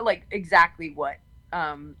like exactly what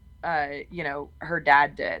her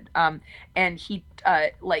dad did. And he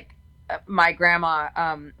my grandma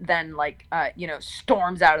then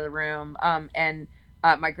storms out of the room, and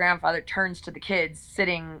my grandfather turns to the kids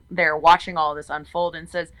sitting there watching all this unfold and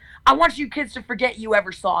says, "I want you kids to forget you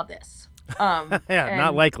ever saw this."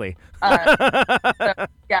 Not likely. So,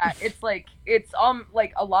 yeah, it's like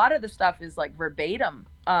like a lot of the stuff is like verbatim.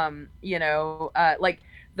 Like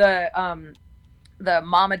the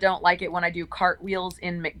mama don't like it when I do cartwheels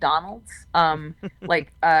in McDonald's.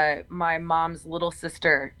 Like my mom's little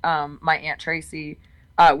sister, my Aunt Tracy,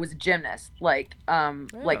 was a gymnast, like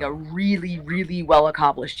a really, really well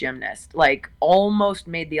accomplished gymnast, like almost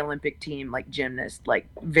made the Olympic team, like gymnast, like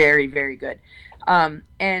very, very good. And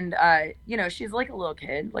she's like a little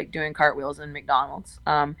kid, like doing cartwheels in McDonald's.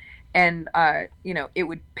 And it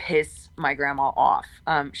would piss my grandma off.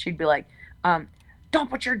 She'd be like, "Don't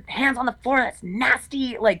put your hands on the floor. That's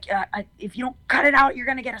nasty. Like, if you don't cut it out, you're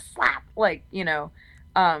going to get a slap." Like,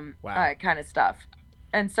 kind of stuff.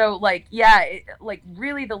 And so, like, yeah,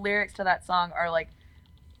 really the lyrics to that song are like,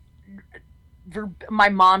 my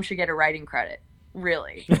mom should get a writing credit,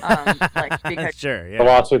 really. Because sure, yeah. The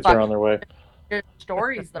lawsuits are on their way.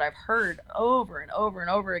 Stories that I've heard over and over and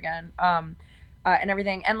over again, and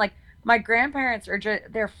everything. And like, my grandparents are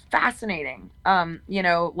they're fascinating. As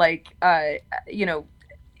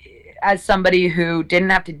somebody who didn't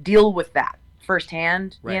have to deal with that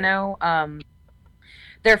firsthand, right.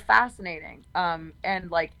 They're fascinating.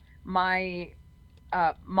 And like my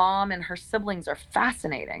mom and her siblings are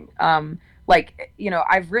fascinating. I've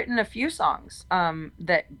written a few songs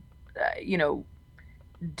that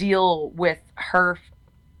deal with her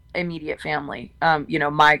immediate family,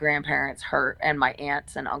 my grandparents, her, and my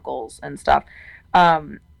aunts and uncles and stuff.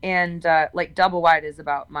 Like Double Wide is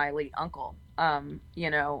about my late uncle.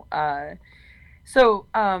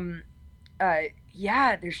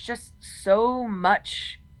 There's just so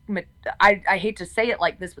much. I hate to say it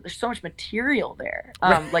like this, but there's so much material there.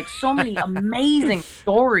 Like so many amazing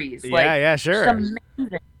stories. Yeah, sure.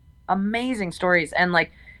 Amazing stories. And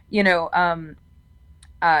like,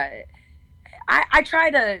 I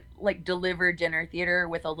try to like deliver dinner theater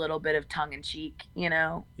with a little bit of tongue in cheek,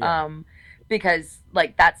 because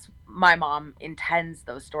like that's my mom intends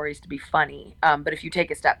those stories to be funny. But if you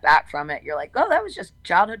take a step back from it, you're like, oh, that was just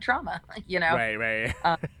childhood trauma, Right.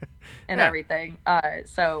 And everything.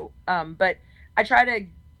 But I try to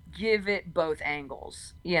give it both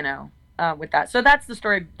angles, with that. So that's the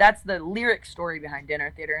story. That's the lyric story behind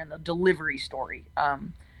dinner theater and the delivery story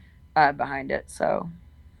behind it. So.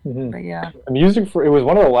 Mm-hmm. But yeah, the music it was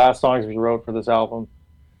one of the last songs we wrote for this album.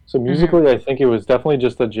 So musically, I think it was definitely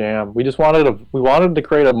just a jam. We just wanted to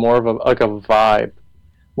create a more of a vibe,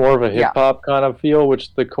 more of a hip hop kind of feel,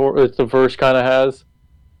 which the verse kind of has,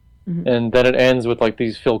 and then it ends with like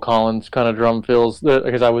these Phil Collins kind of drum fills.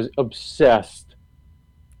 Because I was obsessed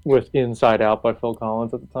with Inside Out by Phil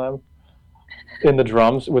Collins at the time, in the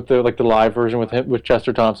drums with the live version with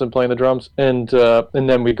Chester Thompson playing the drums, and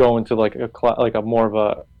then we go into like a more of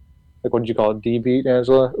a, like, what did you call it, D beat,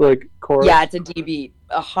 Angela? Like chorus? Yeah, it's a D beat,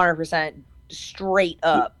 100% straight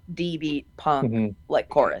up D beat punk like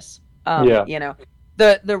chorus. The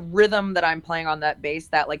rhythm that I'm playing on that bass,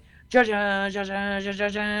 that like like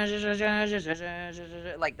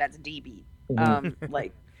that's D beat,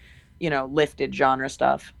 like lifted genre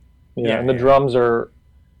stuff. Yeah, and the drums are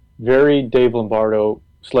very Dave Lombardo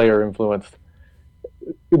Slayer influenced.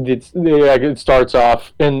 It starts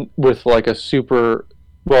off with like a super,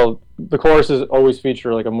 well, the choruses always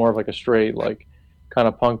feature like a more of like a straight like kind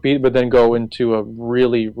of punk beat, but then go into a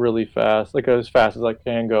really, really fast, like as fast as I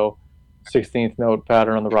can go, 16th note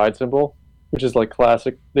pattern on the ride cymbal, which is like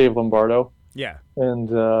classic Dave Lombardo. Yeah. And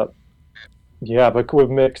Yeah, but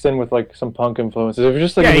with mixed in with like some punk influences. It was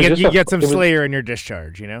just like you get some Slayer in your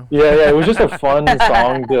discharge, you know. Yeah, it was just a fun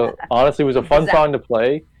song. Honestly, it was a fun song to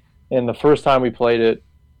play, and the first time we played it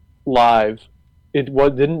live,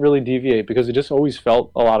 didn't really deviate because it just always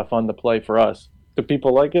felt a lot of fun to play for us. Do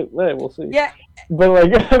people like it? Hey, we'll see. Yeah, but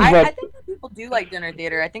like, I think that people do like dinner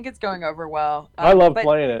theater. I think it's going over well. I love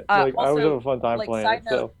playing it. Like, also, I always have a fun time playing it.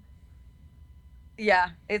 So. Yeah,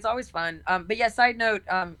 it's always fun. But yeah, side note,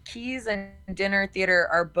 Keys and dinner theater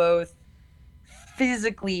are both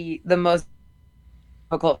physically the most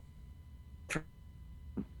difficult,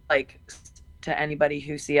 like, to anybody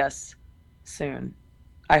who see us soon.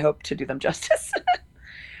 I hope to do them justice.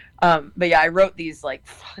 But yeah, I wrote these like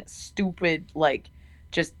stupid, like,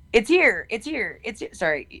 just it's here.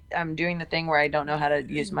 Sorry, I'm doing the thing where I don't know how to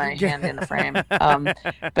use my hand in the frame.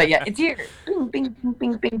 But yeah, it's here. Bing, bing, bing,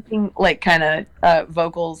 bing, bing, bing, like kind of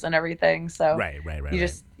vocals and everything. So right.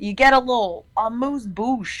 You get a moose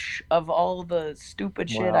boosh of all the stupid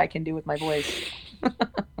shit I can do with my voice.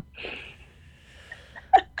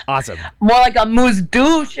 Awesome. More like a moose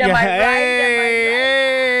douche. Am I right?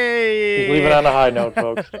 Hey. Just leave it on a high note,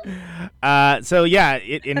 folks. So yeah,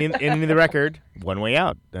 in the record, One Way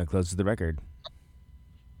Out closes the record.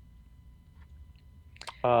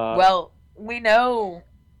 Well, we know.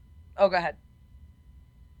 Oh, go ahead.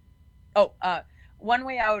 Oh, One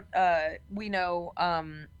Way Out. We know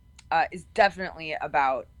is definitely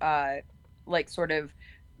about like sort of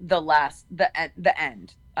the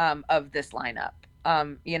end of this lineup.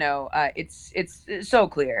 It's so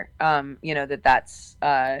clear, that's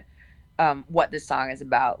what this song is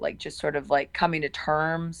about, like just sort of like coming to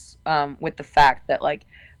terms with the fact that like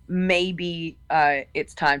maybe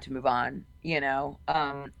it's time to move on.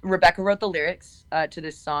 Rebecca wrote the lyrics to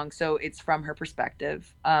this song, so it's from her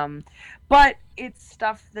perspective, but it's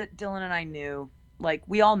stuff that Dylan and I knew, like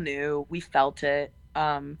we all knew, we felt it,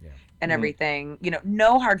 and everything.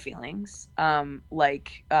 No hard feelings.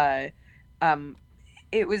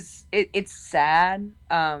 It's sad,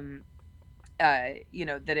 that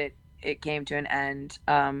it came to an end,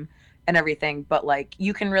 and everything, but like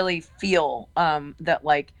you can really feel that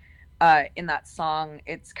like in that song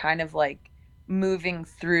it's kind of like moving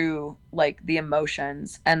through like the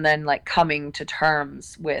emotions and then like coming to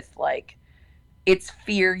terms with like it's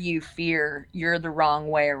fear you're the wrong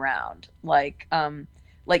way around, like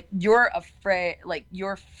you're afraid, like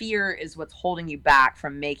your fear is what's holding you back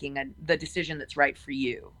from making the decision that's right for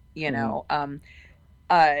you,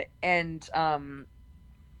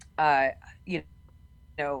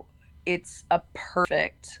 it's a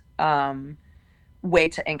perfect way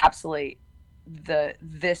to encapsulate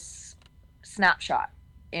this snapshot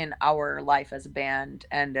in our life as a band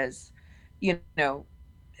and as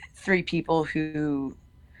three people who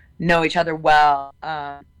know each other well,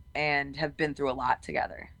 and have been through a lot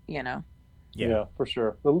together, Yeah, for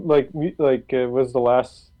sure. It was the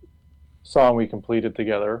last song we completed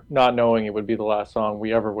together, not knowing it would be the last song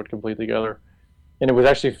we ever would complete together. And it was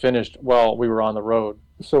actually finished while we were on the road.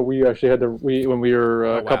 So we actually had when we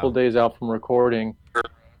were a couple days out from recording,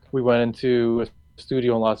 we went into a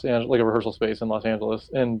studio in Los Angeles, like a rehearsal space in Los Angeles,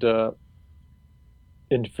 and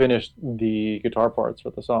finished the guitar parts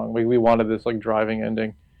for the song. We wanted this like driving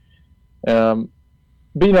ending.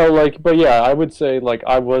 But I would say like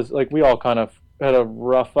I was like we all kind of had a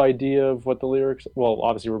rough idea of what the lyrics. Well,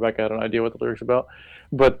 obviously Rebecca had an idea what the lyrics about,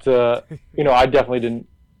 but I definitely didn't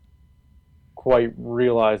quite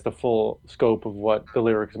realize the full scope of what the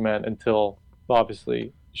lyrics meant until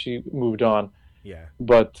obviously she moved on. Yeah.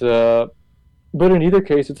 But in either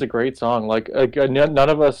case, it's a great song. Like none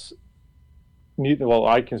of us. Well,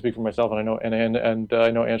 I can speak for myself, and I know I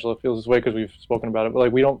know Angela feels this way because we've spoken about it. But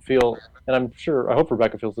like, we don't feel, and I hope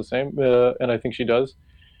Rebecca feels the same, and I think she does,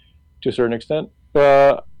 to a certain extent.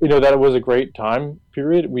 That it was a great time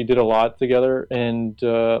period. We did a lot together, and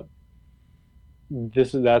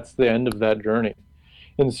that's the end of that journey.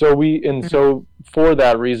 And so for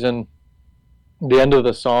that reason, the end of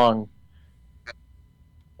the song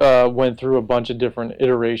went through a bunch of different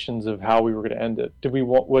iterations of how we were going to end it. Did we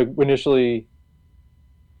want initially?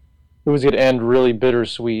 It was going to end really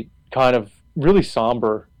bittersweet, kind of really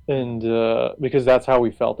somber, and because that's how we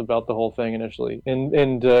felt about the whole thing initially. And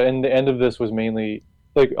the end of this was mainly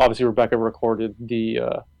like obviously Rebecca recorded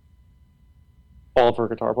all of her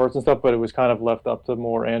guitar parts and stuff, but it was kind of left up to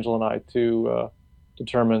more Angela and I to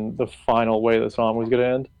determine the final way the song was going to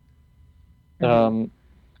end. Mm-hmm.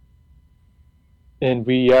 And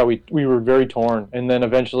we were very torn, and then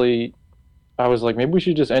eventually I was like, maybe we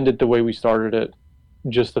should just end it the way we started it,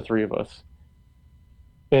 just the three of us.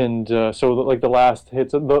 And so like the last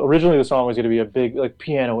hits, originally the song was going to be a big like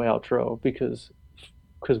piano outro because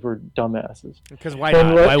we're dumbasses. Because why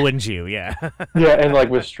not? Why wouldn't you? Yeah. Yeah, and like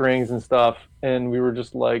with strings and stuff, and we were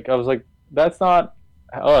just like, I was like, that's not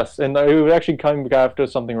us. And it would actually come after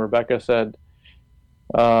something Rebecca said,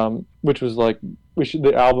 which was like,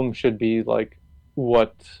 the album should be like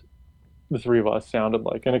what the three of us sounded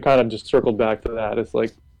like, and it kind of just circled back to that. It's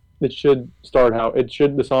like it should start how it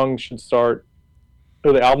should. The song should start,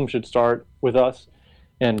 or the album should start with us,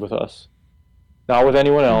 and with us, not with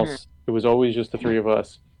anyone else. It was always just the three of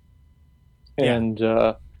us, and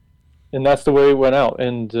that's the way it went out.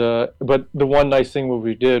 And but the one nice thing what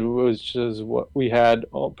we did was just what we had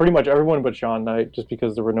pretty much everyone but Sean Knight, just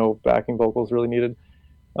because there were no backing vocals really needed.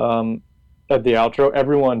 At the outro,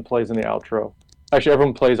 everyone plays in the outro. Actually,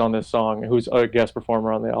 everyone plays on this song who's a guest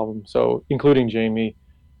performer on the album. So, including Jamie,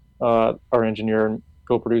 our engineer and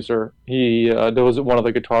co-producer, he does one of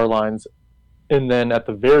the guitar lines, and then at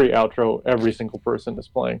the very outro, every single person is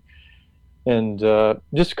playing. And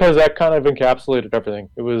just because that kind of encapsulated everything.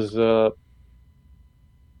 It was,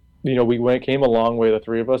 we came a long way, the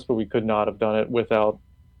three of us, but we could not have done it without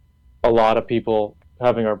a lot of people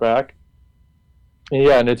having our back.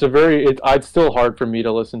 Yeah, and it's still hard for me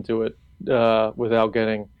to listen to it without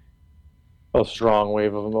getting a strong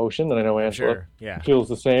wave of emotion, and I know Angela feels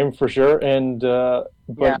the same for sure. And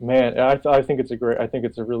man, I think it's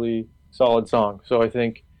a really solid song. So I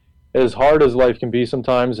think, as hard as life can be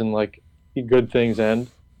sometimes, and like good things end,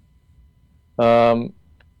 I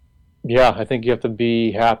think you have to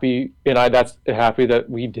be happy, and that's happy that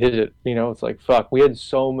we did it. It's like, fuck, we had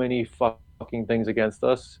so many fucking things against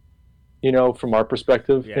us, from our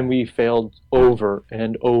perspective, and we failed over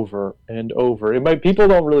and over and over. People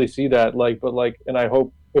don't really see that, and I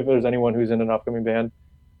hope if there's anyone who's in an upcoming band,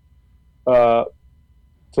 to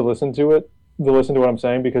listen to what I'm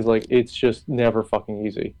saying, because like it's just never fucking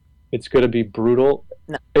easy. It's gonna be brutal,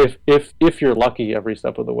 if you're lucky every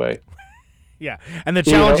step of the way. Yeah, and the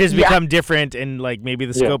challenges become different, and like maybe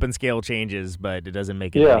the scope and scale changes, but it doesn't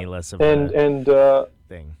make it any less of a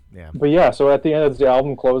thing. Yeah. But so at the end, as the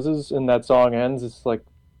album closes and that song ends, it's like,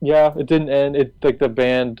 it didn't end. It like the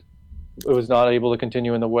band, it was not able to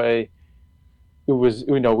continue in the way it was.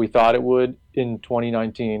 We thought it would in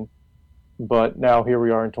 2019, but now here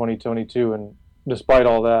we are in 2022, and despite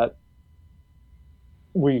all that,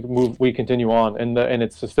 we continue on, and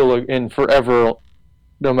it's still and forever.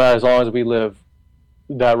 No matter, as long as we live,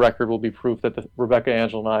 that record will be proof that Rebecca,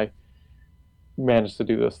 Angela, and I managed to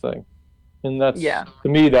do this thing. And that's, to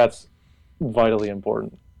me, that's vitally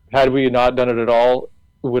important. Had we not done it at all,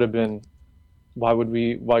 it would have been,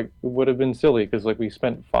 it would have been silly, because like we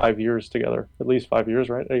spent 5 years together, at least 5 years,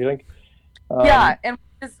 right? You think? And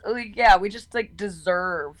we just like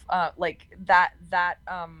deserve like that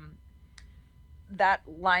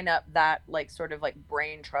lineup, that like sort of like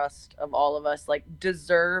brain trust of all of us, like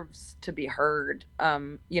deserves to be heard,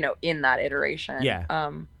 in that iteration.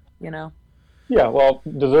 Well,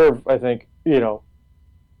 deserve, I think, is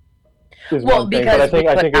one thing, but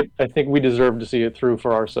I think we deserve to see it through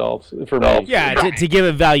for ourselves, for me. To give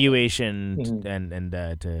evaluation and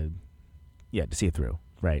to see it through,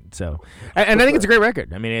 right? So, and I think it's a great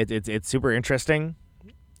record. I mean, it's super interesting.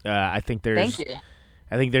 I think there's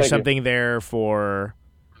something there for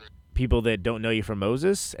people that don't know you from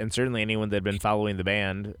Moses, and certainly anyone that had been following the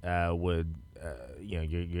band would,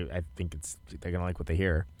 I think they're gonna like what they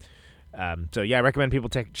hear. I recommend people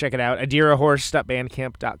check it out.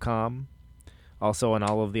 adirahorse.bandcamp.com. Also on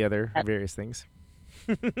all of the other various things.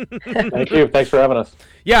 Thank you. Thanks for having us.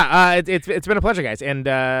 It's been a pleasure, guys. And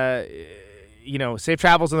safe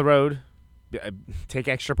travels on the road. Take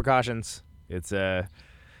extra precautions. It's a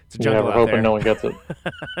jungle we're out hoping there. No one gets it.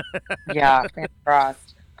 Fingers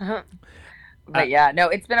crossed. But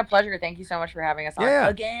it's been a pleasure. Thank you so much for having us on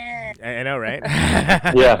again. I know, right?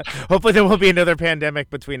 Yeah. Hopefully there won't be another pandemic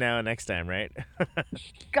between now and next time, right?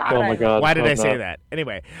 God, oh my God. Why did I say that?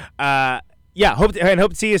 Anyway, hope to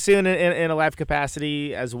see you soon in a live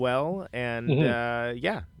capacity as well. And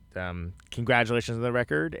congratulations on the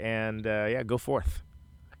record. And go forth.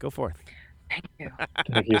 Go forth. Thank you.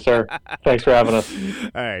 Thank you, sir. Thanks for having us.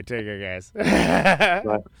 All right, take care, guys. Bye.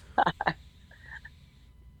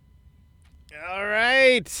 All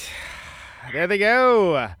right. There they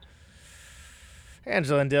go.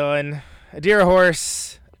 Angela and Dylan. A Deer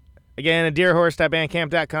Horse. Again,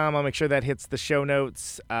 adirahorse.bandcamp.com. I'll make sure that hits the show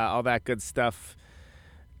notes, all that good stuff.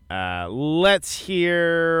 Let's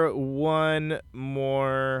hear one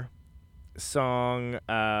more song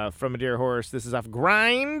from A Deer Horse. This is off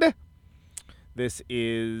Grind. This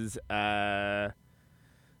is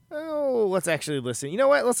Oh, let's actually listen. You know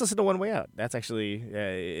what? Let's listen to One Way Out. That's actually,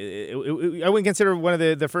 I wouldn't consider one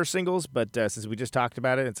of the first singles, but since we just talked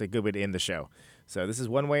about it, it's a good way to end the show. So this is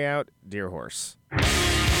One Way Out, Dear Horse.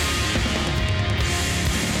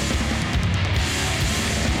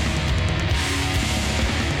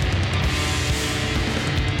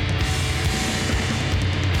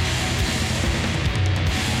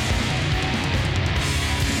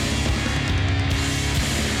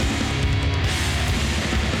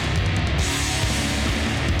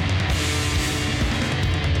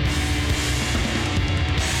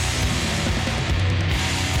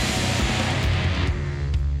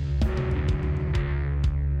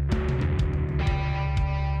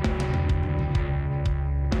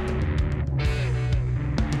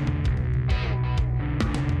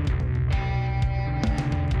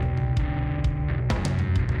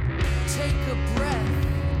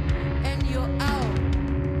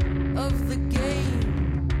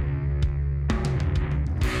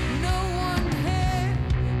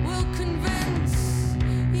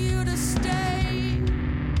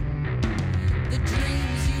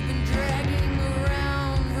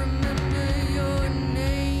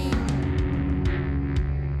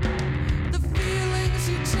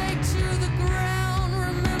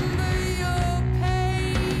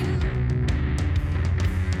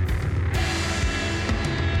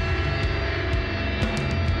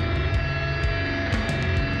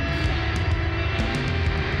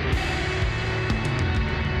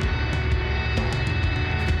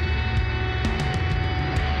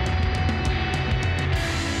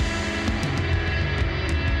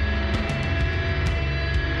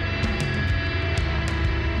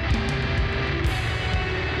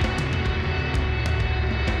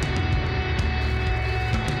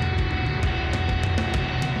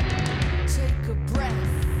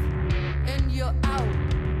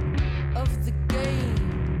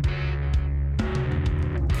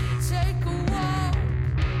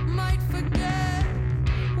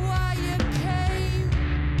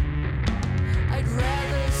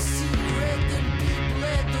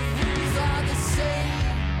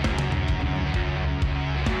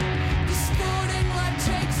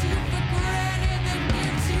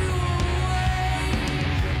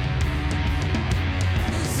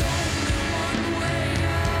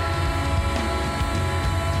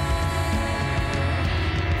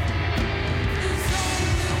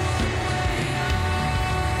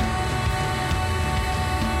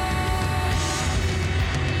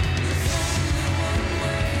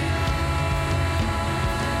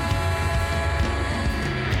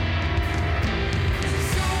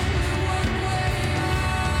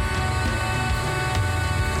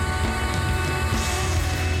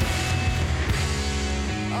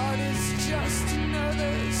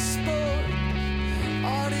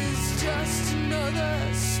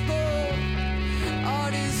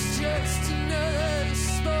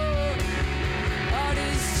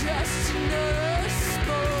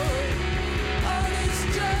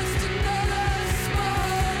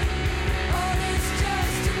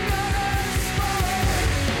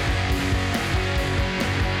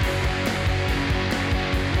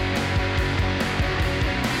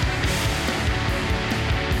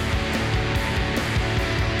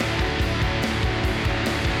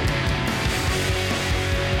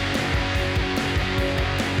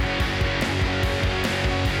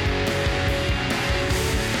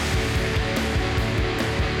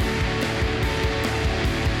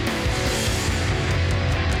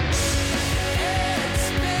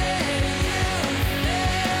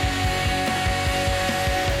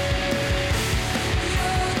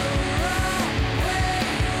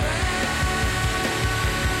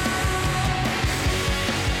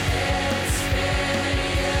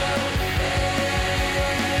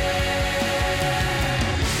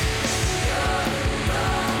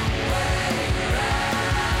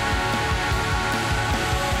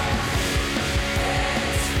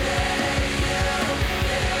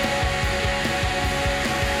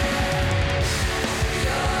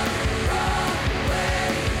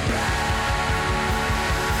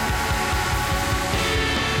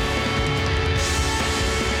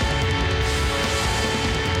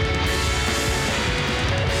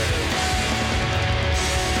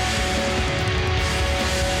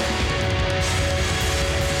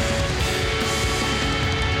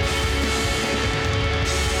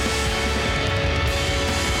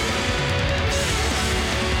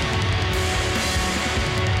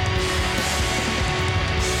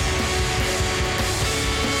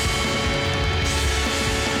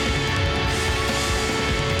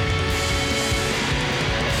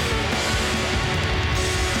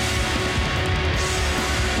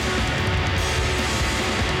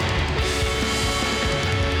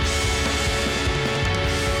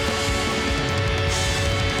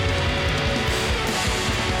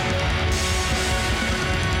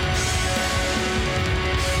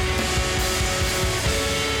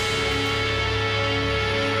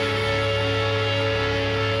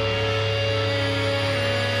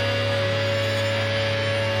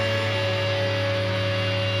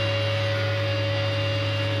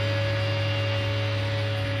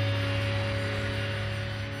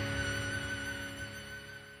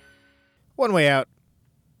 One Way Out,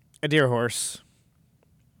 A Dear Horse.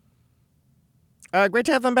 Great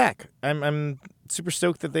to have them back. I'm super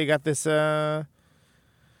stoked that they got this awesome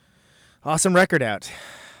record out.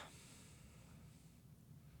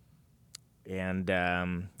 And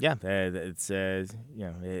it's I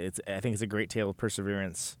think it's a great tale of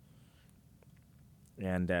perseverance.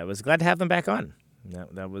 And I was glad to have them back on.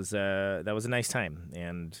 That was a nice time,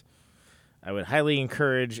 and I would highly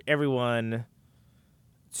encourage everyone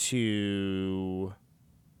to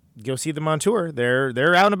go see them on tour.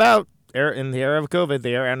 They're out and about. In the era of COVID,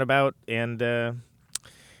 they are out and about and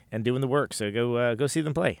doing the work. So go see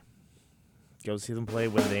them play. Go see them play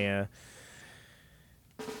when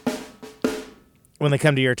they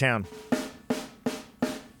come to your town.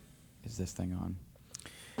 Is this thing on?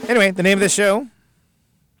 Anyway, the name of the show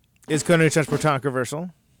is Conan Protonic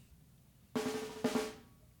Reversal.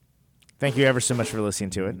 Thank you ever so much for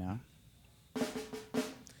listening to it.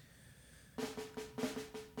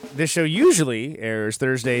 This show usually airs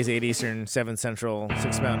Thursdays, 8 Eastern, 7 Central,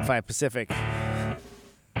 6 Mountain, 5 Pacific.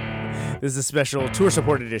 This is a special tour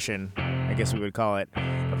support edition, I guess we would call it,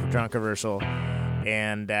 of Protonic Reversal.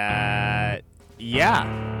 And, Are we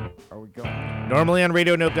going? Normally on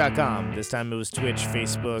RadioNope.com. This time it was Twitch,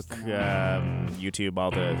 Facebook, YouTube,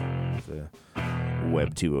 all the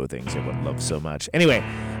Web 2.0 things everyone loves so much. Anyway,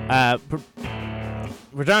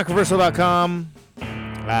 ProtonicReversal.com.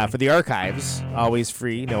 For the archives, always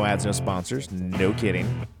free, no ads, no sponsors, no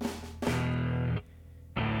kidding.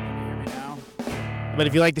 But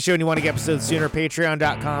if you like the show and you want to get episodes sooner,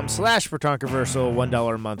 patreon.com/ProtonicReversal,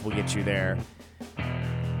 $1 a month will get you there.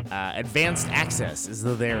 Advanced access is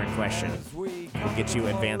the there in question. We'll get you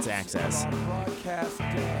advanced access.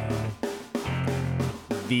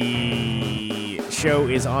 The show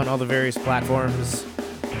is on all the various platforms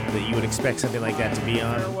that you would expect something like that to be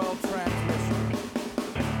on.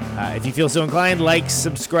 If you feel so inclined, like,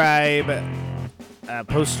 subscribe,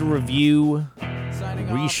 post a review,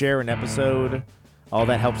 reshare an episode. All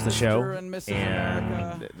that helps the show,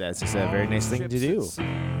 and that's just a very nice thing to do.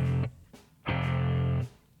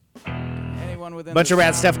 Bunch of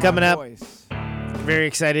rad stuff coming up. Very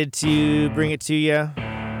excited to bring it to you.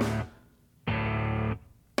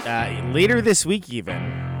 Later this week, even.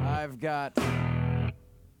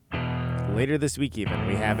 Later this week, even,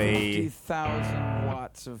 we have a 50,000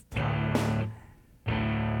 watts of power.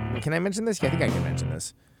 Can I mention this? Yeah, I think I can mention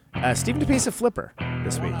this. Stephen DePace Flipper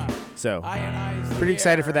this week. So, pretty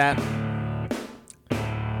excited for that.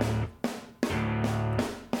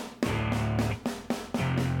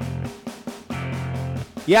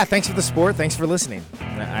 Yeah, thanks for the support. Thanks for listening.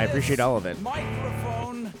 I appreciate all of it.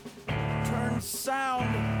 Microphone turns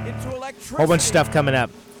sound into electricity. Whole bunch of stuff coming up.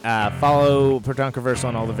 Follow Protonic Reversal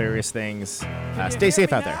on all the various things. Stay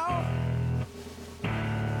safe out there.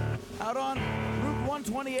 Out on Route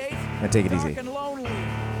 128. And take it easy. And lonely.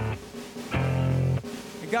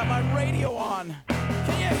 I got my radio on.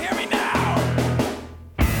 Can you hear me now?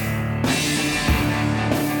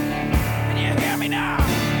 Can you hear me now?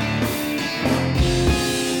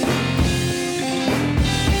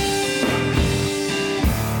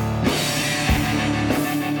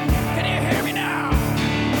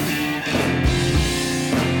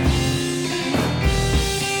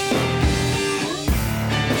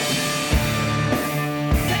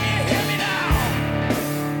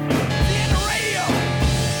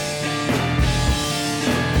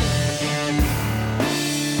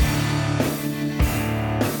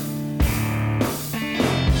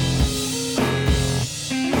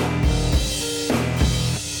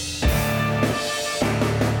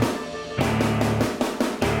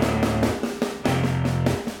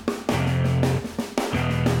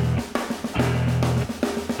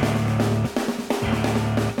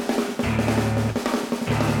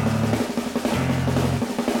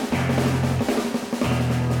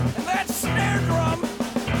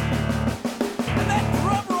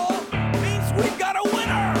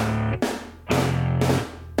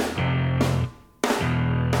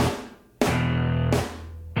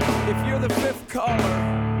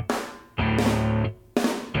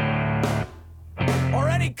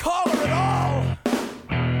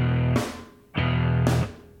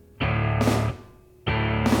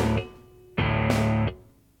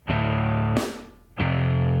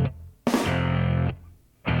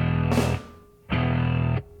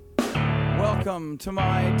 Welcome to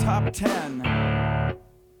my top 10.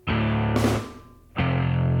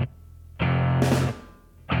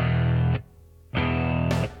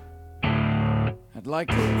 I'd like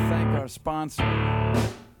to thank our sponsor.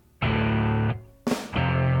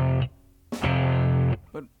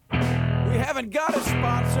 But we haven't got a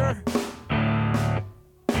sponsor.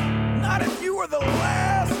 Not at the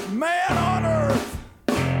last man on Earth.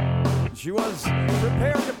 She was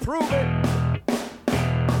prepared to prove it.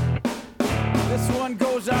 This one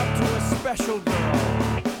goes out to a special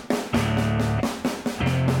girl.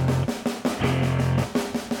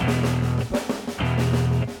 But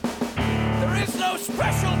there is no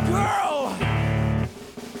special girl.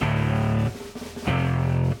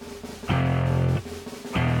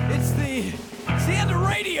 It's the end of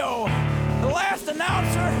radio. The last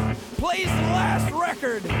announcer plays the last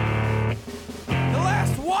record. The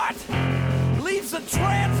last what? Leaves the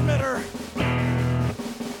transmitter.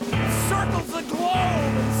 Circles the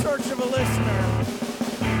globe in search of a listener.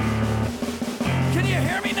 Can you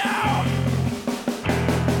hear me now?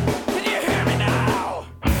 Can you hear me now?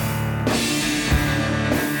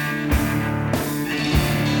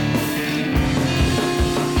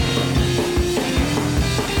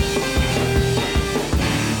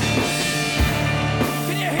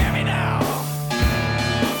 Can you hear me now?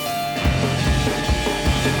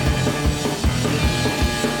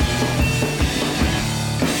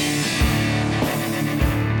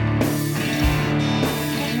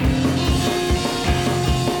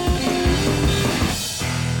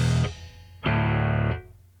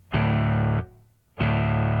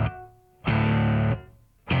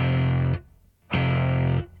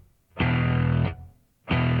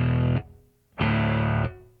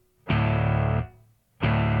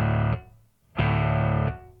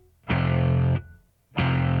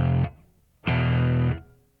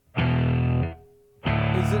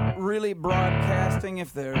 Is it really broadcasting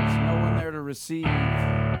if there's no one there to receive? It's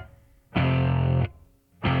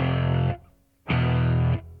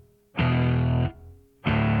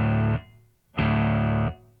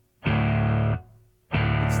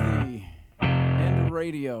the end of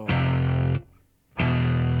radio.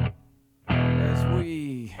 As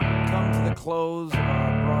we come to the close of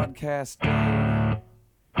our broadcast day,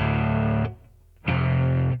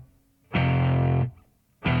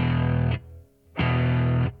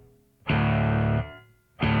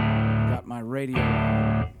 got my radio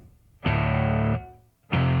on.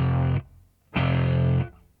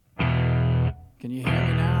 Can you hear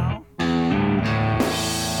me now? Can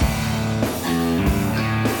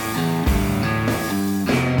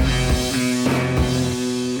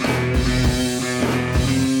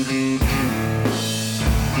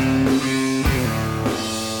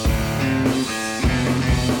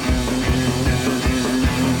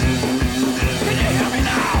you hear me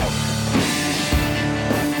now?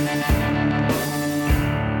 Can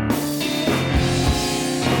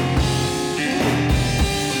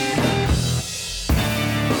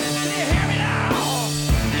you hear me now?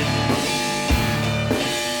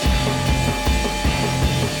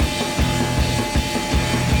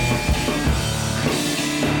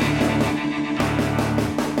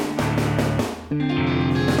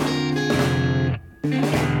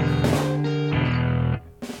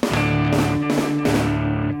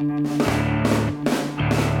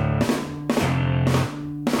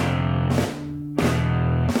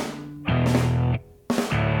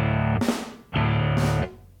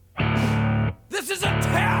 This is a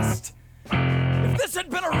test! If this had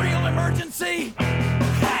been a real emergency,